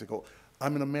up in Mexico.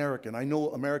 I'm an American. I know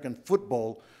American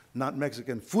football, not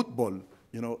Mexican football.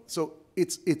 So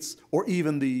it's or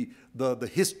even the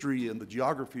history and the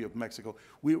geography of Mexico.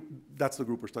 That's the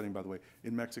group we're studying, by the way,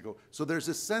 in Mexico. So there's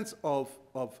this sense of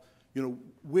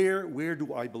where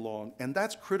do I belong, and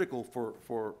that's critical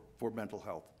for mental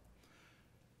health.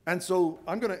 And so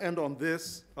I'm going to end on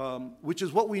this, which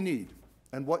is what we need,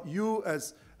 and what you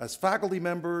as faculty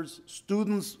members,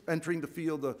 students entering the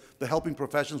field, the helping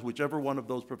professions, whichever one of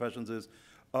those professions is,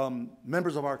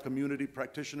 members of our community,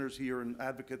 practitioners here, and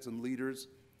advocates and leaders.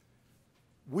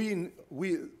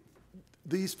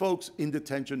 These folks in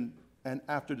detention and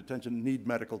after detention need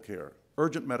medical care,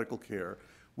 urgent medical care.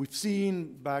 We've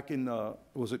seen back in,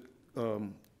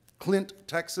 Clint,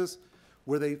 Texas,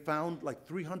 where they found like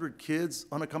 300 kids,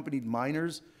 unaccompanied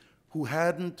minors, who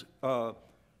hadn't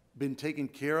been taken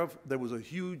care of. There was a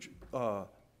huge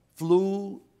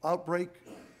flu outbreak.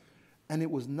 And it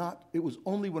was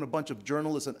only when a bunch of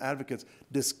journalists and advocates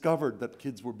discovered that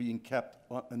kids were being kept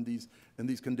in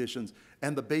these conditions,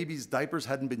 and the babies' diapers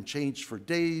hadn't been changed for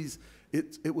days.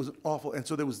 It was awful, and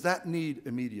so there was that need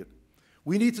immediate.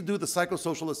 We need to do the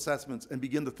psychosocial assessments and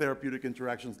begin the therapeutic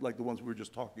interactions like the ones we were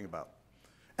just talking about,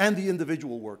 and the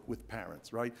individual work with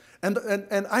parents, right? And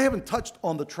I haven't touched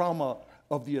on the trauma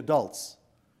of the adults,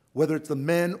 whether it's the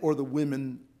men or the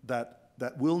women that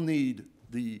will need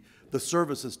the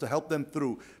services to help them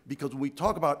through, because when we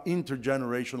talk about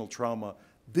intergenerational trauma,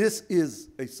 this is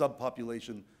a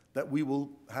subpopulation that we will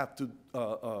have to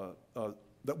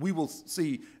that we will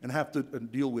see and have to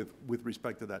deal with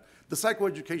respect to that. The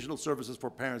psychoeducational services for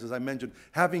parents, as I mentioned,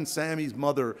 having Sammy's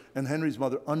mother and Henry's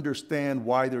mother understand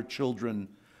why their children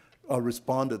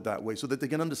responded that way, so that they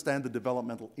can understand the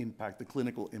developmental impact, the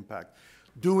clinical impact.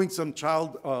 Doing some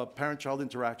parent-child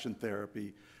interaction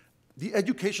therapy. The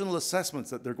educational assessments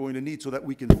that they're going to need so that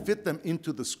we can fit them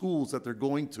into the schools that they're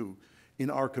going to in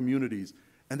our communities,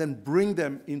 and then bring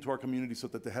them into our communities so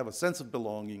that they have a sense of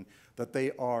belonging, that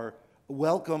they are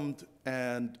welcomed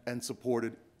and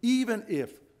supported, even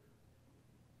if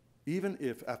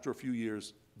after a few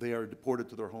years they are deported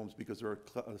to their homes because their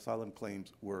asylum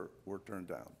claims were turned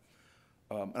down.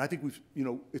 And I think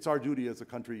it's our duty as a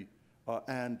country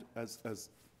and as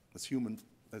humans,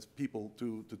 as people,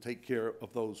 to take care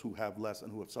of those who have less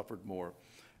and who have suffered more.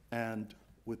 And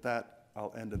with that,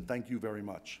 I'll end, and thank you very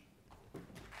much.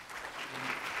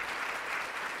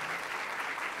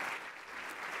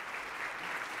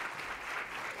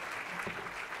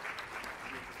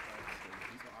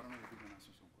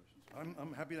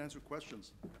 I'm happy to answer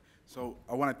questions. So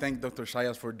I want to thank Dr.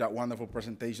 Zayas for that wonderful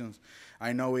presentation.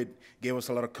 I know it gave us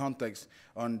a lot of context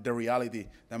on the reality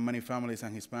that many families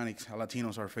and Hispanics and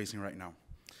Latinos are facing right now.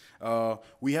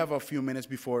 We have a few minutes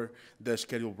before the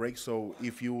scheduled break, so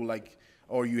if you like,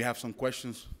 or you have some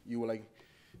questions, you would like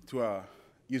to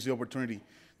use the opportunity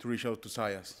to reach out to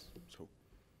Zayas. So,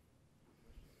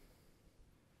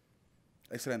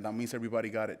 excellent, that means everybody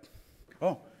got it.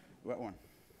 Oh, what one?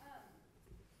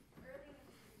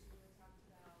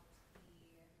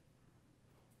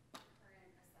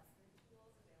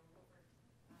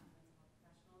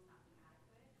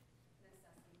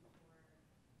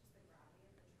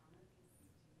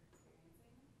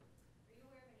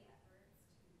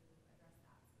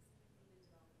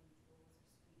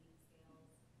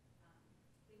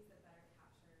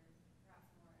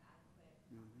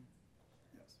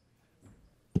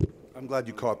 I'm glad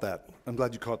you caught that. I'm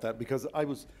glad you caught that, because I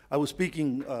was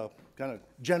speaking kind of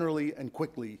generally and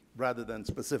quickly rather than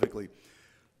specifically.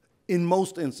 In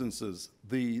most instances,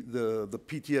 the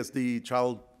PTSD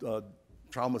child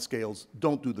trauma scales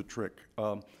don't do the trick,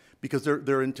 because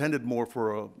they're intended more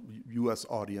for a U.S.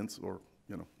 audience, or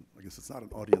I guess it's not an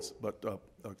audience, but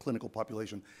a clinical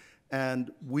population.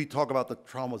 And we talk about the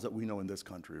traumas that we know in this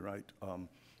country, right?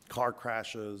 Car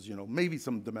crashes, maybe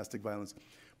some domestic violence.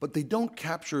 But they don't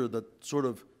capture the sort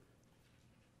of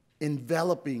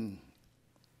enveloping,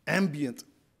 ambient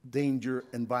danger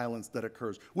and violence that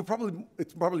occurs.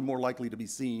 It's probably more likely to be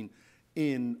seen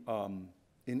in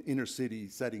inner city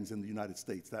settings in the United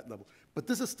States, that level. But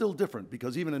this is still different,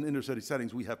 because even in inner city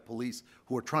settings, we have police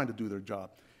who are trying to do their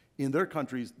job. In their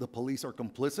countries, the police are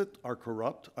complicit, are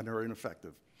corrupt, and are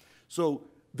ineffective. So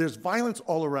there's violence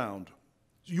all around.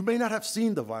 You may not have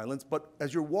seen the violence, but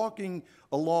as you're walking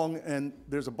along and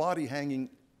there's a body hanging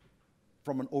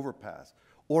from an overpass,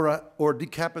 or a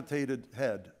decapitated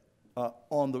head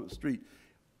on the street,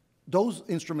 those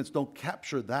instruments don't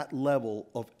capture that level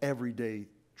of everyday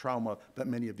trauma that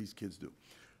many of these kids do.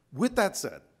 With that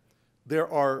said,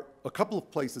 there are a couple of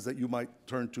places that you might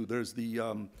turn to. There's the,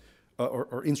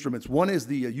 or instruments. One is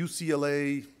the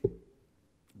UCLA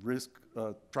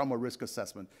trauma risk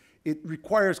assessment. It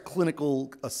requires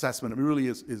clinical assessment. It really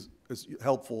is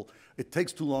helpful. It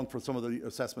takes too long for some of the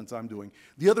assessments I'm doing.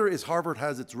 The other is Harvard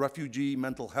has its Refugee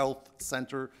Mental Health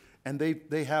Center, and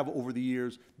they have over the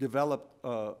years developed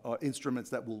instruments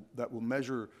that will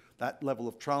measure that level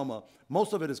of trauma.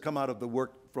 Most of it has come out of the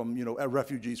work from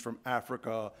refugees from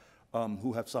Africa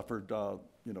who have suffered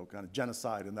kind of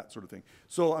genocide and that sort of thing.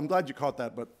 So I'm glad you caught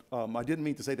that, but I didn't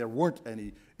mean to say there weren't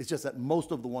any. It's just that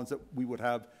most of the ones that we would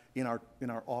have in our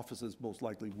offices most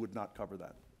likely would not cover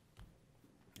that.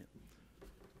 Yeah.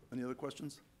 Any other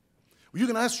questions? Well, you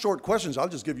can ask short questions. I'll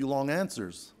just give you long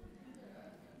answers.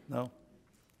 No?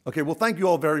 Okay, well, thank you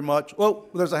all very much. Oh,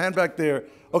 there's a hand back there.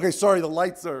 Okay, sorry, the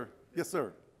lights are, yes,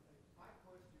 sir.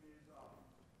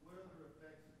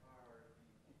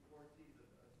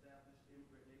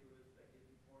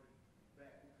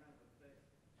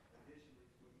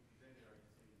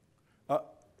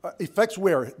 Effects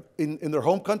where? In their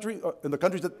home country? In the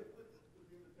countries that?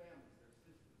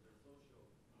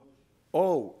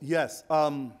 Oh, yes.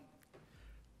 Where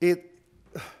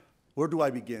do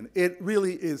I begin? It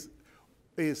really is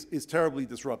terribly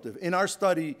disruptive. In our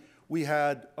study, we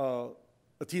had a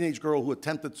teenage girl who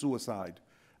attempted suicide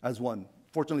as one.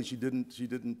 Fortunately, she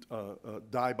didn't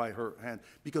die by her hand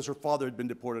because her father had been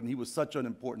deported, and he was such an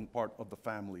important part of the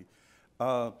family.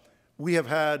 We have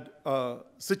had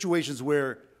situations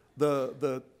where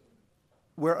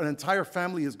where an entire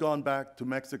family has gone back to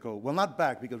Mexico. Well, not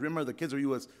back, because remember, the kids are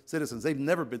U.S. citizens. They've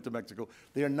never been to Mexico.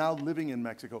 They are now living in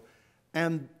Mexico.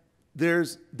 And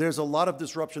there's a lot of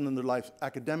disruption in their life,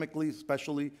 academically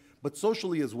especially, but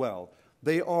socially as well.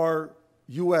 They are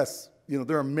U.S.,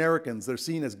 they're Americans. They're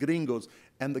seen as gringos,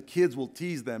 and the kids will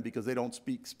tease them because they don't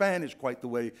speak Spanish quite the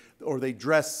way, or they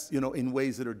dress, in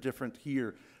ways that are different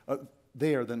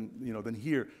there than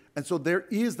here. And so there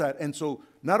is that. And so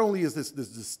not only is this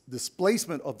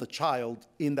displacement of the child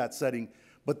in that setting,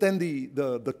 but then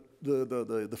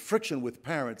the friction with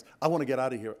parents. I want to get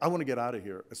out of here. I want to get out of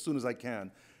here as soon as I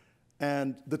can.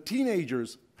 And the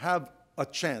teenagers have a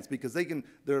chance because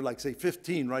they're like, say,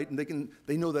 15, right? And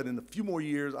they know that in a few more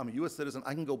years, I'm a U.S. citizen,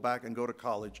 I can go back and go to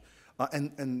college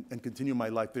and continue my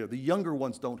life there. The younger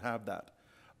ones don't have that.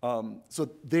 So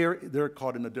they're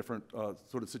caught in a different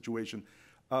sort of situation.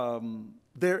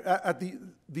 The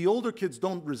older kids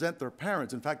don't resent their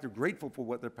parents. In fact, they're grateful for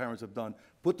what their parents have done,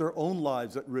 put their own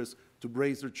lives at risk to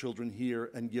raise their children here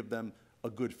and give them a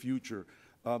good future.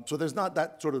 So there's not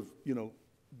that sort of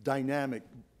dynamic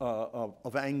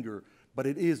of anger, but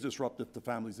it is disruptive to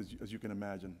families, as you can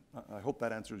imagine. I hope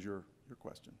that answers your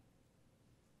question.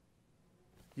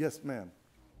 Yes, ma'am.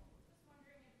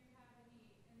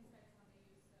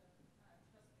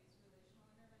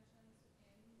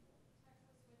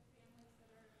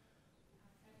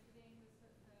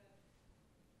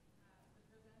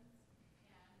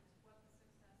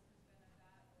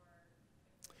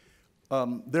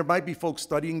 There might be folks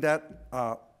studying that.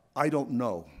 I don't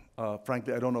know.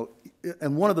 Frankly, I don't know.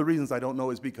 And one of the reasons I don't know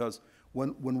is because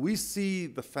when we see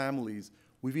the families,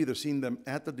 we've either seen them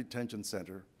at the detention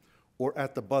center or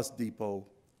at the bus depot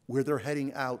where they're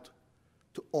heading out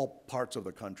to all parts of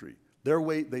the country.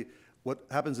 What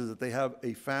happens is that they have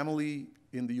a family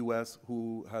in the U.S.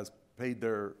 who has paid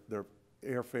their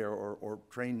airfare or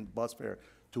train bus fare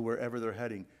to wherever they're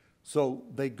heading. So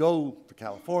they go to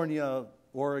California,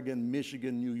 Oregon,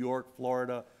 Michigan, New York,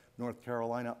 Florida, North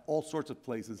Carolina, all sorts of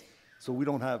places. So we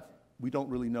don't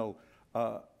really know.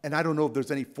 And I don't know if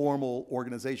there's any formal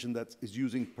organization that is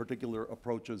using particular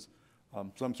approaches.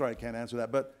 So I'm sorry I can't answer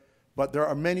that. But there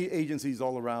are many agencies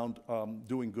all around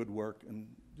doing good work, and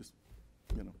just,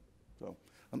 so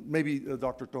maybe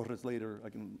Dr. Torres later,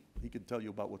 he can tell you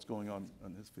about what's going on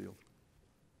in his field.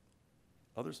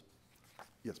 Others?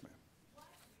 Yes, ma'am.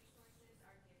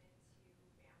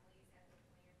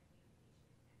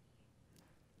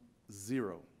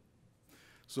 Zero.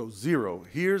 So zero.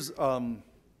 Here's when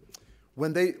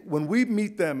we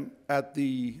meet them at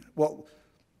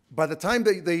by the time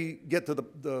they get to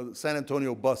the San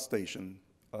Antonio bus station,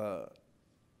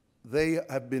 they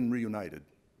have been reunited.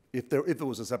 If there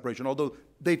was a separation, although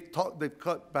they've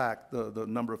cut back the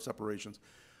number of separations,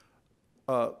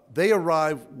 they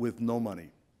arrive with no money.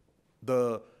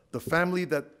 The family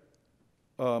that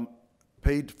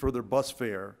paid for their bus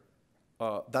fare.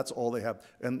 That's all they have,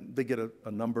 and they get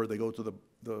a number. They go to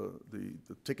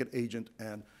the ticket agent,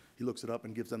 and he looks it up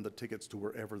and gives them the tickets to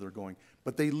wherever they're going.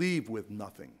 But they leave with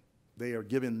nothing. They are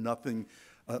given nothing,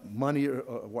 money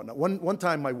or whatnot. One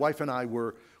time, my wife and I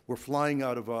were were flying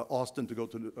out of Austin to go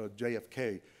to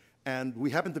JFK, and we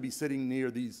happened to be sitting near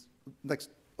these next,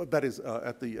 that is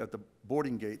at the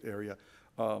boarding gate area,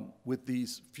 with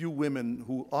these few women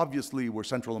who obviously were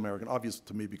Central American, obvious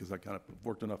to me because I kind of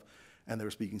worked enough, and they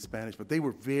were speaking Spanish, but they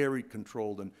were very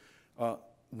controlled. And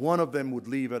one of them would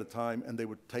leave at a time, and they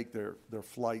would take their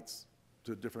flights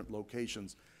to different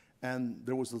locations. And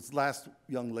there was this last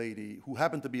young lady who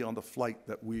happened to be on the flight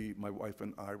that my wife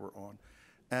and I were on.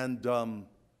 And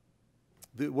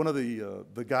one of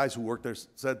the guys who worked there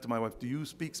said to my wife, "Do you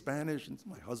speak Spanish?" And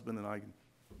my husband and I,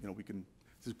 we can,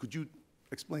 says, "Could you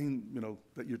explain,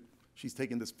 that she's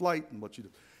taking this flight and what she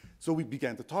did?" So we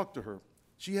began to talk to her.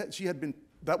 She had been,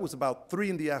 that was about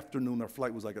 3 in the afternoon. Our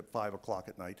flight was like at 5 o'clock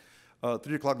at night,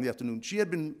 3 o'clock in the afternoon. She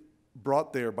had been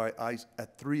brought there by ICE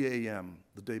at 3 a.m.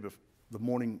 the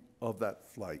morning of that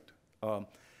flight,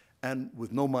 and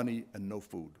with no money and no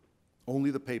food,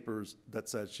 only the papers that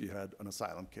said she had an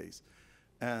asylum case.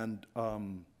 And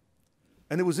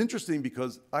it was interesting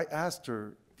because I asked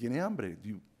her, "Tiene hambre?"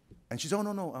 And she said,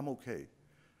 "Oh, no, I'm okay."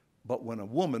 But when a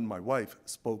woman, my wife,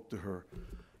 spoke to her,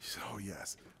 she said, "Oh,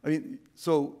 yes." I mean,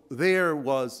 so there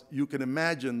was, you can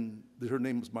imagine, her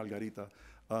name was Margarita,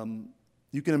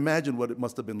 you can imagine what it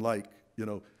must have been like,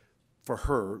 for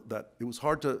her, that it was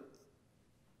hard to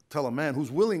tell a man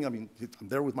who's willing, I'm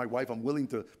there with my wife, I'm willing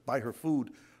to buy her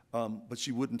food, but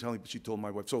she wouldn't tell me, but she told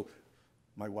my wife. So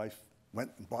my wife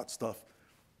went and bought stuff,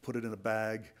 put it in a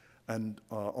bag, and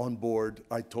on board,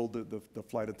 I told the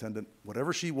flight attendant,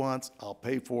 whatever she wants, I'll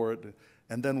pay for it.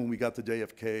 And then when we got to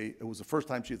JFK, it was the first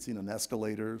time she had seen an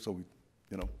escalator, so we,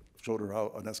 showed her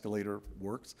how an escalator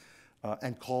works,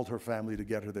 and called her family to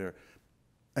get her there.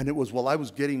 And it was while I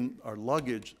was getting our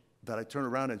luggage that I turned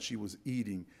around and she was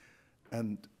eating.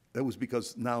 And that was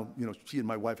because now, she and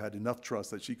my wife had enough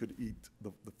trust that she could eat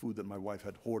the food that my wife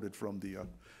had hoarded from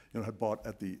had bought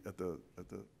at the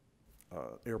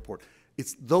airport.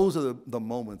 Those are the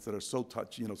moments that are so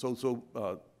touching,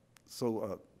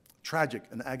 so tragic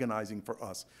and agonizing for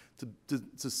us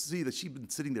to see that she'd been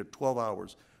sitting there 12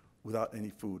 hours without any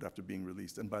food after being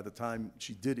released. And by the time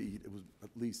she did eat, it was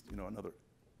at least, another,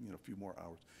 few more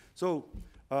hours. So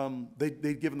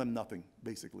they'd given them nothing,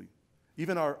 basically.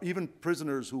 Even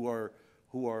prisoners who are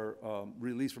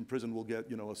released from prison will get,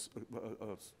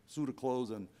 a suit of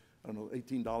clothes and, I don't know,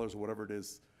 $18 or whatever it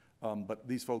is. But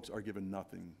these folks are given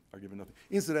nothing,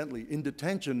 Incidentally, in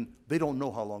detention, they don't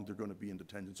know how long they're going to be in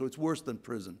detention. So it's worse than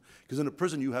prison. Because in a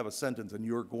prison, you have a sentence and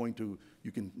you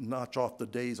can notch off the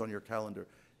days on your calendar.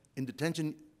 In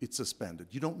detention, it's suspended.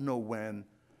 You don't know when,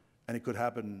 and it could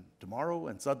happen tomorrow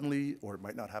and suddenly, or it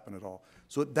might not happen at all.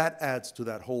 So that adds to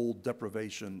that whole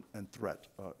deprivation and threat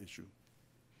issue.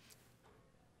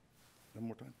 One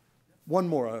more time? One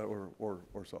more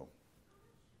or so.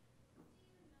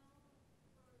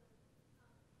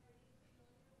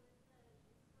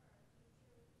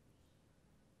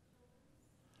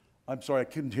 I'm sorry, I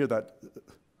couldn't hear that.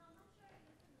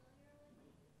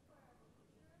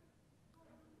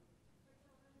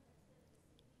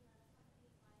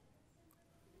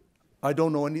 I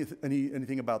don't know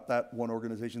anything about that one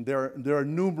organization. There are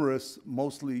numerous,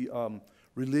 mostly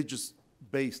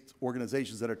religious-based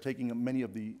organizations that are taking many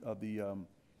of the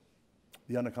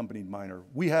unaccompanied minor.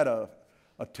 We had a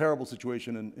terrible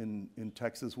situation in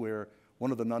Texas where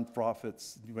one of the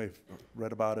nonprofits, you may have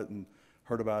read about it and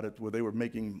heard about it, where they were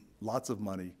making lots of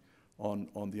money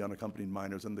on the unaccompanied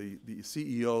minors. And the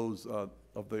CEOs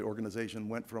of the organization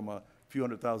went from a few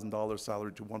 $100,000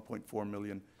 salary to 1.4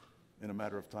 million in a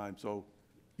matter of time. So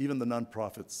even the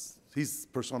nonprofits, he's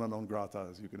persona non grata,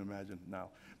 as you can imagine now.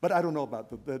 But I don't know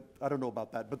about that. I don't know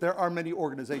about that. But there are many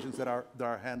organizations that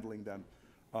are handling them.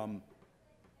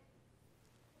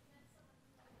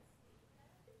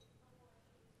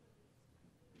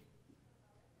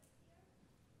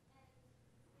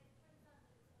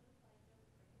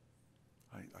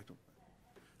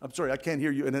 I'm sorry, I can't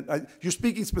hear you. And you're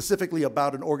speaking specifically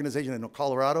about an organization in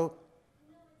Colorado?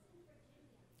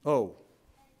 Oh.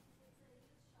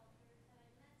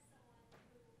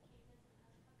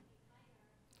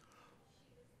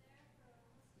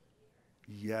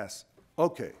 Yes.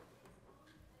 Okay.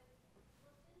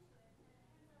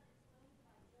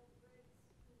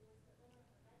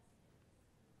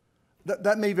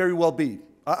 That may very well be.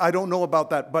 I don't know about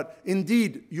that, but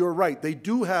indeed, you're right. They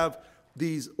do have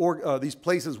these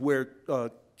places where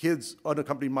kids,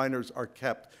 unaccompanied minors, are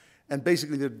kept, and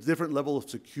basically they're different level of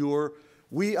secure.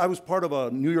 I was part of a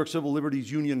New York Civil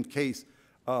Liberties Union case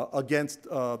against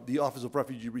the Office of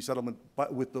Refugee Resettlement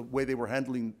with the way they were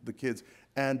handling the kids,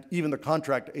 and even the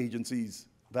contract agencies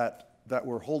that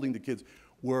were holding the kids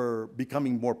were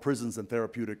becoming more prisons than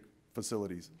therapeutic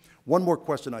facilities. One more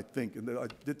question, I think, and I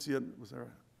did see it, was there?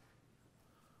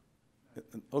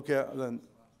 Okay, then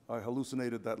I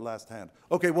hallucinated that last hand.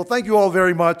 Okay, well, thank you all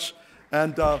very much,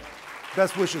 and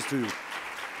best wishes to you.